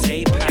buying those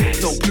tape packs.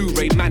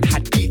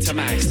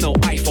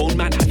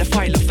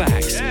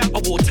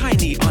 I wore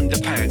tiny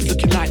underpants,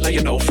 looking like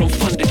Lionel from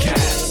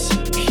Thundercats.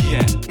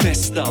 Yeah,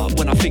 messed up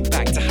when I think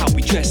back to how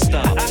we dressed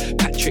up.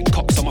 Patrick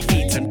Cox on my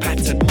feet and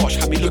pattern Mosh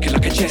had me looking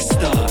like a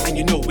jester. And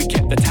you know we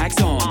kept the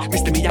tags on.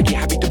 Mr. Miyagi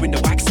had me doing the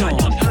wax on.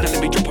 Now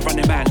let me drop a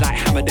running man like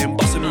Hammer, then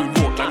bust a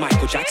moonwalk like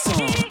Michael Jackson.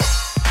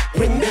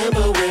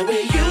 Remember when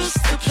we used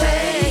to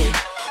play,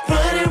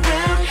 running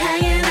around,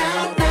 hanging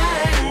out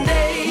night and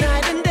day,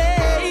 night and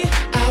day.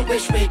 I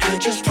wish we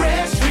could just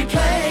press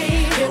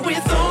replay. Can we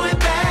throw it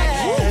back?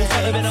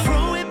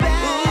 Throw it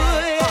back.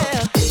 Ooh,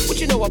 yeah. What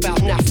you know about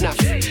naff naff?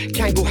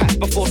 Kangol hats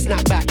before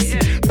snapbacks.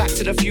 Back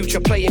to the future,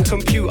 playing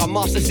computer,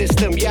 master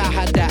system. Yeah, I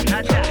had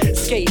that.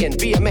 Skating,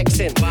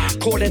 BMXing,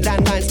 calling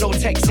landlines, no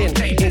texting.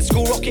 In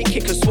school, rocking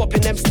kickers,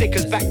 swapping them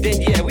stickers. Back then,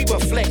 yeah, we were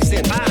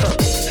flexing.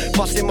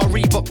 Busting my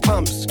Reebok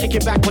pumps,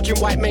 kicking back, watching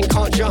white men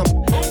can't jump.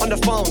 On the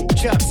phone,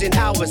 chirps in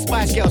hours.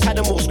 Spice Girls had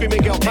them all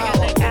screaming girl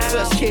power.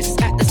 First kiss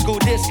at the school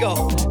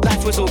disco.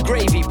 Life was all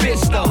gravy,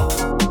 Bisto.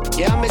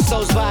 Yeah, I miss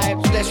those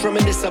vibes. Let's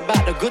reminisce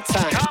about the good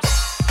times.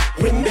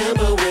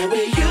 Remember when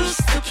we used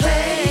to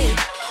play,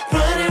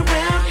 running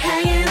around,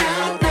 hanging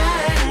out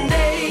night and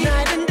day,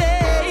 night and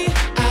day.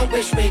 I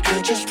wish we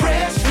could just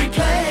press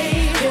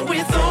replay. Can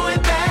we throw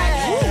it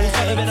back?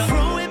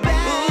 Throw it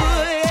back.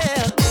 Ooh,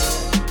 yeah.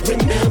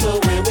 Remember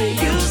when we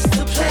used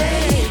to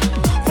play,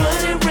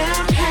 running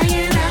around,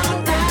 hanging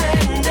out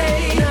night and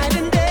day, night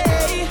and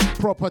day.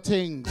 Proper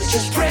things.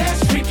 Just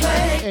press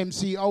replay.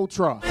 MC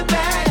Ultra.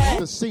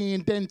 The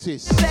singing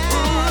dentist. Ooh,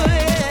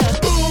 yeah.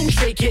 Boom,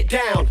 shake it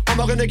down. I'm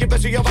not gonna give it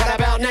to you right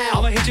about now.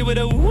 I'ma hit you with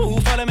a woo,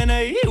 follow me now,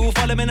 you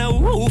follow me now,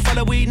 woo,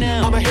 follow we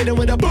now. I'ma hit it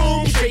with a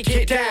boom, shake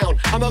it down.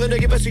 I'm not gonna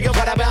give it to you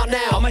right about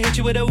now. I'ma hit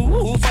you with a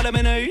woo, follow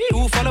me now,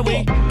 you follow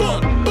we.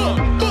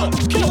 Boom,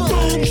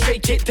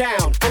 shake it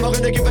down. I'm not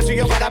gonna give it to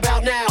you right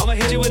about now. I'ma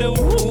hit you with a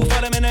woo,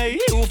 follow me now,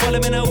 you follow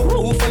me now,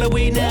 woo, follow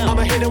we now.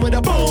 I'ma hit it with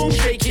a boom,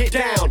 shake it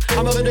down.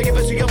 I'm not gonna give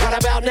it to you right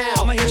about now.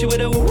 I'ma hit you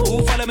with a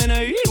woo, follow me now,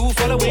 you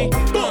follow we.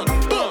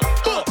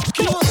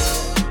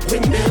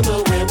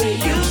 Remember when we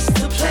used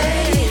to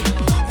play,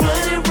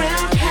 running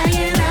around,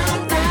 hanging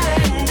out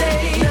night and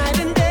day, night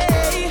and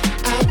day.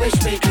 I wish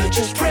we could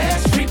just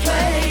press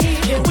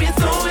replay. Can we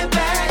throw it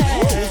back?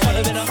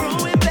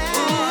 Throw it back.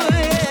 Ooh,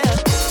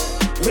 yeah.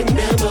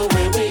 Remember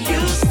when we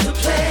used to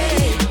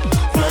play,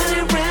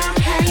 running around,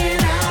 hanging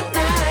out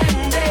night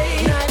and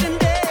day, night and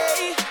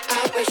day.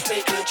 I wish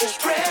we could just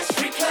press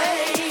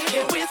replay.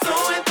 Can we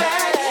throw it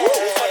back?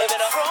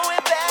 Throw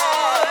it back.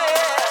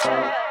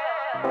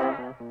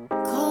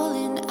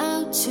 Calling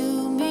out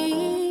to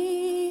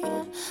me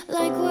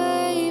like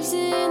waves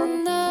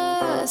in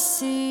the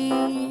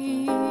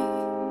sea,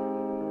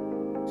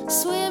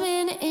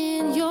 swimming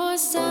in your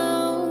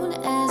sound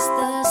as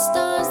the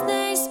stars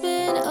they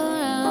spin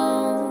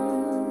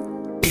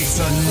around. It's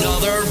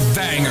another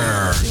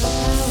banger.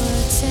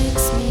 Power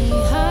takes me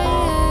higher.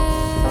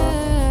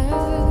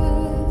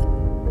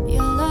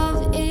 Your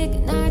love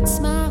ignites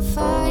my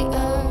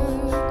fire.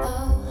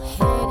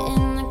 Head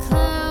in the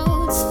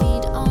clouds,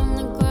 feet on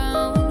the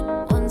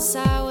ground. Once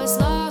I was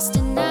lost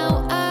and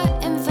now I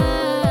am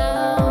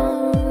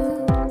found.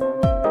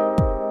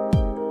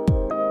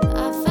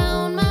 I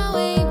found my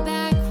way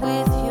back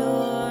with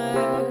your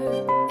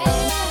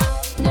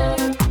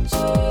energy.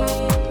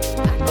 I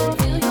can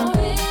feel your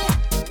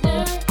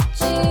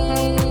energy.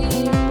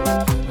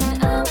 When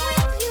I'm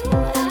with you, I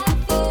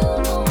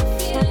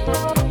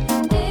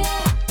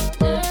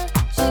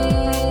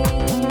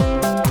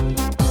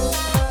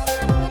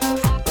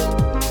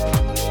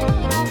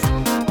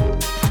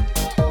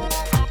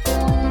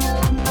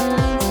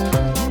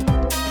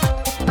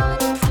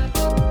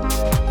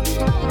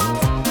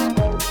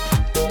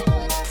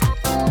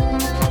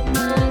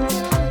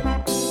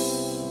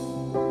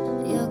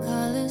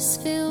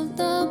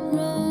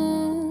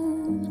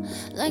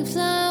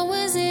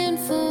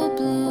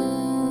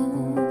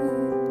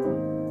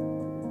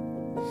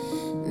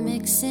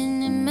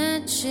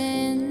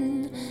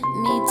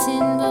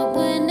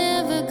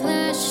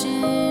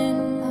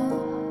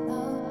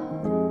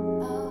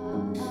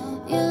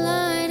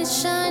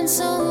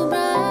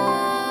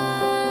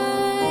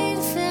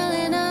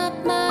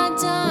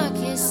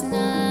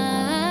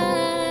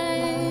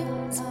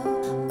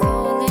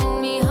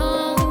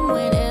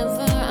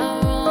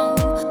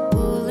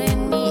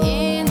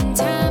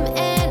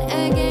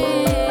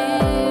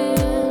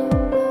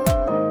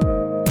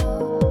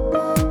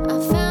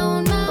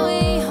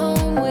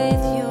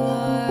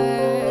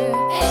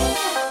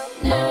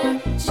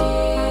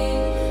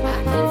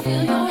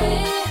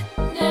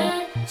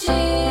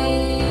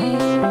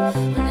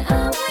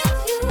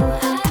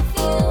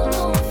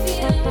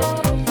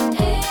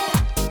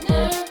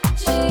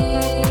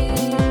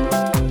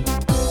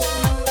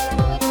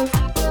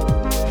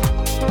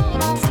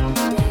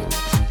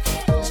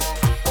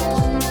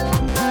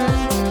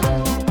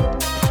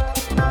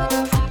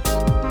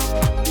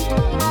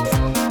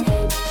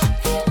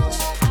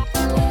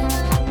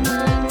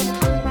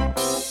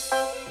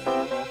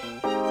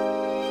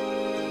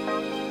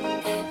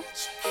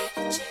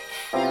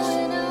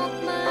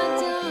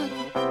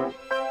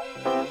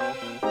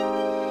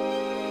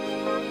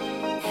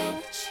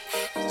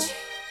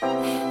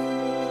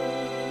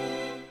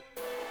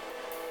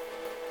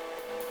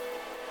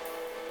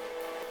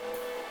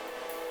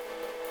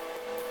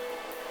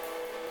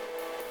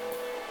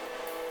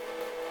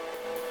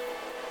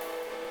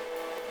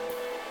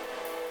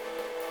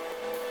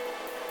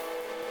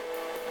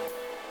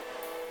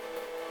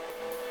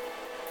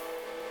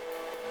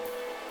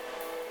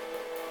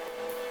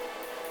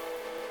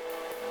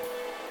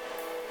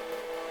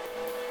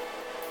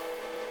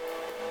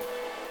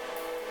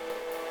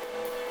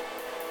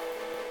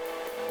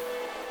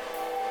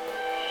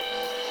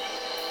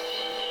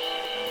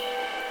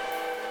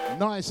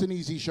Nice and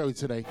easy show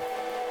today.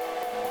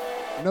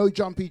 No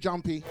jumpy.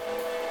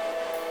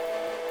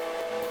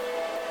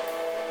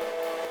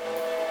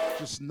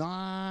 Just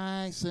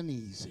nice and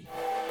easy.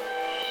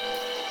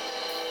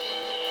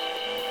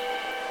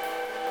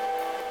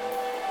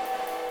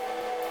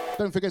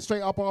 Don't forget, straight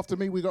up after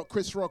me, we got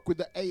Chris Rock with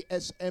the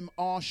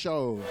ASMR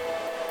show.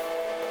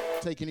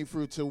 Taking you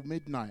through till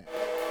midnight.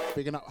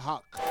 Bigging up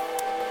Huck.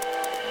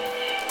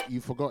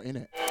 You forgot,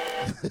 innit?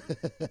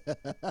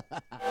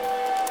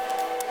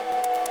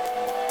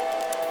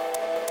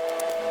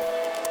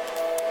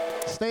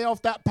 Stay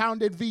off that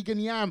pounded vegan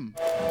yam.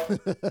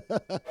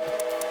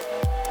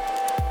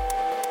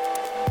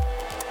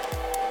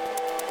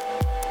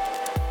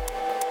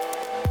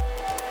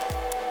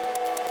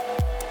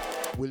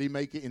 Will he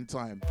make it in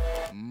time?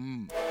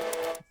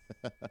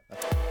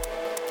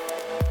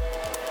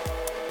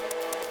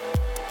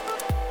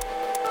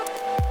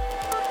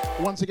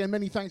 Once again,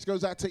 many thanks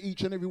goes out to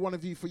each and every one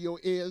of you for your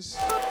ears.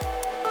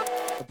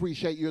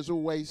 Appreciate you as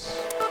always.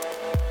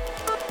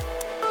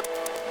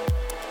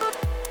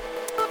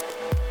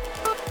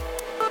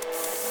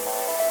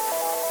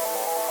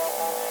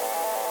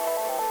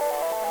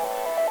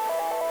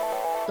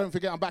 Don't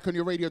forget, I'm back on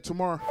your radio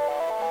tomorrow.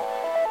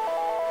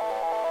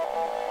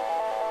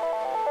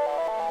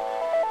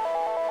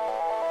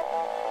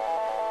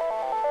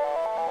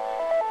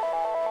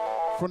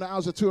 From the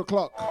hours of 2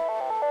 o'clock.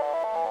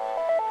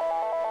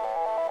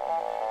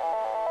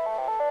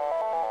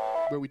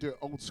 Where we do it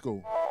old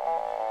school.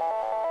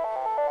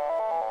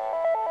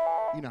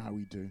 You know how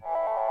we do.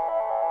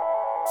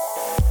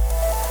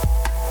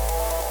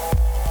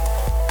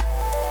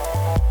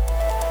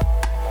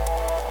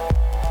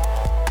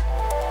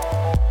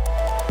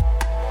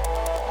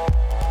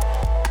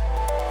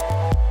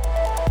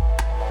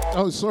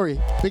 Oh, sorry.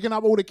 Picking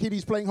up all the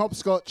kiddies playing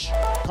hopscotch.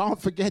 Can't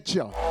forget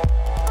you.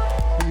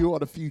 You are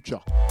the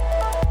future.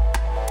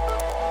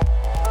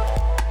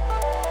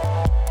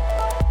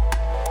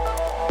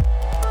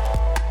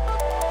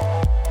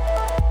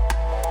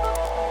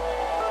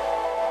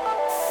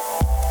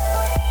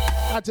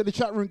 Add to the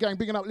chat room gang,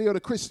 bigging up Leo the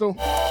Crystal.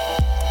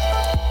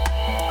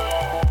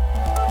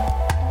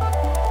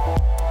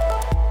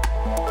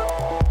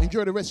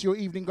 Enjoy the rest of your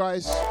evening,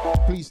 guys.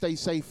 Please stay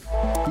safe.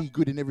 Be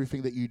good in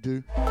everything that you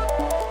do.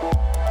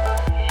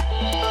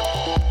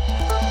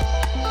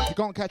 If you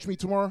can't catch me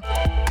tomorrow,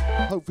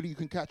 hopefully you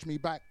can catch me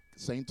back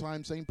same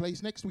time, same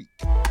place next week.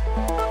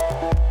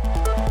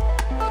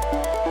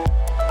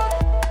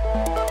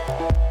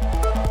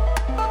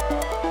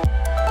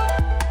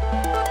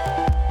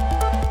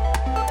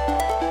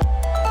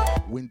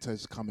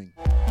 Winter's coming.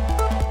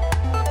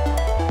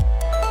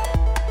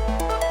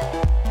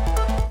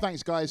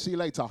 Thanks, guys. See you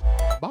later.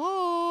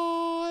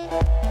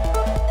 Bye.